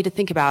we really need to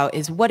think about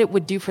is what it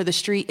would do for the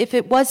street if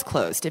it was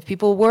closed, if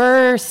people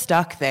were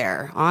stuck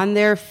there on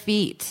their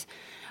feet.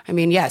 I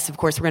mean, yes, of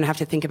course, we're going to have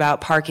to think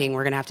about parking.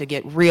 We're going to have to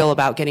get real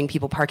about getting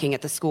people parking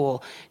at the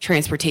school,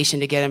 transportation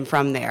to get them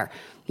from there.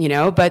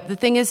 But the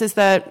thing is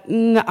that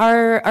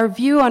our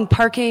view on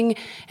parking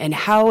and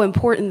how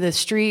important the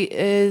street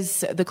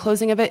is, the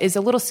closing of it, is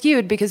a little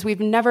skewed because we've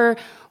never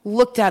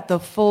looked at the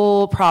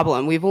full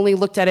problem. We've only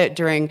looked at it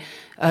during,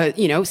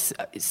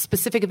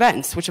 specific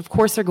events, which of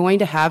course are going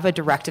to have a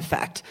direct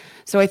effect.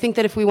 So I think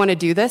that if we want to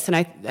do this, and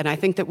I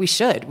think that we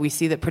should, we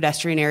see that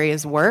pedestrian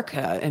areas work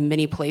in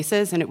many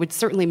places, and it would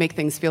certainly make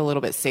things feel a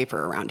little bit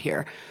safer around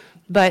here.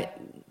 But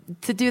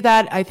to do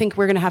that, I think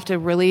we're going to have to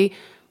really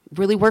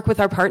work with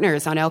our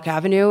partners on Elk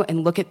Avenue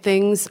and look at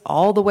things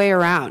all the way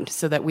around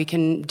so that we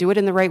can do it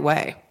in the right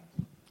way.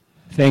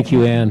 Thank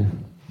you,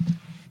 Ann.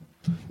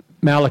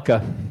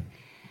 Malika.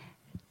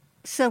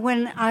 So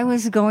when I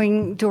was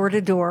going door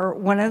to door,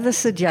 one of the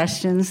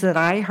suggestions that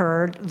I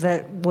heard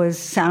that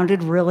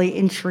sounded really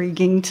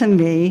intriguing to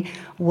me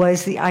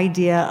was the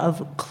idea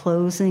of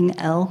closing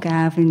Elk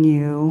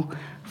Avenue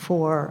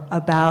for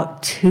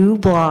about 2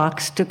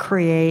 blocks to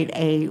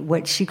create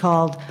what she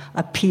called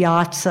a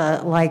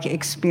piazza-like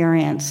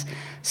experience.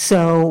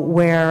 So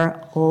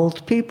where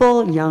old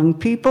people, young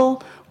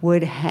people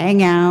would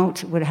hang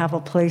out, would have a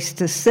place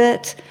to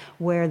sit,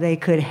 where they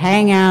could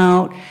hang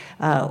out,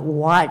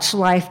 watch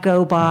life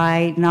go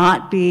by,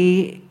 not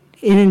be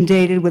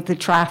inundated with the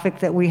traffic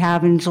that we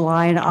have in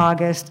July and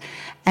August.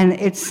 And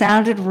it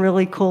sounded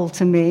really cool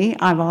to me.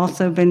 I've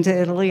also been to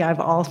Italy. I've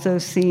also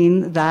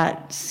seen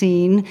that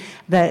scene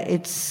that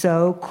it's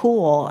so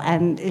cool.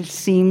 And it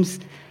seems,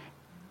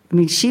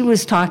 she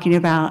was talking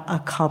about a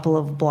couple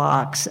of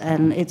blocks,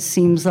 and it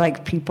seems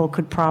like people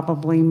could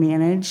probably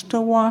manage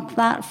to walk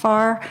that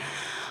far.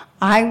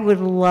 I would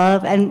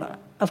love, and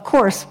of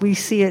course, we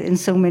see it in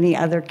so many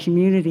other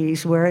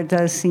communities where it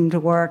does seem to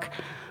work.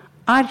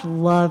 I'd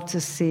love to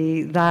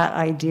see that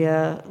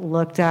idea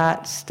looked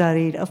at,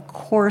 studied. Of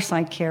course,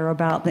 I care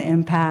about the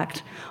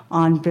impact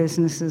on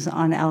businesses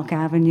on Elk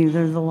Avenue.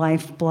 They're the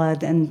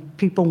lifeblood, and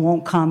people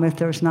won't come if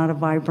there's not a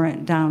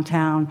vibrant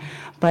downtown.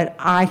 But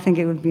I think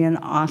it would be an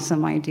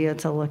awesome idea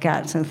to look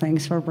at, so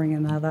thanks for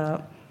bringing that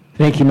up.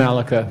 Thank you,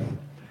 Malika.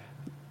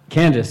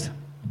 Candace.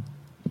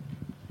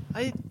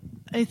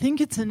 I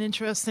think it's an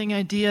interesting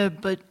idea,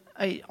 but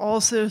I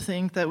also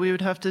think that we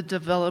would have to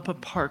develop a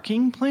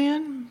parking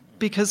plan,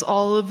 because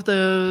all of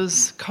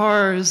those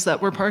cars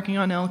that we're parking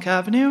on Elk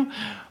Avenue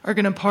are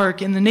going to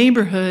park in the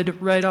neighborhood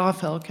right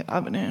off Elk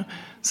Avenue.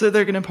 So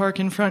they're going to park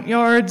in front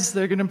yards,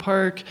 they're going to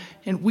park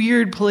in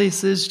weird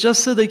places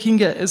just so they can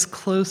get as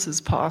close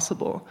as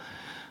possible.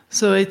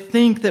 So I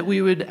think that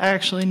we would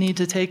actually need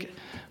to take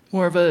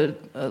more of a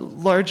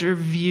larger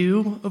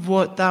view of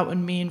what that would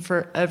mean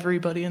for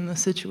everybody in the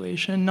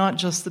situation, not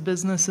just the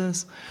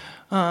businesses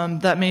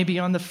that may be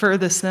on the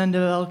furthest end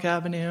of Elk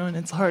Avenue and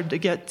it's hard to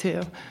get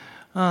to.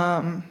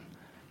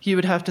 You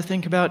would have to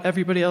think about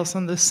everybody else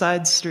on the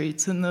side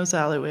streets and those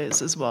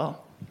alleyways as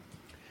well.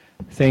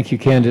 Thank you,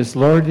 Candace.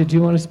 Laura, did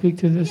you want to speak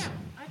to this? Yeah,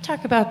 I'd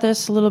talk about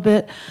this a little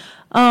bit.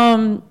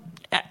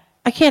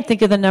 I can't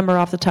think of the number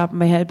off the top of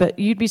my head, but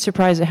you'd be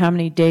surprised at how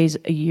many days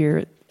a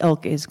year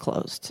Elk is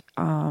closed.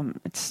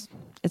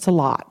 It's a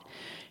lot.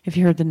 If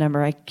you heard the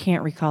number, I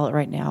can't recall it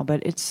right now,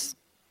 but it's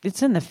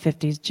in the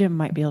 50s. Jim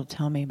might be able to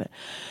tell me, but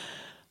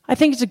I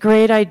think it's a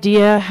great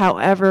idea.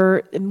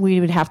 However, we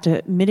would have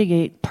to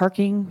mitigate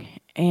parking,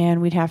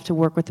 and we'd have to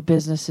work with the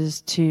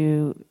businesses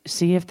to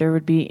see if there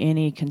would be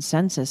any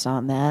consensus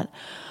on that.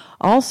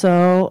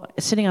 Also,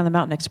 sitting on the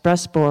Mountain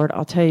Express board,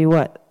 I'll tell you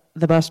what,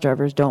 the bus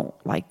drivers don't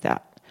like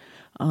that.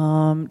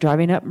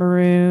 Driving up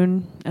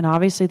Maroon, and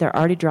obviously they're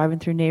already driving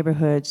through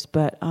neighborhoods,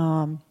 but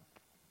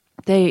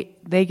they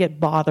get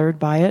bothered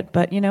by it.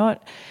 But you know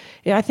what?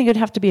 I think it'd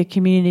have to be a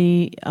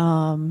community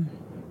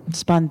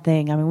spun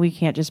thing. I mean, we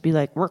can't just be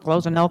like, we're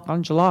closing Elk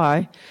on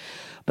July.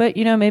 But,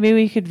 maybe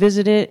we could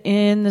visit it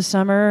in the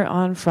summer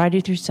on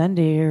Friday through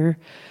Sunday, or,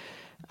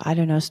 I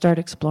don't know, start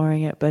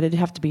exploring it. But it'd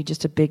have to be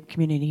just a big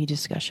community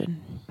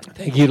discussion.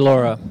 Thank you,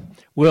 Laura.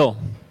 Will.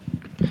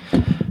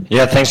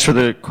 Yeah, thanks for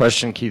the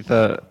question,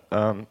 Keitha.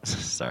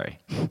 Sorry.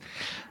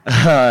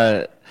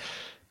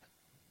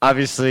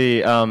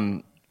 Obviously,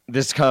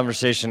 this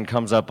conversation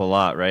comes up a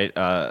lot, right?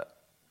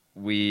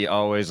 we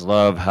always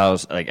love how,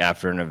 like,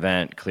 after an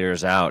event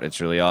clears out,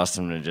 it's really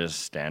awesome to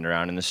just stand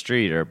around in the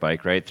street or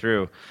bike right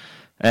through.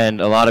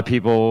 And a lot of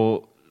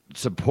people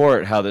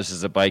support how this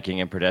is a biking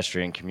and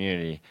pedestrian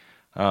community.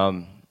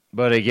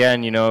 But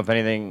again, if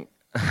anything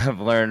I've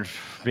learned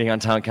being on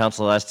town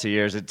council the last 2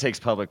 years, it takes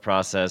public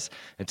process,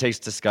 it takes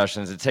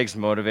discussions, it takes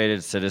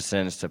motivated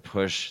citizens to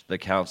push the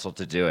council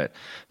to do it.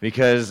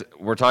 Because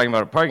we're talking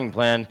about a parking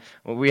plan,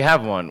 well, we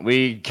have one.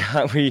 We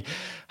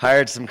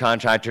hired some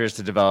contractors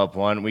to develop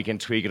one. We can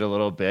tweak it a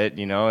little bit,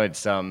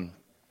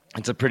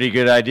 it's a pretty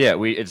good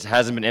idea. It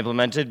hasn't been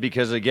implemented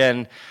because,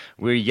 again,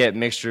 we get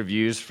mixed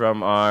reviews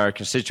from our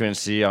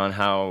constituency on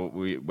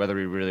whether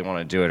we really want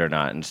to do it or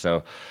not. And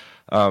so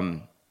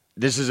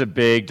this is a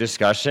big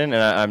discussion,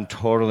 and I'm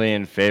totally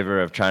in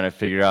favor of trying to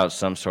figure out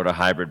some sort of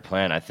hybrid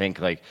plan. I think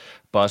like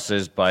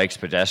buses, bikes,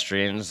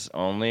 pedestrians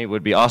only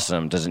would be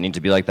awesome. Does it need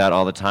to be like that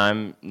all the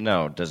time?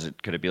 No.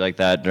 Could it be like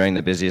that during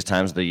the busiest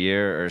times of the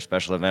year or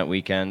special event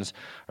weekends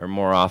or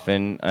more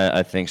often?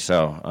 I think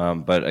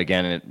so. But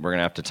again, we're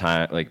gonna have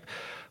to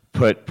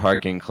put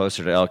parking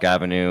closer to Elk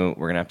Avenue.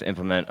 We're gonna have to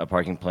implement a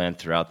parking plan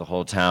throughout the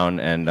whole town,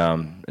 and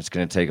it's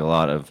gonna take a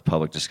lot of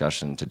public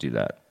discussion to do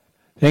that.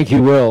 Thank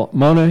you, Will.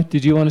 Mona,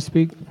 did you want to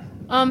speak?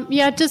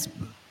 Yeah, just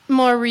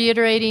more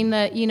reiterating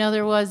that,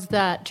 there was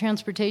that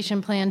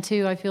transportation plan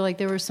too. I feel like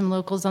there were some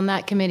locals on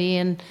that committee,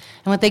 and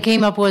what they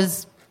came up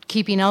was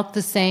keeping Elk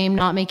the same,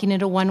 not making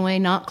it a one-way,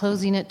 not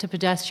closing it to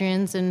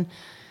pedestrians. And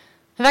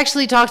I've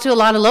actually talked to a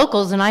lot of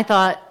locals, and I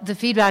thought the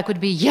feedback would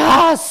be,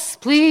 yes,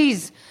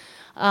 please.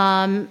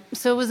 So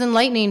it was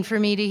enlightening for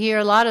me to hear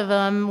a lot of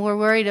them were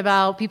worried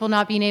about people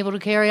not being able to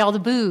carry all the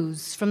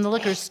booze from the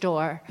liquor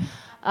store.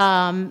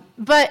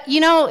 But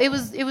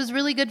it was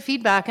really good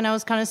feedback, and I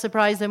was kind of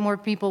surprised that more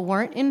people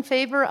weren't in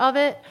favor of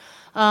it.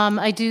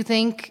 I do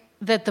think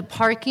that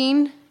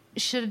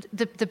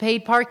the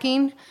paid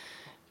parking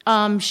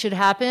should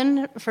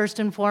happen first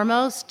and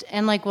foremost.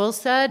 And like Will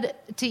said,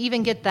 to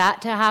even get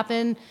that to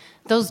happen,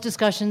 those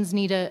discussions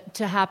need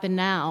to happen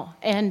now.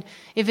 And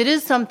if it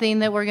is something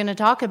that we're going to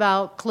talk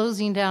about,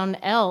 closing down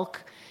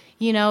Elk,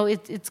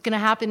 it's going to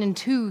happen in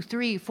 2,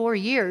 3, 4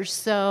 years.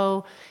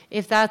 So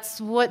if that's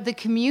what the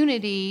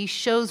community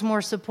shows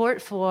more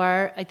support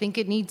for, I think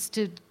it needs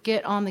to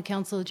get on the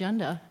council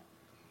agenda.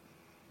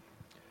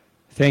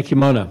 Thank you,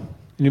 Mona.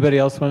 Anybody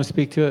else want to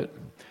speak to it?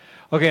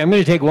 Okay, I'm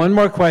going to take one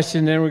more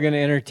question, then we're going to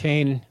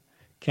entertain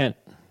Kent.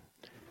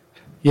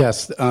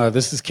 Yes,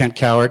 this is Kent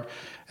Coward.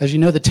 As you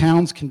know, the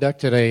town's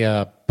conducted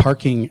a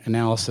parking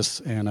analysis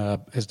and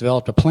has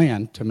developed a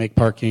plan to make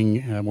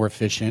parking more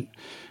efficient.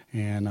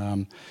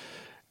 And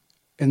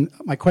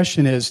my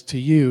question is to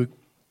you,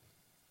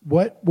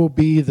 what will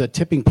be the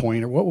tipping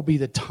point, or what will be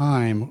the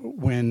time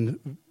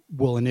when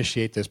we'll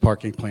initiate this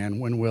parking plan?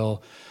 When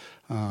we'll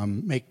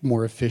make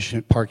more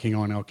efficient parking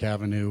on Elk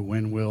Avenue?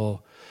 When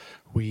will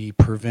we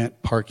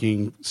prevent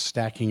parking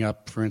stacking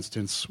up? For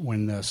instance,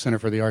 when the Center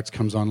for the Arts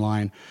comes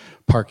online,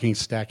 parking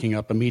stacking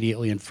up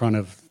immediately in front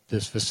of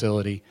this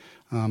facility.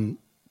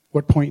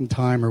 What point in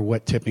time or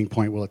what tipping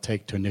point will it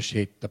take to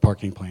initiate the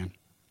parking plan?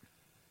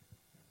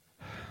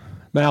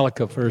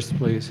 Malika first,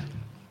 please.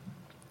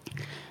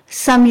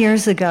 Some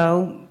years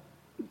ago,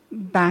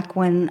 back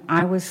when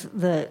I was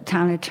the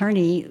town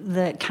attorney,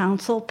 the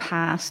council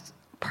passed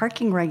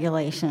parking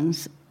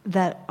regulations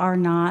that are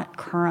not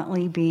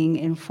currently being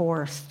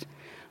enforced.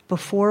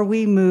 Before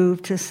we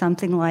move to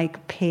something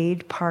like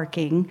paid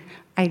parking,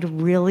 I'd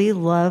really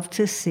love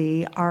to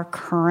see our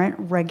current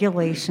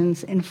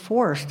regulations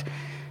enforced.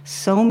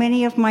 So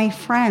many of my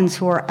friends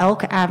who are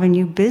Elk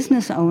Avenue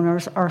business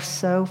owners are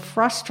so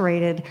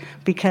frustrated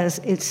because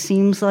it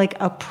seems like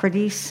a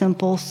pretty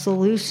simple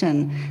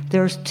solution.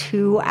 There's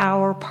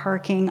 2-hour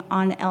parking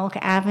on Elk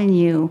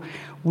Avenue.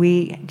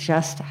 We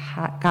just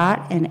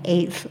got an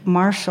 8th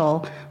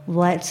marshal.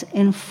 Let's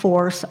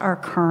enforce our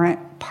current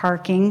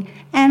parking.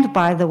 And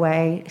by the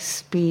way,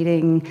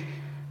 speeding,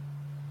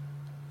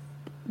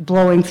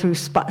 blowing through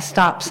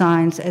stop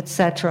signs,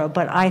 etc.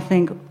 But I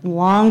think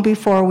long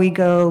before we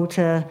go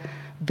to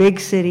big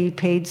city,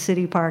 paid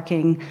city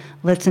parking,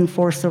 let's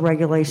enforce the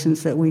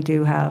regulations that we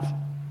do have.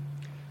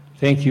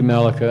 Thank you,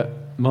 Malika.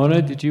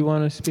 Mona, did you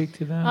want to speak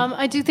to that?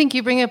 I do think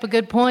you bring up a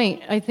good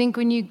point. I think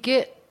when you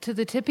get to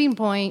the tipping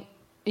point,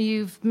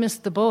 you've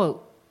missed the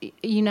boat.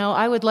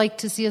 I would like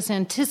to see us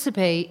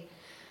anticipate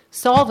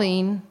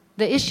solving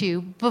the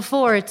issue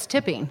before it's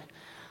tipping.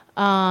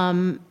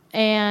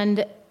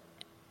 And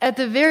at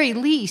the very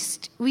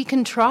least, we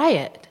can try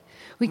it.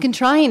 We can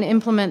try and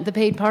implement the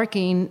paid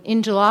parking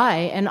in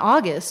July and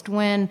August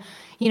when,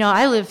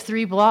 I live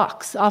 3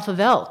 blocks off of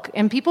Elk,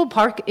 and people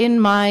park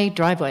in my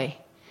driveway.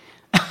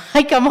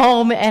 I come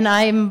home and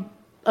I'm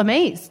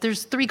amazed.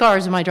 There's 3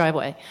 cars in my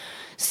driveway.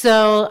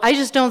 So I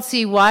just don't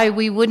see why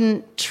we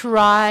wouldn't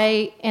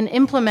try and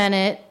implement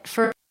it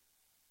for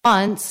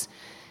months,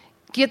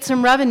 get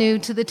some revenue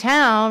to the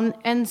town,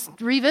 and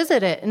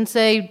revisit it and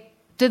say,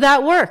 did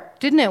that work?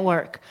 Didn't it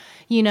work?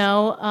 Because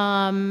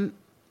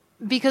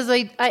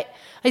I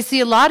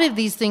see a lot of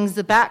these things,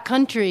 the back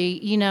country,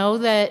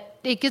 that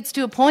it gets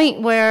to a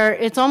point where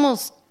it's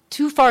almost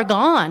too far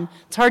gone.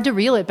 It's hard to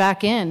reel it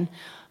back in.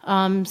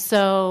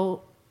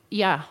 So,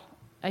 yeah,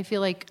 I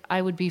feel like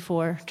I would be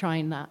for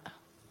trying that.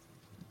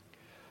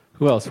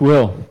 Who else?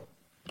 Will.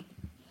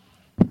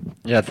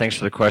 Yeah, thanks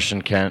for the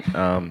question, Kent.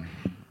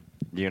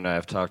 You and I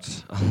have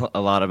talked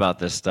a lot about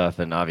this stuff,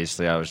 and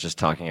obviously I was just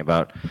talking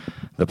about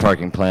the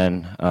parking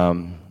plan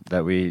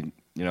that we,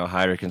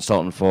 hired a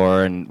consultant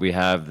for, and we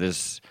have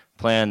this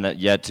plan that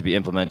yet to be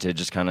implemented,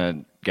 just kind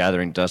of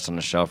gathering dust on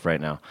the shelf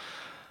right now.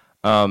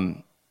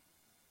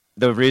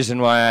 The reason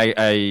why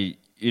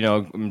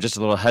I'm just a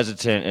little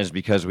hesitant is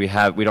because we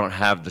don't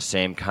have the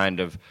same kind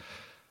of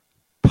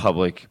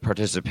public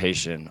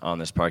participation on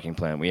this parking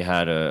plan. We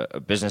had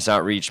a business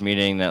outreach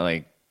meeting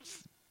that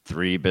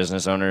 3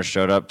 business owners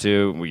showed up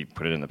to. We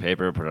put it in the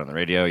paper, put it on the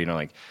radio.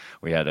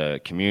 We had a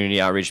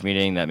community outreach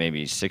meeting that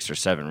maybe 6 or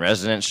 7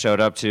 residents showed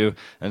up to.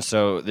 And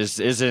so this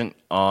isn't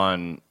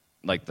on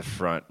the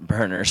front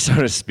burner, so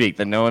to speak,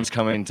 that no one's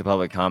coming to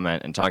public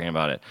comment and talking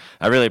about it.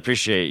 I really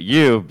appreciate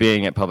you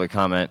being at public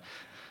comment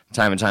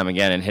time and time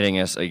again and hitting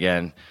us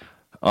again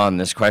on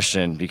this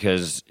question,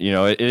 because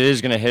it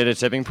is going to hit a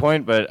tipping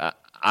point, but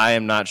I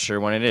am not sure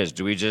when it is.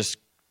 Do we just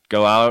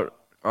go out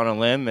on a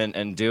limb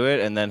and do it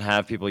and then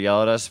have people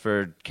yell at us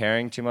for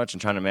caring too much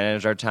and trying to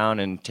manage our town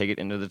and take it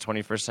into the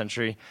 21st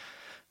century?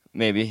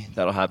 Maybe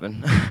that'll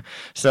happen.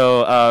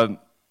 So,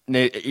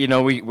 we're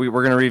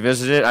going to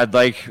revisit it. I'd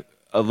like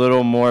a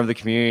little more of the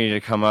community to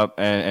come up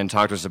and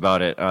talk to us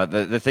about it.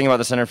 The thing about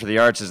the Center for the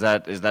Arts is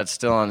that's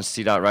still on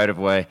CDOT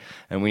right-of-way,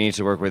 and we need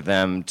to work with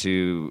them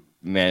to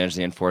manage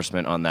the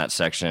enforcement on that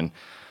section.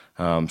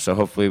 So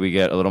hopefully we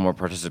get a little more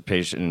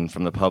participation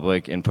from the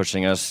public in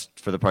pushing us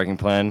for the parking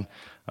plan.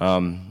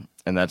 And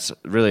that's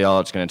really all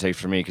it's going to take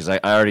for me, because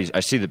I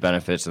see the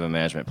benefits of a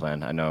management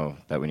plan. I know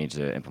that we need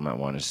to implement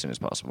one as soon as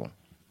possible.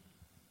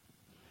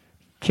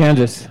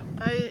 Candace.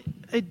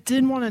 I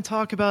did want to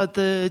talk about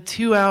the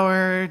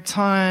 2-hour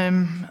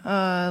time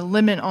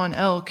limit on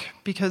elk,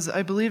 because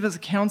I believe as a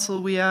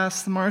council we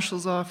asked the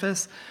marshal's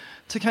office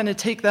to kind of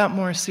take that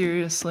more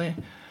seriously.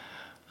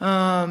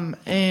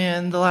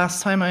 And the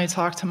last time I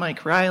talked to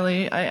Mike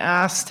Riley, I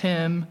asked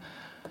him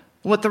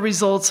what the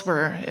results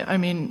were. I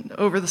mean,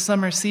 over the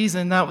summer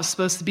season, that was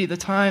supposed to be the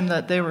time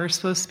that they were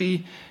supposed to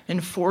be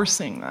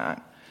enforcing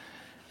that.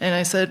 And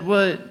I said,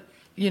 what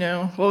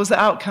was the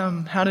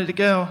outcome? How did it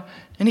go?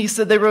 And he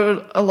said they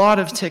wrote a lot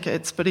of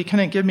tickets, but he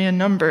couldn't give me a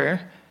number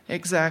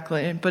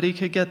exactly, but he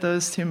could get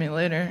those to me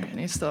later, and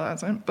he still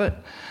hasn't.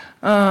 But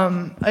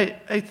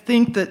I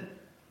think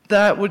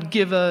that would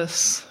give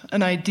us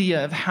an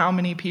idea of how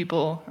many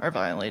people are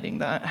violating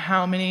that,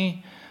 how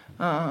many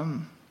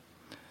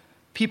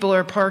people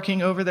are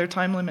parking over their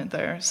time limit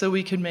there, so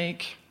we could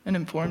make an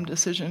informed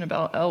decision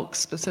about elk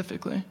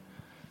specifically.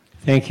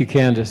 Thank you,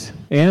 Candace.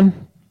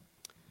 Ann?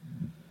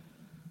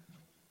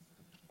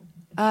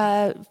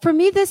 For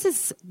me,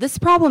 this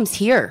problem's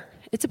here.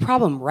 It's a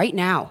problem right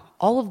now,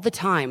 all of the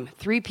time.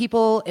 3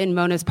 people in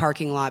Mona's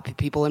parking lot,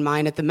 people in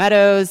mine at the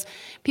Meadows,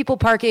 people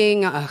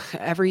parking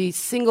every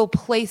single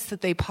place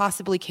that they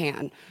possibly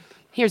can.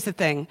 Here's the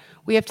thing.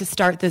 We have to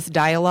start this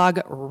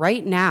dialogue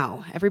right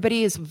now.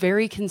 Everybody is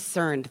very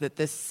concerned that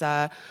this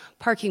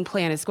parking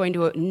plan is going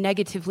to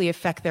negatively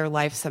affect their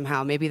life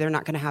somehow. Maybe they're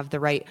not going to have the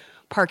right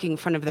parking in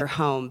front of their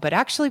home. But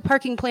actually,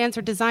 parking plans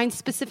are designed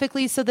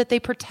specifically so that they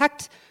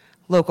protect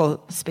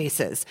local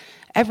spaces.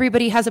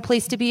 Everybody has a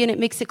place to be, and it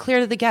makes it clear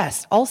to the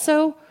guests.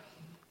 Also,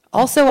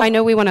 I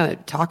know we want to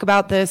talk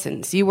about this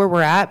and see where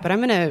we're at, but I'm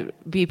going to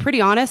be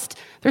pretty honest.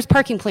 There's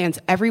parking plans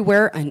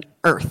everywhere on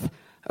Earth,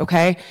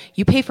 okay?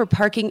 You pay for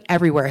parking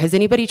everywhere. Has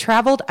anybody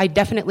traveled? I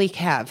definitely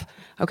have,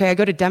 okay? I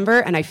go to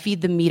Denver, and I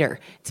feed the meter.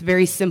 It's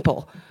very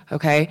simple,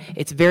 okay?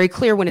 It's very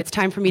clear when it's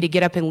time for me to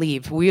get up and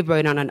leave. We've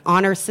been on an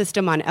honor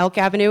system on Elk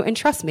Avenue, and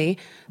trust me,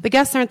 the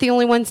guests aren't the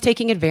only ones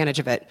taking advantage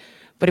of it.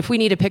 But if we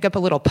need to pick up a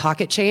little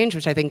pocket change,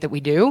 which I think that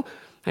we do,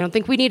 I don't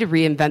think we need to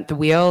reinvent the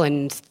wheel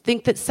and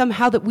think that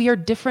somehow that we are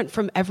different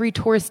from every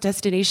tourist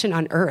destination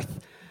on Earth.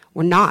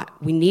 We're not.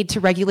 We need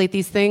to regulate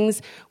these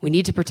things. We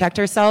need to protect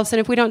ourselves. And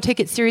if we don't take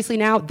it seriously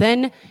now,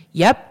 then,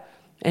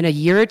 in a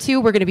year or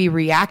 2, we're going to be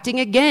reacting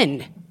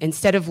again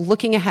instead of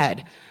looking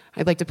ahead.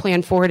 I'd like to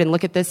plan forward and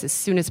look at this as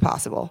soon as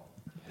possible.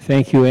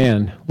 Thank you,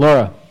 Ann.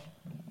 Laura.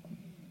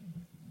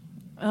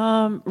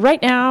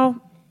 Right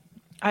now,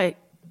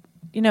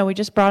 we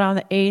just brought on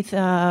the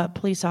 8th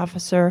police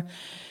officer,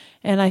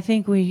 and I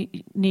think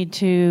we need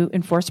to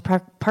enforce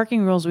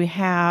parking rules we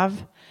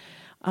have.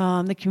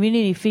 The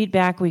community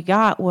feedback we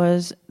got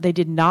was they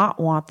did not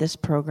want this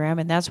program,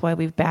 and that's why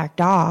we've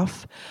backed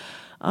off.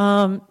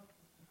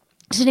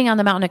 Sitting on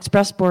the Mountain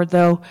Express board,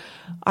 though,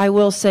 I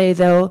will say,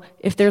 though,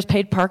 if there's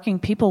paid parking,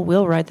 people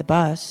will ride the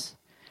bus.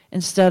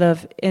 Instead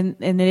of, and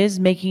it is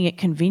making it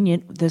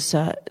convenient, this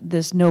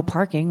no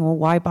parking. Well,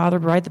 why bother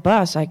to ride the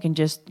bus? I can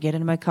just get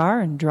into my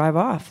car and drive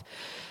off.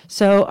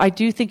 So I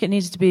do think it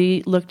needs to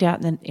be looked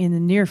at in the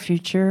near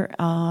future,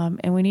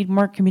 and we need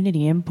more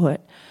community input.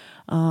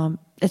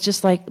 It's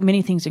just like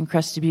many things in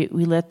Crested Butte.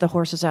 We let the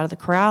horses out of the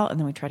corral, and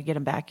then we try to get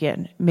them back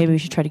in. Maybe we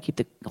should try to keep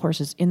the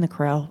horses in the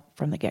corral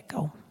from the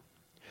get-go.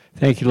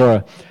 Thank you,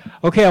 Laura.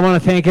 Okay, I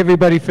want to thank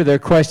everybody for their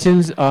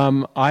questions.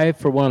 I,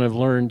 for one, have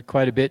learned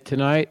quite a bit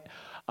tonight,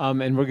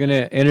 and we're going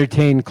to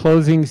entertain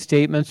closing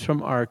statements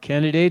from our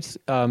candidates.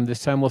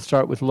 This time we'll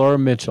start with Laura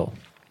Mitchell.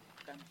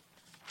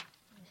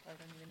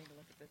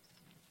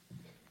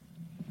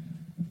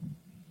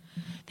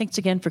 Thanks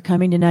again for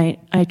coming tonight.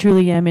 I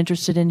truly am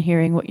interested in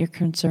hearing what your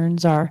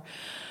concerns are.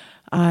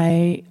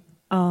 My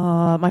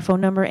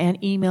phone number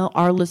and email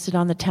are listed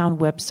on the town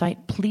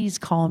website. Please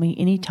call me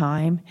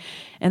anytime.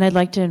 And I'd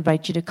like to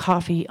invite you to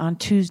coffee on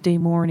Tuesday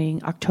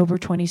morning, October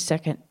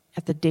 22nd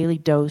at the Daily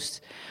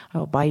Dose. I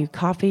will buy you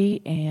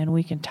coffee and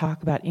we can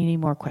talk about any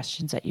more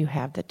questions that you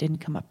have that didn't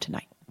come up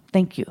tonight.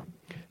 Thank you.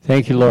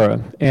 Thank you,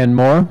 Laura. And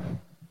more?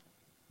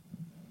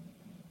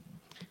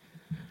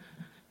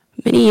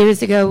 Many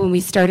years ago when we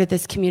started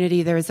this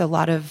community, there was a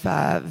lot of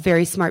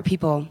very smart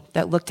people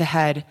that looked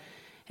ahead,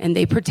 and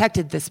they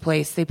protected this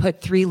place. They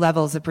put 3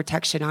 levels of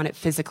protection on it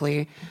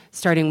physically,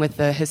 starting with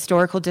the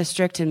historical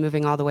district and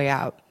moving all the way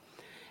out.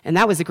 And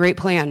that was a great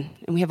plan,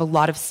 and we have a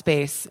lot of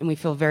space, and we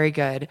feel very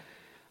good.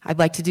 I'd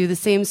like to do the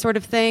same sort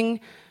of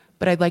thing,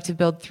 but I'd like to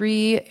build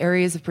 3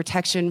 areas of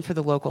protection for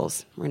the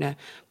locals. We're going to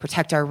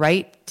protect our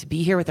right to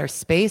be here with our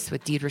space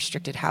with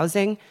deed-restricted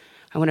housing.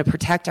 I want to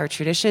protect our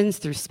traditions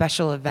through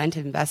special event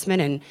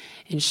investment and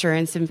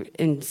insurance, and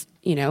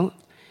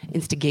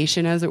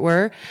instigation, as it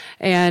were.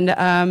 And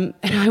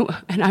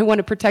I want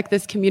to protect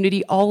this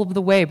community all of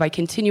the way by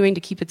continuing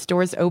to keep its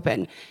doors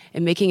open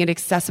and making it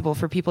accessible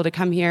for people to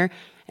come here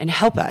and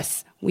help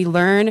us. We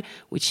learn,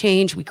 we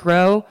change, we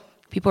grow.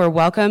 People are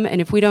welcome.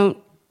 And if we don't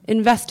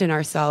invest in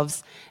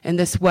ourselves in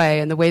this way,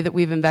 in the way that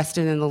we've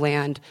invested in the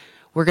land,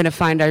 we're going to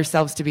find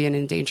ourselves to be an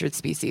endangered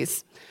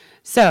species.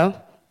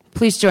 So,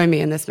 please join me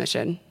in this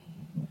mission.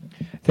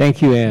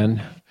 Thank you,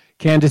 Ann.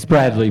 Candace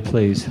Bradley,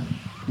 please.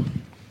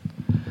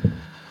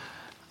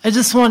 I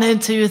just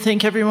wanted to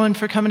thank everyone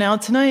for coming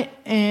out tonight,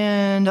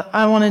 and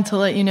I wanted to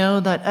let you know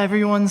that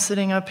everyone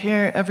sitting up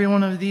here, every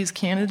one of these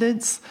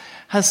candidates,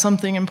 has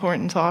something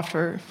important to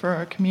offer for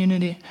our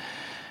community.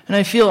 And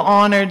I feel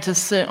honored to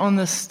sit on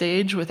this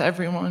stage with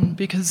everyone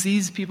because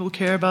these people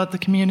care about the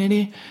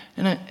community,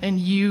 and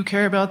you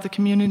care about the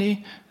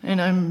community,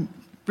 and I'm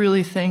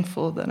really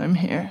thankful that I'm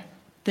here.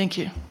 Thank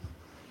you.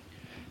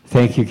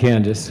 Thank you,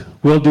 Candace.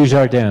 Will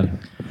Dujardin.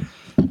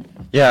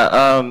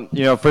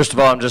 Yeah, first of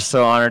all, I'm just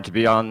so honored to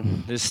be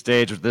on this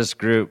stage with this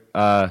group.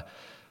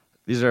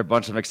 These are a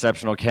bunch of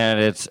exceptional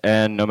candidates,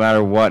 and no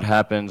matter what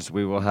happens,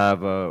 we will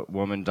have a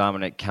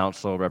woman-dominant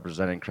council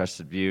representing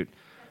Crested Butte,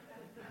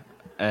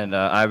 and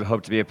I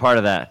hope to be a part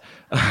of that.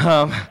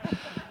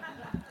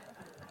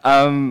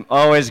 I'm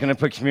always going to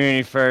put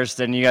community first,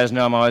 and you guys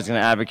know I'm always going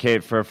to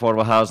advocate for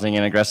affordable housing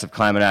and aggressive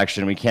climate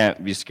action. We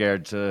can't be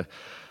scared to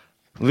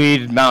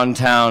lead mountain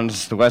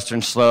towns, the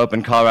Western Slope,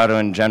 and Colorado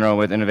in general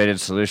with innovative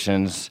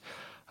solutions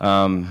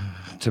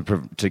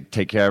to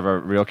take care of our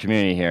real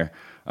community here.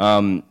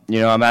 I'm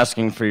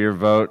asking for your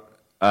vote,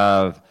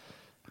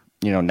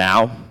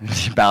 now.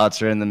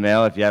 Ballots are in the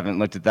mail. If you haven't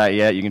looked at that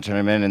yet, you can turn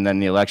them in, and then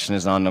the election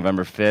is on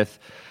November 5th.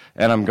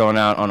 And I'm going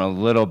out on a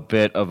little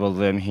bit of a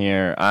limb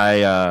here.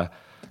 I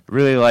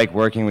really like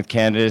working with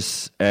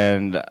Candace,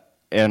 and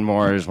Ann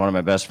Moore is one of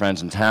my best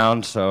friends in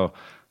town, so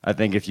I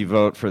think if you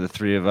vote for the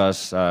 3 of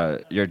us,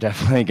 you're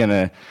definitely going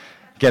to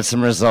get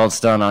some results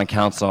done on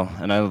council.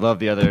 And I love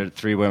the other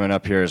 3 women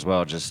up here as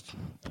well.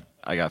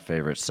 I got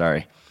favorites,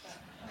 sorry.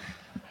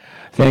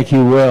 Thank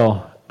you,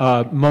 Will.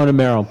 Mona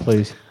Merrill,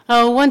 please.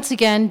 Oh, once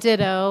again,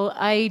 ditto.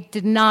 I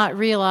did not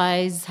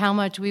realize how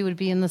much we would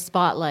be in the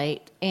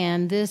spotlight,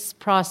 and this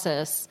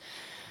process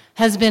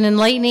has been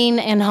enlightening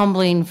and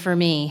humbling for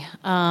me.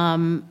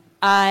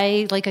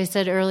 Like I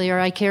said earlier,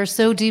 I care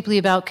so deeply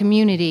about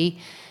community,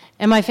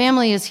 and my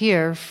family is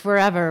here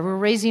forever. We're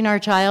raising our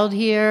child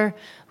here.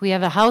 We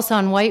have a house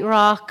on White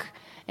Rock,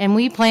 and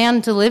we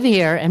plan to live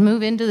here and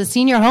move into the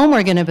senior home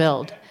we're going to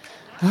build.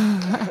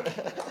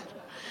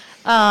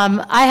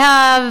 I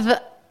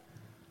have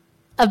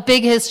a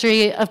big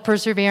history of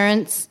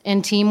perseverance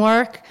and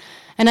teamwork,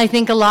 and I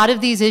think a lot of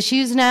these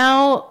issues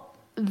now,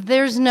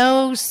 there's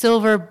no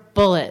silver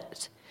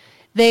bullet.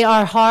 They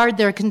are hard,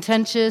 they're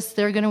contentious,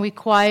 they're going to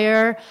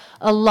require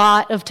a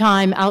lot of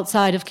time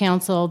outside of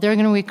council. They're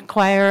going to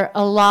require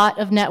a lot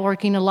of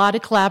networking, a lot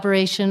of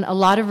collaboration, a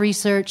lot of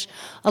research,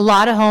 a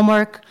lot of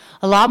homework,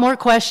 a lot more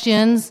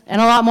questions, and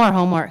a lot more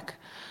homework.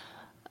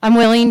 I'm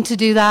willing to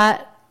do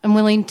that. I'm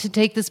willing to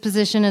take this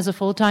position as a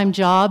full-time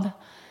job,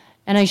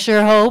 and I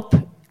sure hope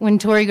when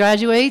Tori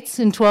graduates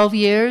in 12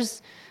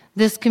 years,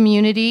 this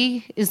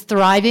community is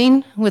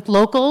thriving with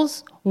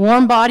locals,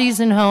 warm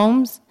bodies and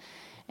homes,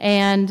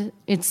 and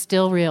it's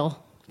still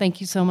real.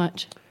 Thank you so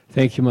much.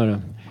 Thank you,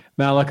 Mona.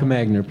 Malika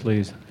Magner,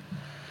 please.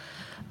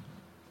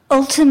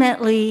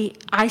 Ultimately,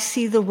 I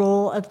see the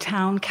role of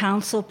town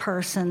council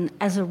person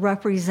as a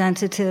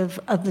representative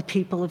of the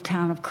people of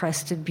town of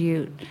Crested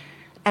Butte,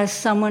 as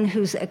someone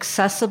who's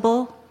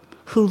accessible,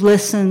 who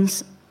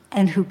listens,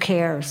 and who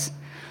cares,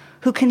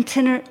 who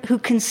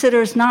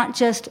considers not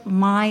just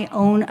my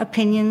own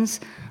opinions,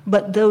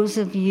 but those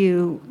of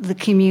you, the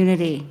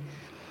community.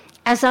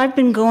 As I've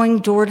been going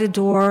door to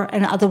door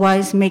and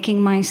otherwise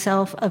making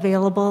myself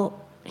available,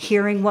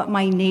 hearing what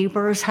my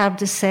neighbors have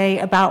to say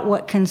about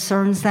what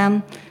concerns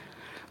them,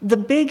 the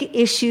big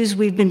issues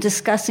we've been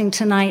discussing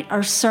tonight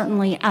are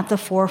certainly at the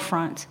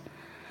forefront.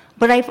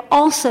 But I've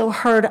also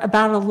heard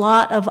about a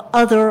lot of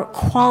other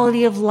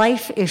quality of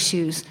life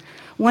issues,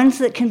 ones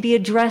that can be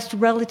addressed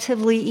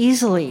relatively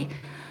easily,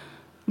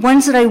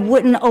 ones that I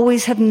wouldn't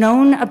always have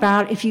known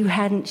about if you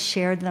hadn't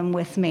shared them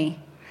with me.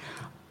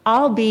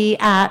 I'll be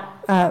at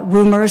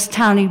Rumors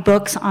Townie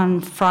Books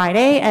on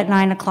Friday at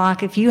 9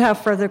 o'clock if you have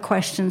further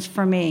questions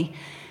for me.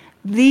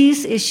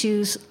 These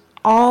issues,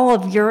 all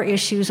of your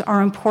issues,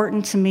 are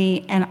important to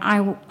me, and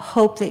I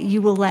hope that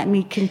you will let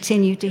me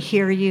continue to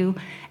hear you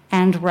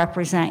and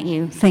represent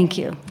you. Thank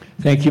you.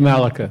 Thank you,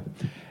 Malika.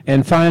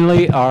 And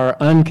finally, our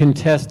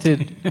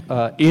uncontested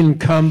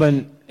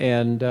incumbent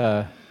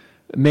and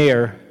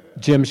mayor,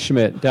 Jim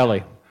Schmidt.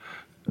 Deli.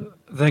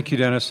 Thank you,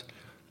 Dennis.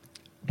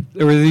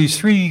 There were these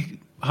 3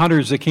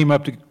 hunters that came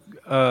up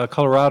to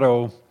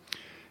Colorado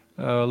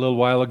a little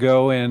while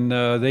ago, and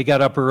they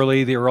got up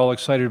early. They were all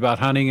excited about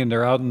hunting, and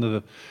they're out in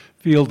the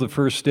field the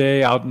first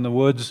day, out in the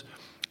woods,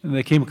 and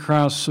they came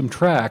across some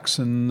tracks,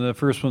 and the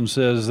first one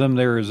says, "Them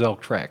there is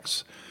elk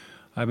tracks.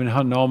 I've been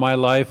hunting all my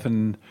life,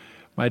 and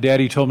my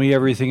daddy told me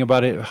everything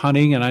about it,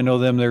 hunting, and I know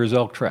them there's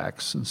elk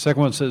tracks." And the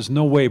second one says,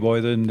 "No way,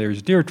 boy, then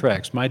there's deer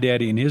tracks. My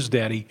daddy and his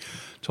daddy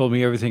told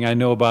me everything I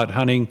know about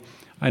hunting.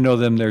 I know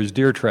them there's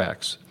deer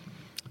tracks."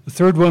 The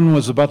third one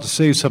was about to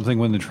say something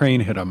when the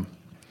train hit him.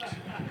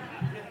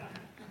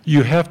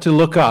 You have to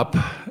look up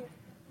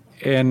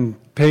and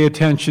pay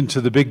attention to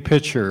the big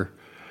picture,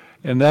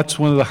 and that's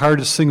one of the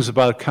hardest things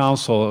about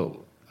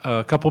council.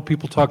 A couple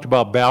people talked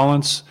about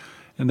balance,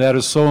 and that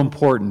is so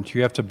important.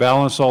 You have to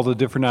balance all the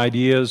different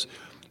ideas.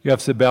 You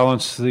have to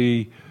balance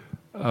the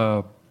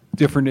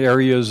different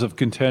areas of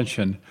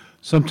contention.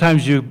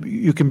 Sometimes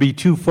you can be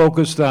too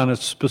focused on a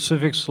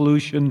specific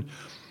solution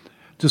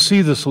to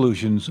see the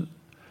solutions,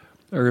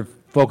 or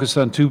focused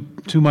on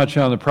too much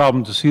on the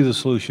problem to see the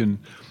solution.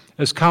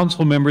 As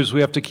council members, we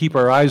have to keep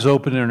our eyes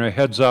open and our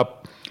heads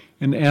up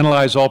and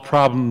analyze all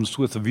problems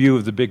with a view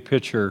of the big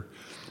picture.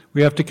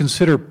 We have to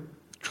consider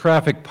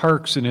traffic,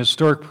 parks, and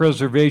historic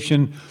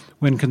preservation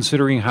when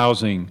considering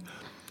housing.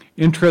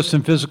 Interest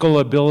in physical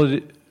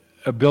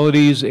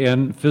abilities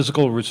and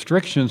physical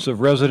restrictions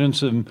of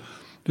residents and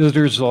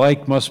visitors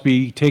alike must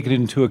be taken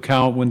into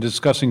account when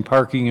discussing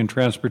parking and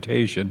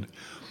transportation.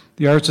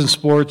 The arts and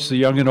sports, the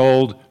young and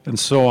old, and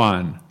so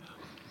on.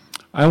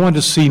 I want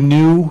to see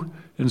new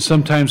and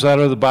sometimes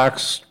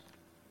out-of-the-box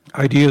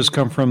ideas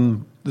come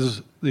from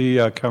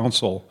the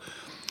council.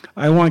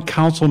 I want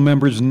council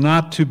members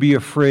not to be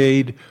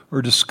afraid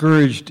or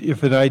discouraged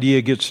if an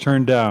idea gets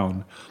turned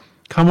down.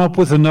 Come up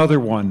with another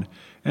one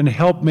and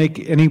help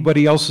make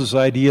anybody else's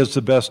ideas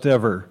the best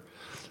ever.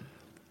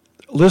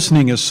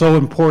 Listening is so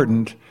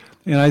important,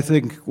 and I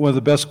think one of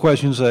the best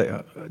questions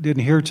I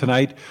didn't hear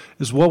tonight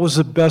is, what was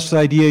the best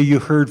idea you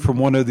heard from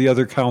one of the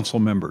other council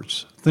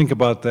members? Think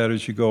about that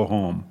as you go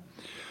home.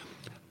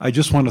 I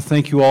just want to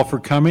thank you all for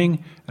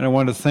coming, and I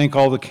want to thank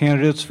all the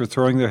candidates for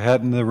throwing their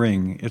hat in the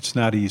ring. It's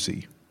not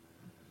easy.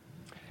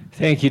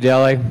 Thank you,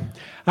 Deli.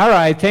 All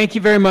right, thank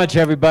you very much,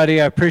 everybody.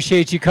 I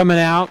appreciate you coming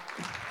out.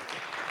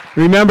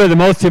 Remember, the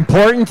most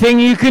important thing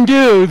you can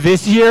do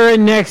this year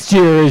and next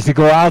year is to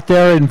go out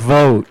there and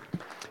vote.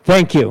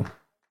 Thank you.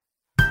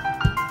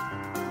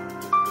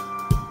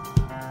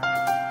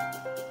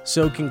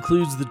 So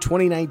concludes the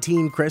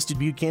 2019 Crested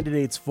Butte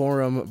Candidates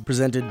Forum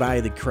presented by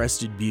the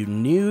Crested Butte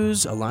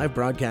News, a live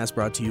broadcast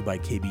brought to you by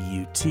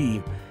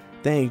KBUT.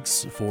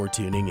 Thanks for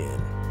tuning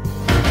in.